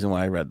only reason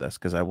why I read this,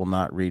 because I will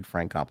not read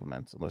Frank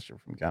compliments unless you're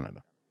from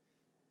Canada.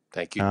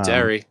 Thank you,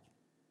 Terry.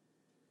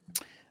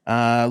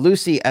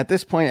 Lucy, at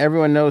this point,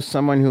 everyone knows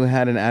someone who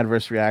had an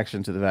adverse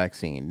reaction to the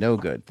vaccine. No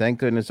good. Thank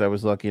goodness I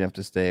was lucky enough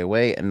to stay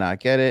away and not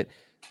get it.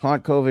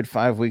 Caught COVID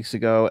 5 weeks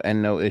ago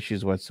and no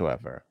issues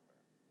whatsoever.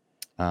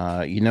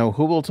 You know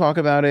who will talk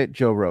about it?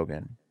 Joe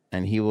Rogan.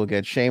 And he will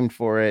get shamed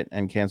for it,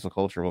 and cancel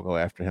culture will go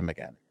after him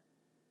again.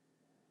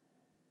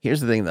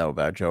 Here's the thing, though,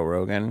 about Joe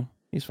Rogan.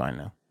 He's fine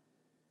now.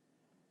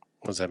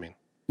 What does that mean?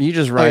 You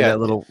just ride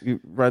you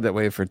ride that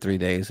wave for 3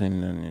 days,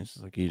 and then it's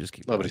like you just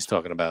keep. Nobody's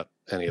talking about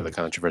any of the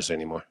controversy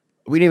anymore.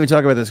 We didn't even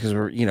talk about this because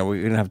we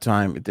didn't have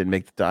time. It didn't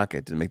make the docket,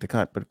 it didn't make the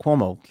cut. But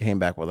Cuomo came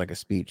back with like a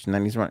speech, and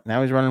then he's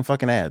running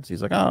fucking ads.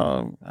 He's like,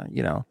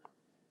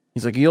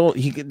 he's like,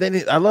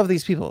 I love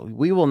these people.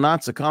 We will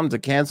not succumb to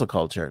cancel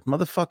culture,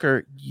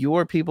 motherfucker.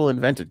 Your people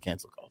invented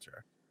cancel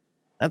culture.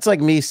 That's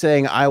like me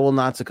saying I will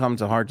not succumb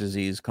to heart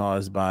disease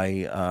caused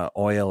by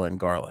oil and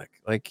garlic.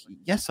 Like,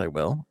 yes, I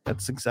will.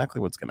 That's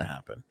exactly what's going to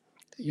happen.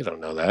 You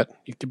don't know that.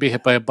 You could be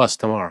hit by a bus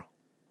tomorrow.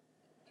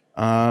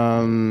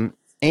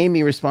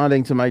 Amy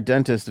responding to my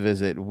dentist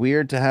visit.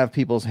 Weird to have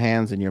people's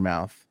hands in your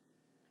mouth.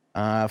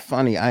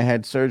 Funny. I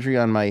had surgery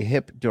on my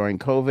hip during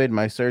COVID.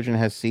 My surgeon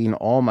has seen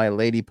all my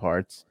lady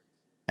parts,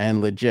 and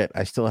legit,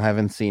 I still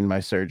haven't seen my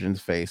surgeon's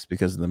face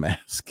because of the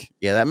mask.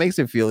 Yeah, that makes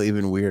it feel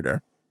even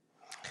weirder.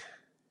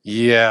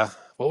 Yeah.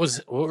 What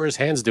were his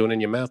hands doing in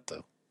your mouth,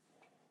 though?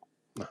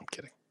 No, I'm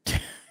kidding.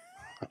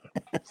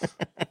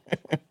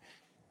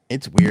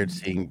 It's weird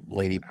seeing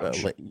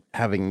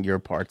having your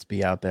parts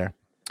be out there.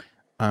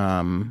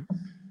 Adam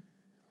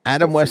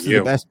West is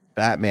the best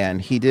Batman.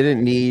 He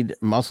didn't need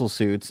muscle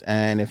suits,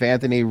 and if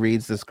Anthony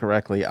reads this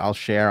correctly, I'll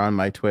share on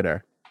my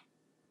Twitter.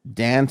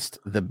 Danced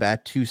the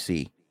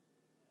Batusi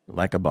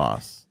like a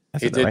boss.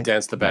 He did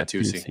dance the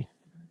Batusi.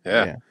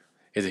 Yeah.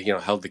 He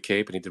held the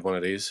cape and he did one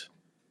of these.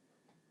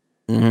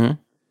 Mm-hmm.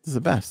 This is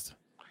the best.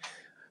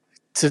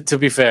 To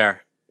be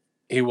fair,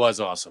 he was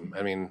awesome.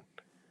 I mean,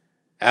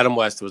 Adam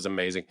West was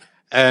amazing,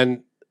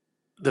 and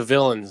the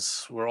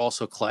villains were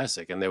also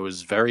classic, and there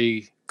was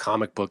very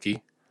comic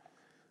booky.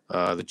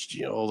 All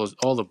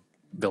the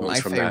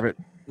villains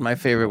My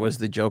favorite was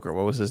the Joker.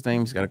 What was his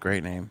name? He's got a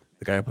great name.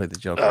 The guy who played the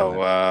Joker.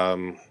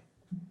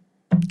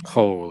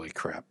 Holy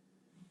crap!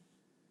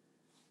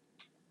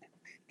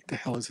 What the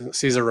hell is it?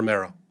 Cesar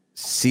Romero.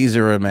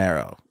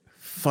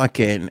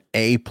 Fucking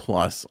A+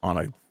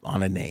 on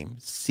a name.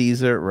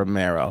 Cesar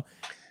Romero.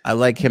 I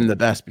like him the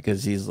best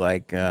because he's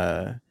like,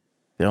 they're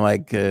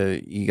like,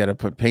 you got to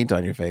put paint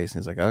on your face.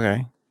 And he's like,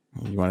 okay,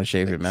 you want to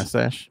shave your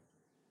mustache?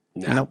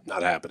 No, nope.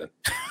 Not happening.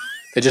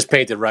 They just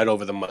painted right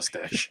over the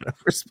mustache.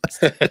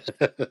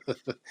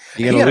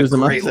 You gonna lose the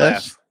mustache?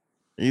 Laugh.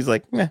 He's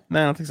like, no, I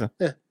don't think so.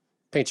 Yeah.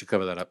 Paint should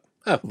cover that up.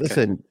 Oh, okay.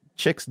 Listen,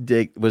 chicks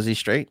dig. Was he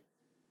straight?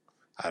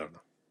 I don't know.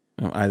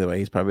 Either way,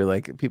 he's probably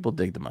like, people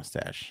dig the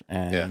mustache,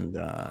 and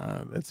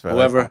that's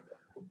whoever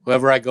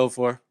I go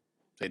for,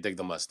 they dig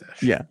the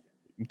mustache. Yeah,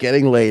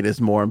 getting laid is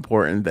more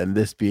important than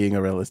this being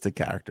a realistic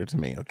character to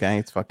me. Okay,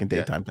 it's fucking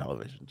daytime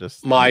television.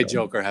 Just my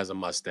Joker has a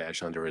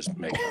mustache under his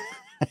makeup.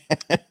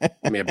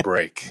 Give me a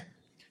break.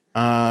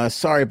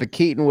 Sorry, but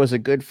Keaton was a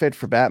good fit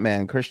for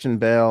Batman. Christian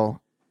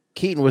Bale.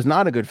 Keaton was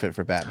not a good fit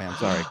for Batman.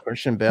 Sorry,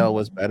 Christian Bale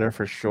was better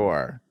for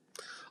sure.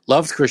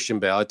 Loved Christian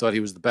Bale. I thought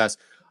he was the best,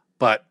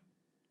 but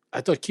I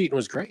thought Keaton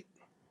was great.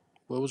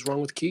 What was wrong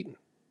with Keaton?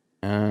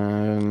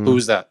 Who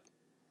was that?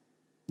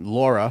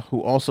 Laura,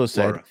 who also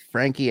said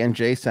Frankie and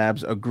J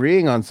Sabs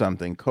agreeing on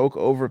something. Coke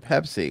over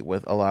Pepsi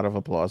with a lot of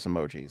applause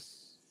emojis.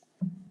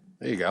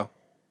 There you go.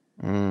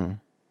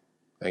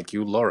 Thank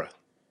you, Laura.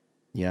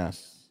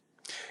 Yes.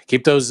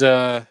 Keep those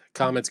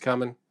comments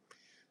coming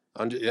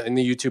in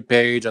the YouTube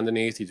page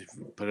underneath. You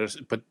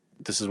put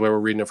this is where we're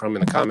reading it from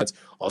in the comments.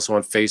 Also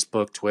on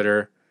Facebook,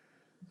 Twitter.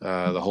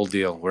 The whole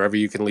deal, wherever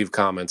you can leave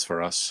comments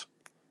for us.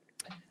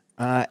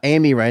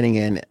 Amy writing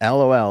in,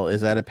 LOL,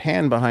 is that a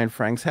pan behind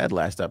Frank's head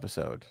last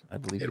episode? I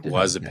believe it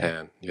was a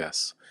pan.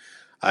 Yes.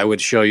 I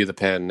would show you the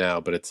pan now,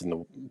 but it's in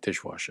the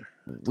dishwasher.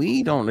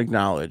 We don't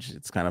acknowledge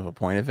it's kind of a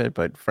point of it,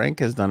 but Frank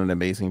has done an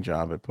amazing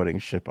job at putting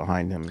shit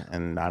behind him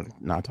and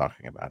not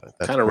talking about it.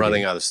 That's kind of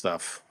running out of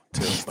stuff,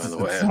 too, by the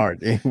way. It's hard.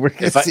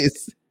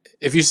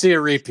 If you see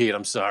a repeat,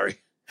 I'm sorry.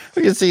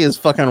 We can see his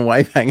fucking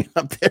wife hanging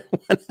up there.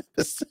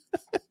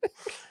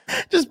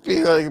 Just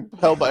being like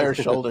held by her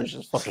shoulders,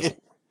 just fucking.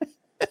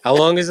 How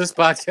long is this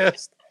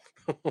podcast?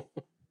 What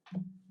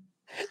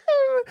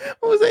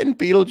was that in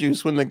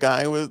Beetlejuice when the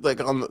guy was like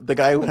on the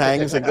guy who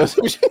hangs and goes?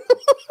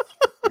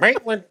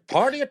 Maitland,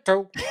 party at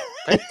 2.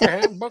 Take your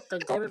handbook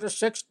and go to the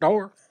 6th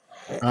door.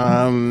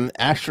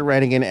 Asher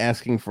writing in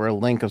asking for a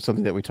link of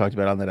something that we talked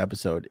about on that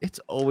episode. It's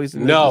always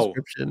in the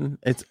description.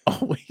 It's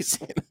always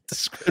in the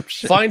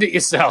description. Find it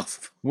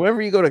yourself.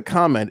 Wherever you go to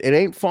comment, it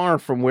ain't far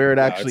from where it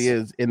actually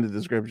is in the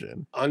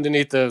description.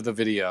 Underneath the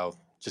video,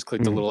 just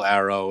click the little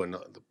arrow and the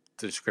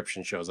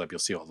description shows up. You'll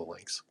see all the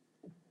links.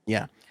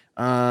 Yeah.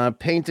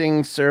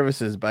 Painting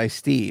services by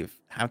Steve.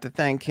 have to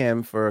thank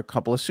him for a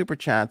couple of super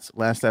chats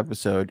last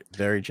episode.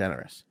 Very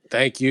generous.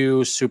 Thank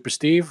you, Super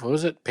Steve. What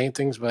was it?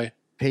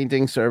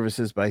 Painting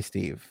Services by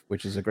Steve,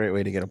 which is a great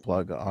way to get a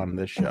plug on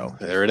this show.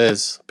 There it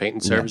is.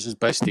 Painting Services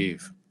by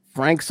Steve.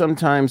 Frank,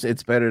 sometimes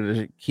it's better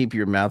to keep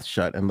your mouth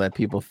shut and let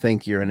people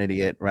think you're an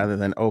idiot rather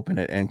than open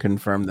it and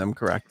confirm them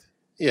correct.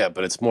 Yeah,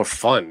 but it's more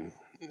fun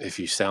if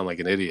you sound like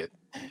an idiot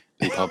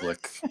in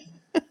public.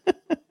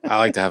 I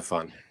like to have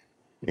fun.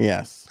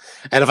 Yes.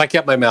 And if I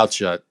kept my mouth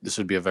shut, this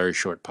would be a very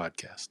short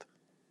podcast.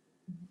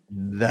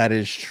 That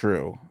is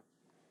true.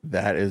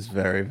 That is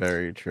very,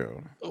 very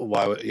true.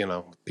 Why would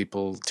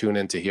people tune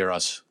in to hear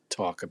us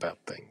talk about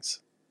things?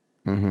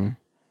 Mm-hmm.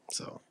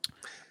 So,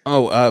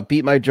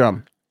 Beat My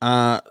Drum.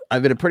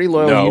 I've been a pretty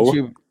loyal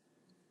YouTube.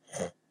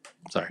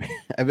 Sorry,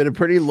 I've been a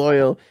pretty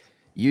loyal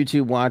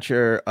YouTube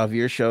watcher of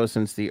your show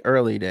since the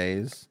early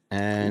days,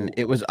 and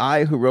it was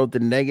I who wrote the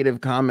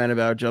negative comment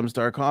about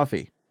Jumpstart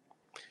Coffee.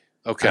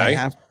 Okay. I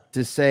have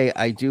to say,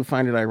 I do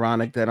find it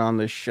ironic that on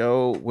the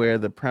show where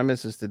the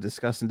premise is to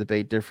discuss and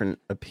debate different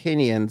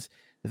opinions,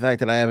 the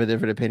fact that I have a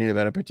different opinion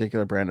about a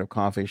particular brand of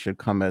coffee should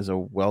come as a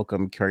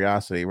welcome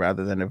curiosity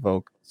rather than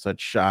evoke such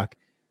shock,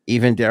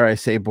 even dare I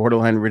say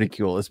borderline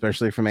ridicule,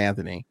 especially from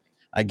Anthony.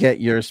 I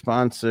get your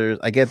sponsors,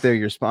 they're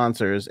your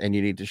sponsors and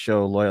you need to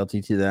show loyalty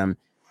to them,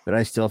 but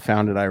I still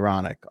found it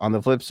ironic. On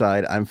the flip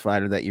side, I'm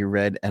flattered that you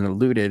read and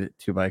alluded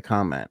to my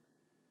comment.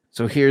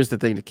 So here's the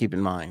thing to keep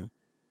in mind.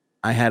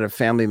 I had a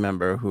family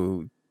member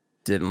who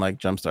didn't like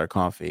Jumpstart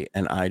Coffee,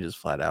 and I just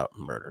flat out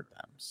murdered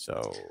them.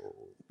 So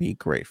be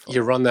grateful.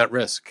 You run that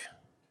risk.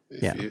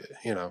 Yeah.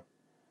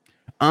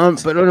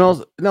 But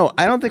also, no,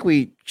 I don't think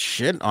we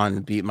shit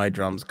on Beat My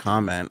Drum's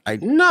comment.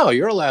 No,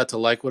 you're allowed to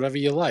like whatever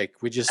you like.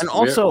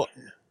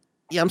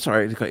 I'm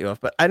sorry to cut you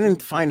off, but I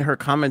didn't find her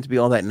comment to be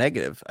all that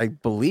negative. I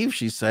believe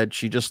she said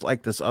she just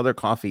liked this other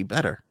coffee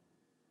better.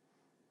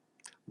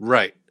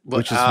 Right. But,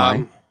 which is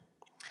fine.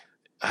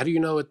 How do you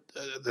know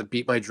that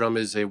Beat My Drum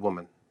is a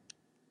woman?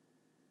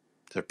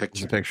 Their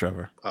picture. There's a picture of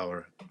her. Oh,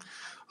 right.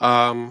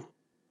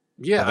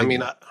 Yeah,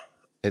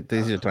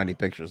 these are 20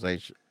 pictures.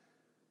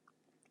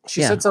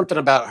 She said something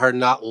about her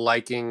not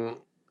liking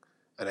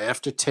an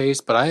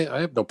aftertaste, but I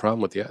have no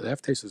problem with the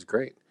aftertaste is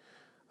great.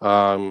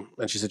 And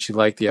she said she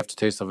liked the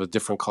aftertaste of a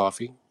different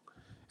coffee.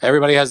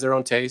 Everybody has their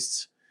own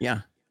tastes. Yeah.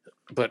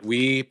 But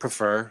we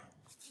prefer,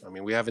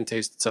 we haven't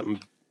tasted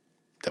something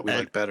that we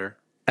like better.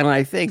 And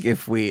I think I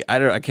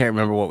can't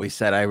remember what we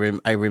said. I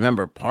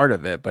remember part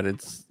of it, but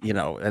it's,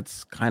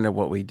 that's kind of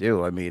what we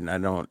do. I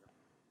don't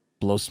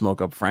blow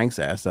smoke up Frank's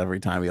ass every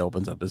time he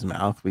opens up his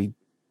mouth. We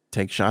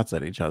take shots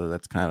at each other.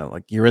 That's kind of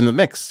like you're in the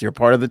mix. You're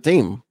part of the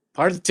team.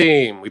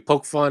 We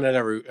poke fun at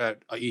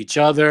each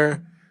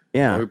other.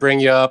 Yeah. When we bring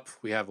you up,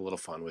 we have a little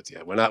fun with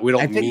you. We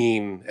don't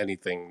mean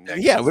anything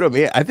negative. Yeah, we don't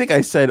mean. I think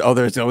I said,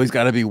 there's always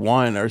got to be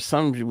one or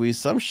some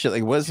shit. Like,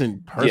 it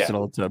wasn't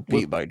personal to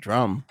Beat My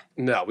Drum.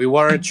 No, we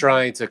weren't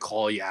trying to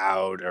call you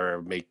out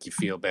or make you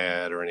feel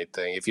bad or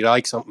anything. If you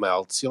like something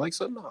else, you like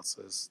something else.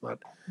 It's not,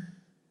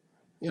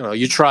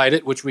 you tried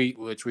it, which we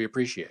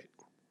appreciate.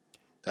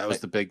 That was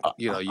the big,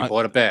 you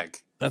bought a bag.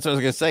 That's what I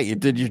was gonna say. You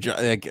did your job.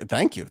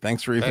 Thank you.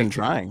 Thanks for even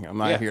trying. I'm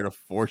not here to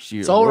force you.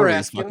 That's all we're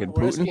asking.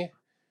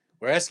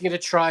 We're asking you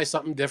to try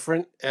something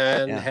different,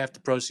 and half the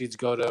proceeds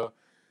go to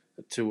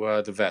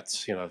the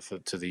vets.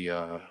 To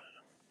the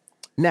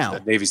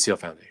Navy SEAL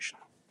Foundation.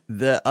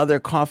 The other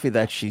coffee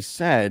that she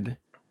said,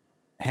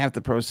 half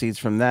the proceeds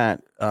from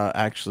that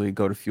actually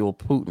go to fuel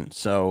Putin.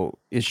 So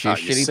is she a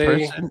shitty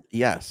person?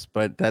 Yes,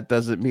 but that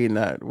doesn't mean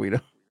that we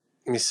don't.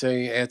 Let me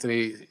say,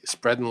 Anthony,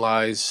 spreading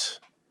lies.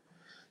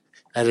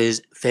 That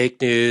is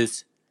fake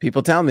news.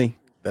 People tell me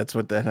that's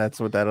what that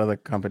other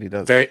company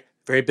does. Very,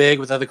 very big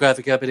with other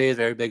coffee companies.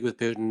 Very big with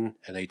Putin,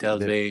 and he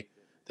tells me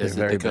there's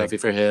a big coffee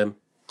for him.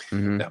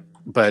 Mm-hmm. No,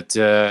 but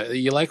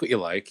you like what you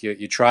like.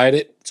 You tried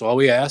it. It's all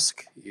we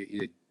ask.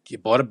 You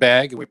bought a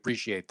bag, and we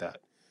appreciate that.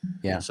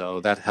 Yeah.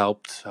 So that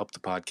helped the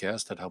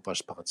podcast. That helped our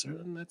sponsor,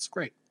 and that's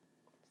great.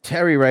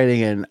 Terry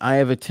writing in, I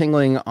have a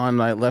tingling on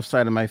my left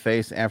side of my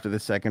face after the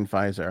second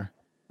Pfizer.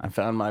 I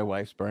found my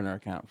wife's burner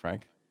account,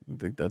 Frank. I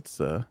think that's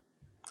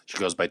She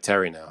goes by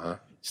Terry now, huh?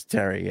 It's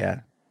Terry,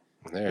 yeah.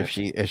 There. If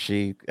she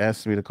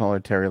asks me to call her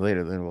Terry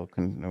later,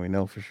 then we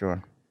know for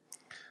sure.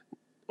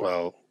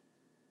 Well,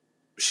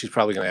 she's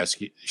probably going to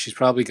ask you. She's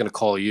probably going to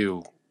call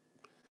you.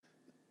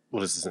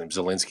 What is his name?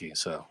 Zelensky.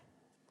 So,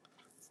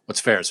 what's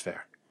fair is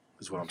fair,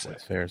 is what I'm saying.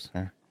 What's fair is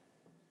fair.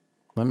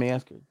 Let me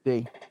ask you,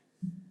 D.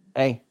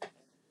 Hey,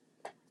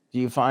 do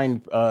you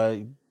find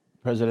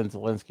President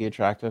Zelensky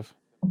attractive?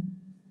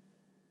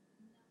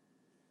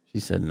 She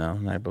said no,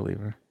 and I believe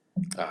her.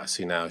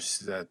 See, now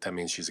that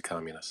means she's a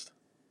communist.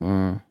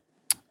 Pfizer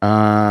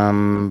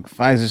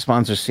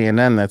sponsors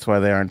CNN. That's why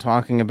they aren't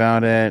talking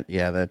about it.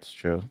 Yeah, that's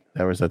true.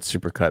 There was that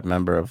Supercut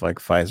member of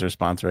Pfizer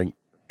sponsoring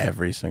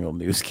every single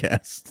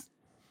newscast.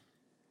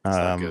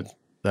 Not good.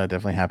 That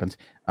definitely happens.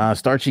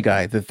 Starchy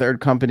guy. The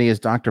third company is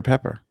Dr.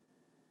 Pepper.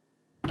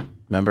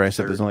 Remember, I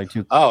said there's only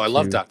two. Oh, I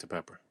love Dr.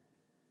 Pepper.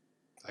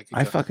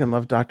 I fucking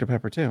love Dr.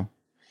 Pepper too.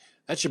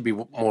 That should be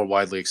more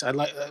widely. I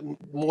like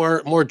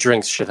more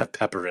drinks should have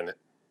pepper in it.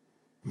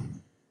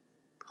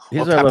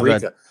 Or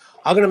paprika.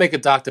 I'm gonna make a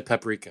Dr.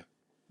 Paprika.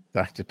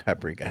 Dr.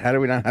 Paprika. How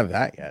do we not have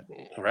that yet?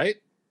 Right?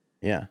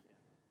 Yeah.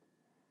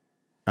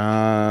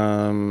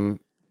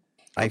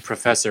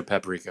 Professor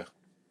Paprika.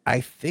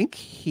 I think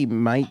he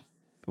might.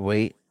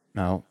 Wait,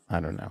 no, I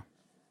don't know.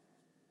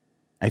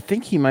 I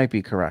think he might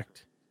be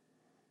correct.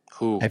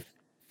 Who? I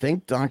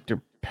think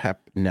Dr.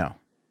 Pep. No,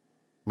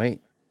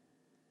 wait.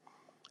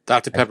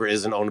 Dr. Pepper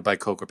isn't owned by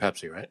Coke or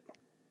Pepsi, right?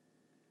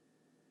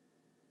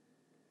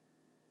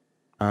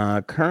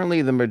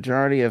 Currently, the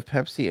majority of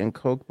Pepsi and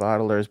Coke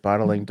bottlers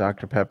bottling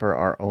Dr. Pepper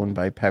are owned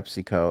by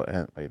PepsiCo.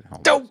 And wait,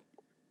 hold on.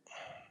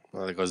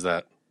 Well, there goes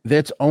that.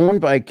 That's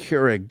owned by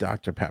Keurig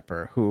Dr.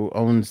 Pepper, who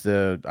owns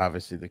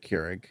obviously the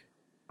Keurig.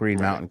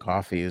 Green Mountain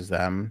Coffee is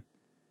them.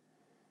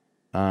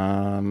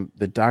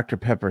 The Dr.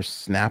 Pepper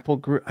Snapple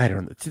Group. I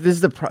don't know. See,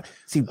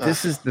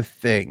 this is the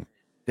thing.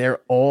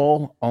 They're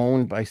all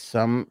owned by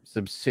some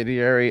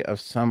subsidiary of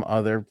some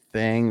other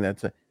thing.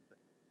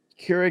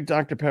 Keurig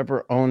Dr.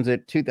 Pepper owns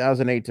it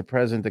 2008 to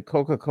present. The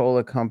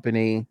Coca-Cola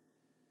Company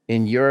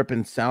in Europe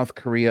and South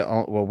Korea,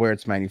 where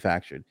it's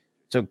manufactured.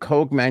 So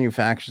Coke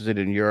manufactures it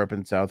in Europe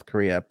and South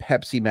Korea.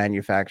 Pepsi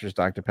manufactures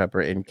Dr.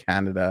 Pepper in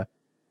Canada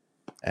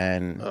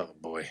and oh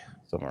boy,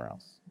 somewhere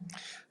else.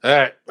 All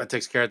right, that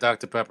takes care of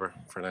Dr. Pepper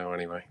for now,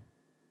 anyway.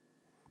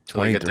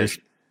 23. This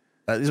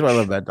is what I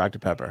love about Dr.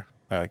 Pepper.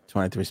 Like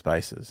 23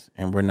 spices,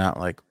 and we're not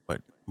like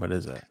what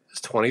is it?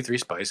 There's 23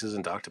 spices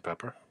in Dr.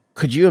 Pepper.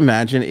 Could you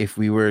imagine if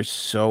we were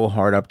so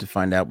hard up to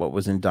find out what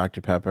was in Dr.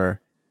 Pepper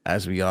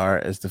as we are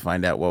as to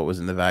find out what was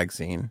in the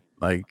vaccine?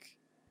 Like,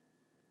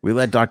 we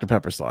let Dr.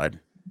 Pepper slide.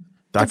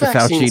 Dr.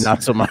 Fauci,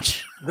 not so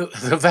much.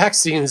 The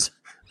vaccines,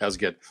 that was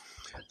good.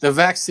 The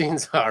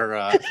vaccines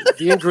are,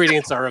 the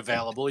ingredients are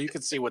available. You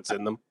can see what's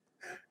in them.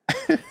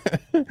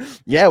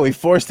 Yeah, we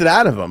forced it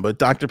out of them, but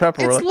Dr.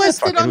 Pepper, it's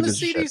listed on the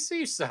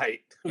CDC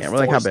site. Yeah, we're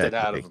like, how bad?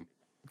 Out of them.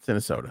 It's in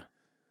a soda.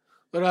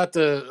 What about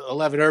the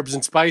 11 herbs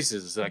and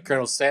spices that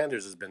Colonel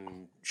Sanders has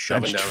been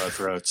shoving down our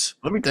throats?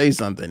 Let me tell you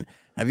something.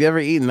 Have you ever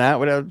eaten that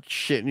without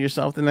shitting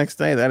yourself the next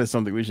day? That is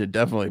something we should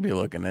definitely be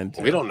looking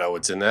into. We don't know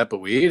what's in that, but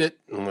we eat it,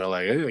 and we're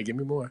like, hey, give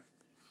me more.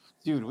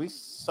 Dude, we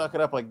suck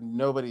it up like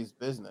nobody's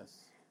business.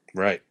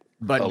 Right.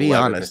 But be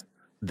honest,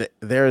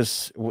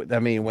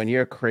 when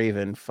you're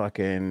craving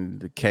fucking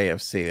the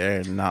KFC,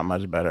 they're not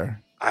much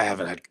better. I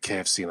haven't had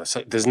KFC in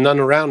there's none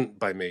around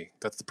by me.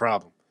 That's the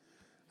problem.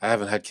 I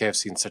haven't had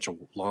KFC in such a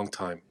long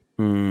time.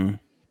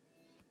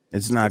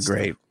 It's not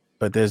great,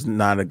 but there's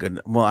not a good.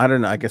 Well, I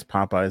don't know. I guess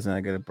Popeyes, and I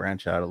got to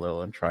branch out a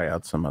little and try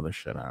out some other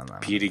shit. I don't know.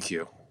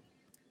 PDQ.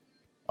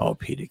 Oh,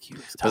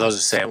 PDQ. But those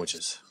are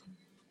sandwiches.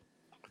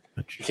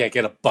 You can't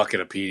get a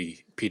bucket of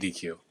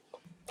PDQ.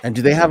 And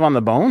do they have on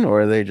the bone,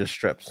 or are they just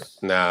strips?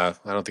 Nah,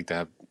 I don't think they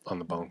have on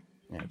the bone.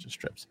 Yeah, just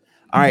strips.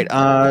 All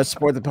right,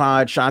 support the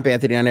pod,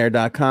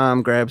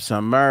 shopanthonyonair.com, grab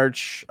some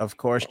merch. Of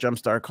course,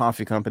 Jumpstart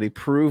Coffee Company.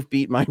 Prove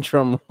beat my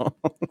drum roll.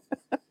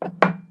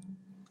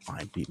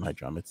 Fine, beat my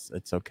drum. It's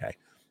okay.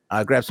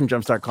 Grab some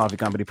Jumpstart Coffee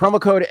Company. Promo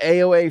code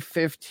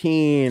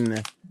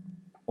AOA15.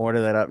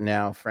 Order that up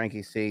now.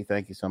 Frankie C,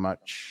 thank you so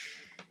much.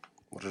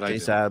 What did I do?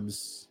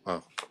 Sabs.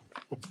 Oh.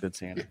 Good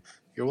seeing you.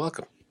 You're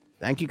welcome.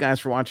 Thank you guys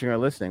for watching or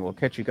listening. We'll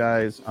catch you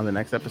guys on the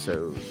next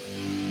episode.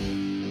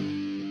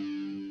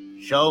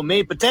 Show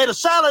me potato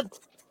salad.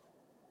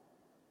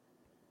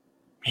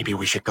 Maybe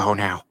we should go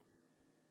now.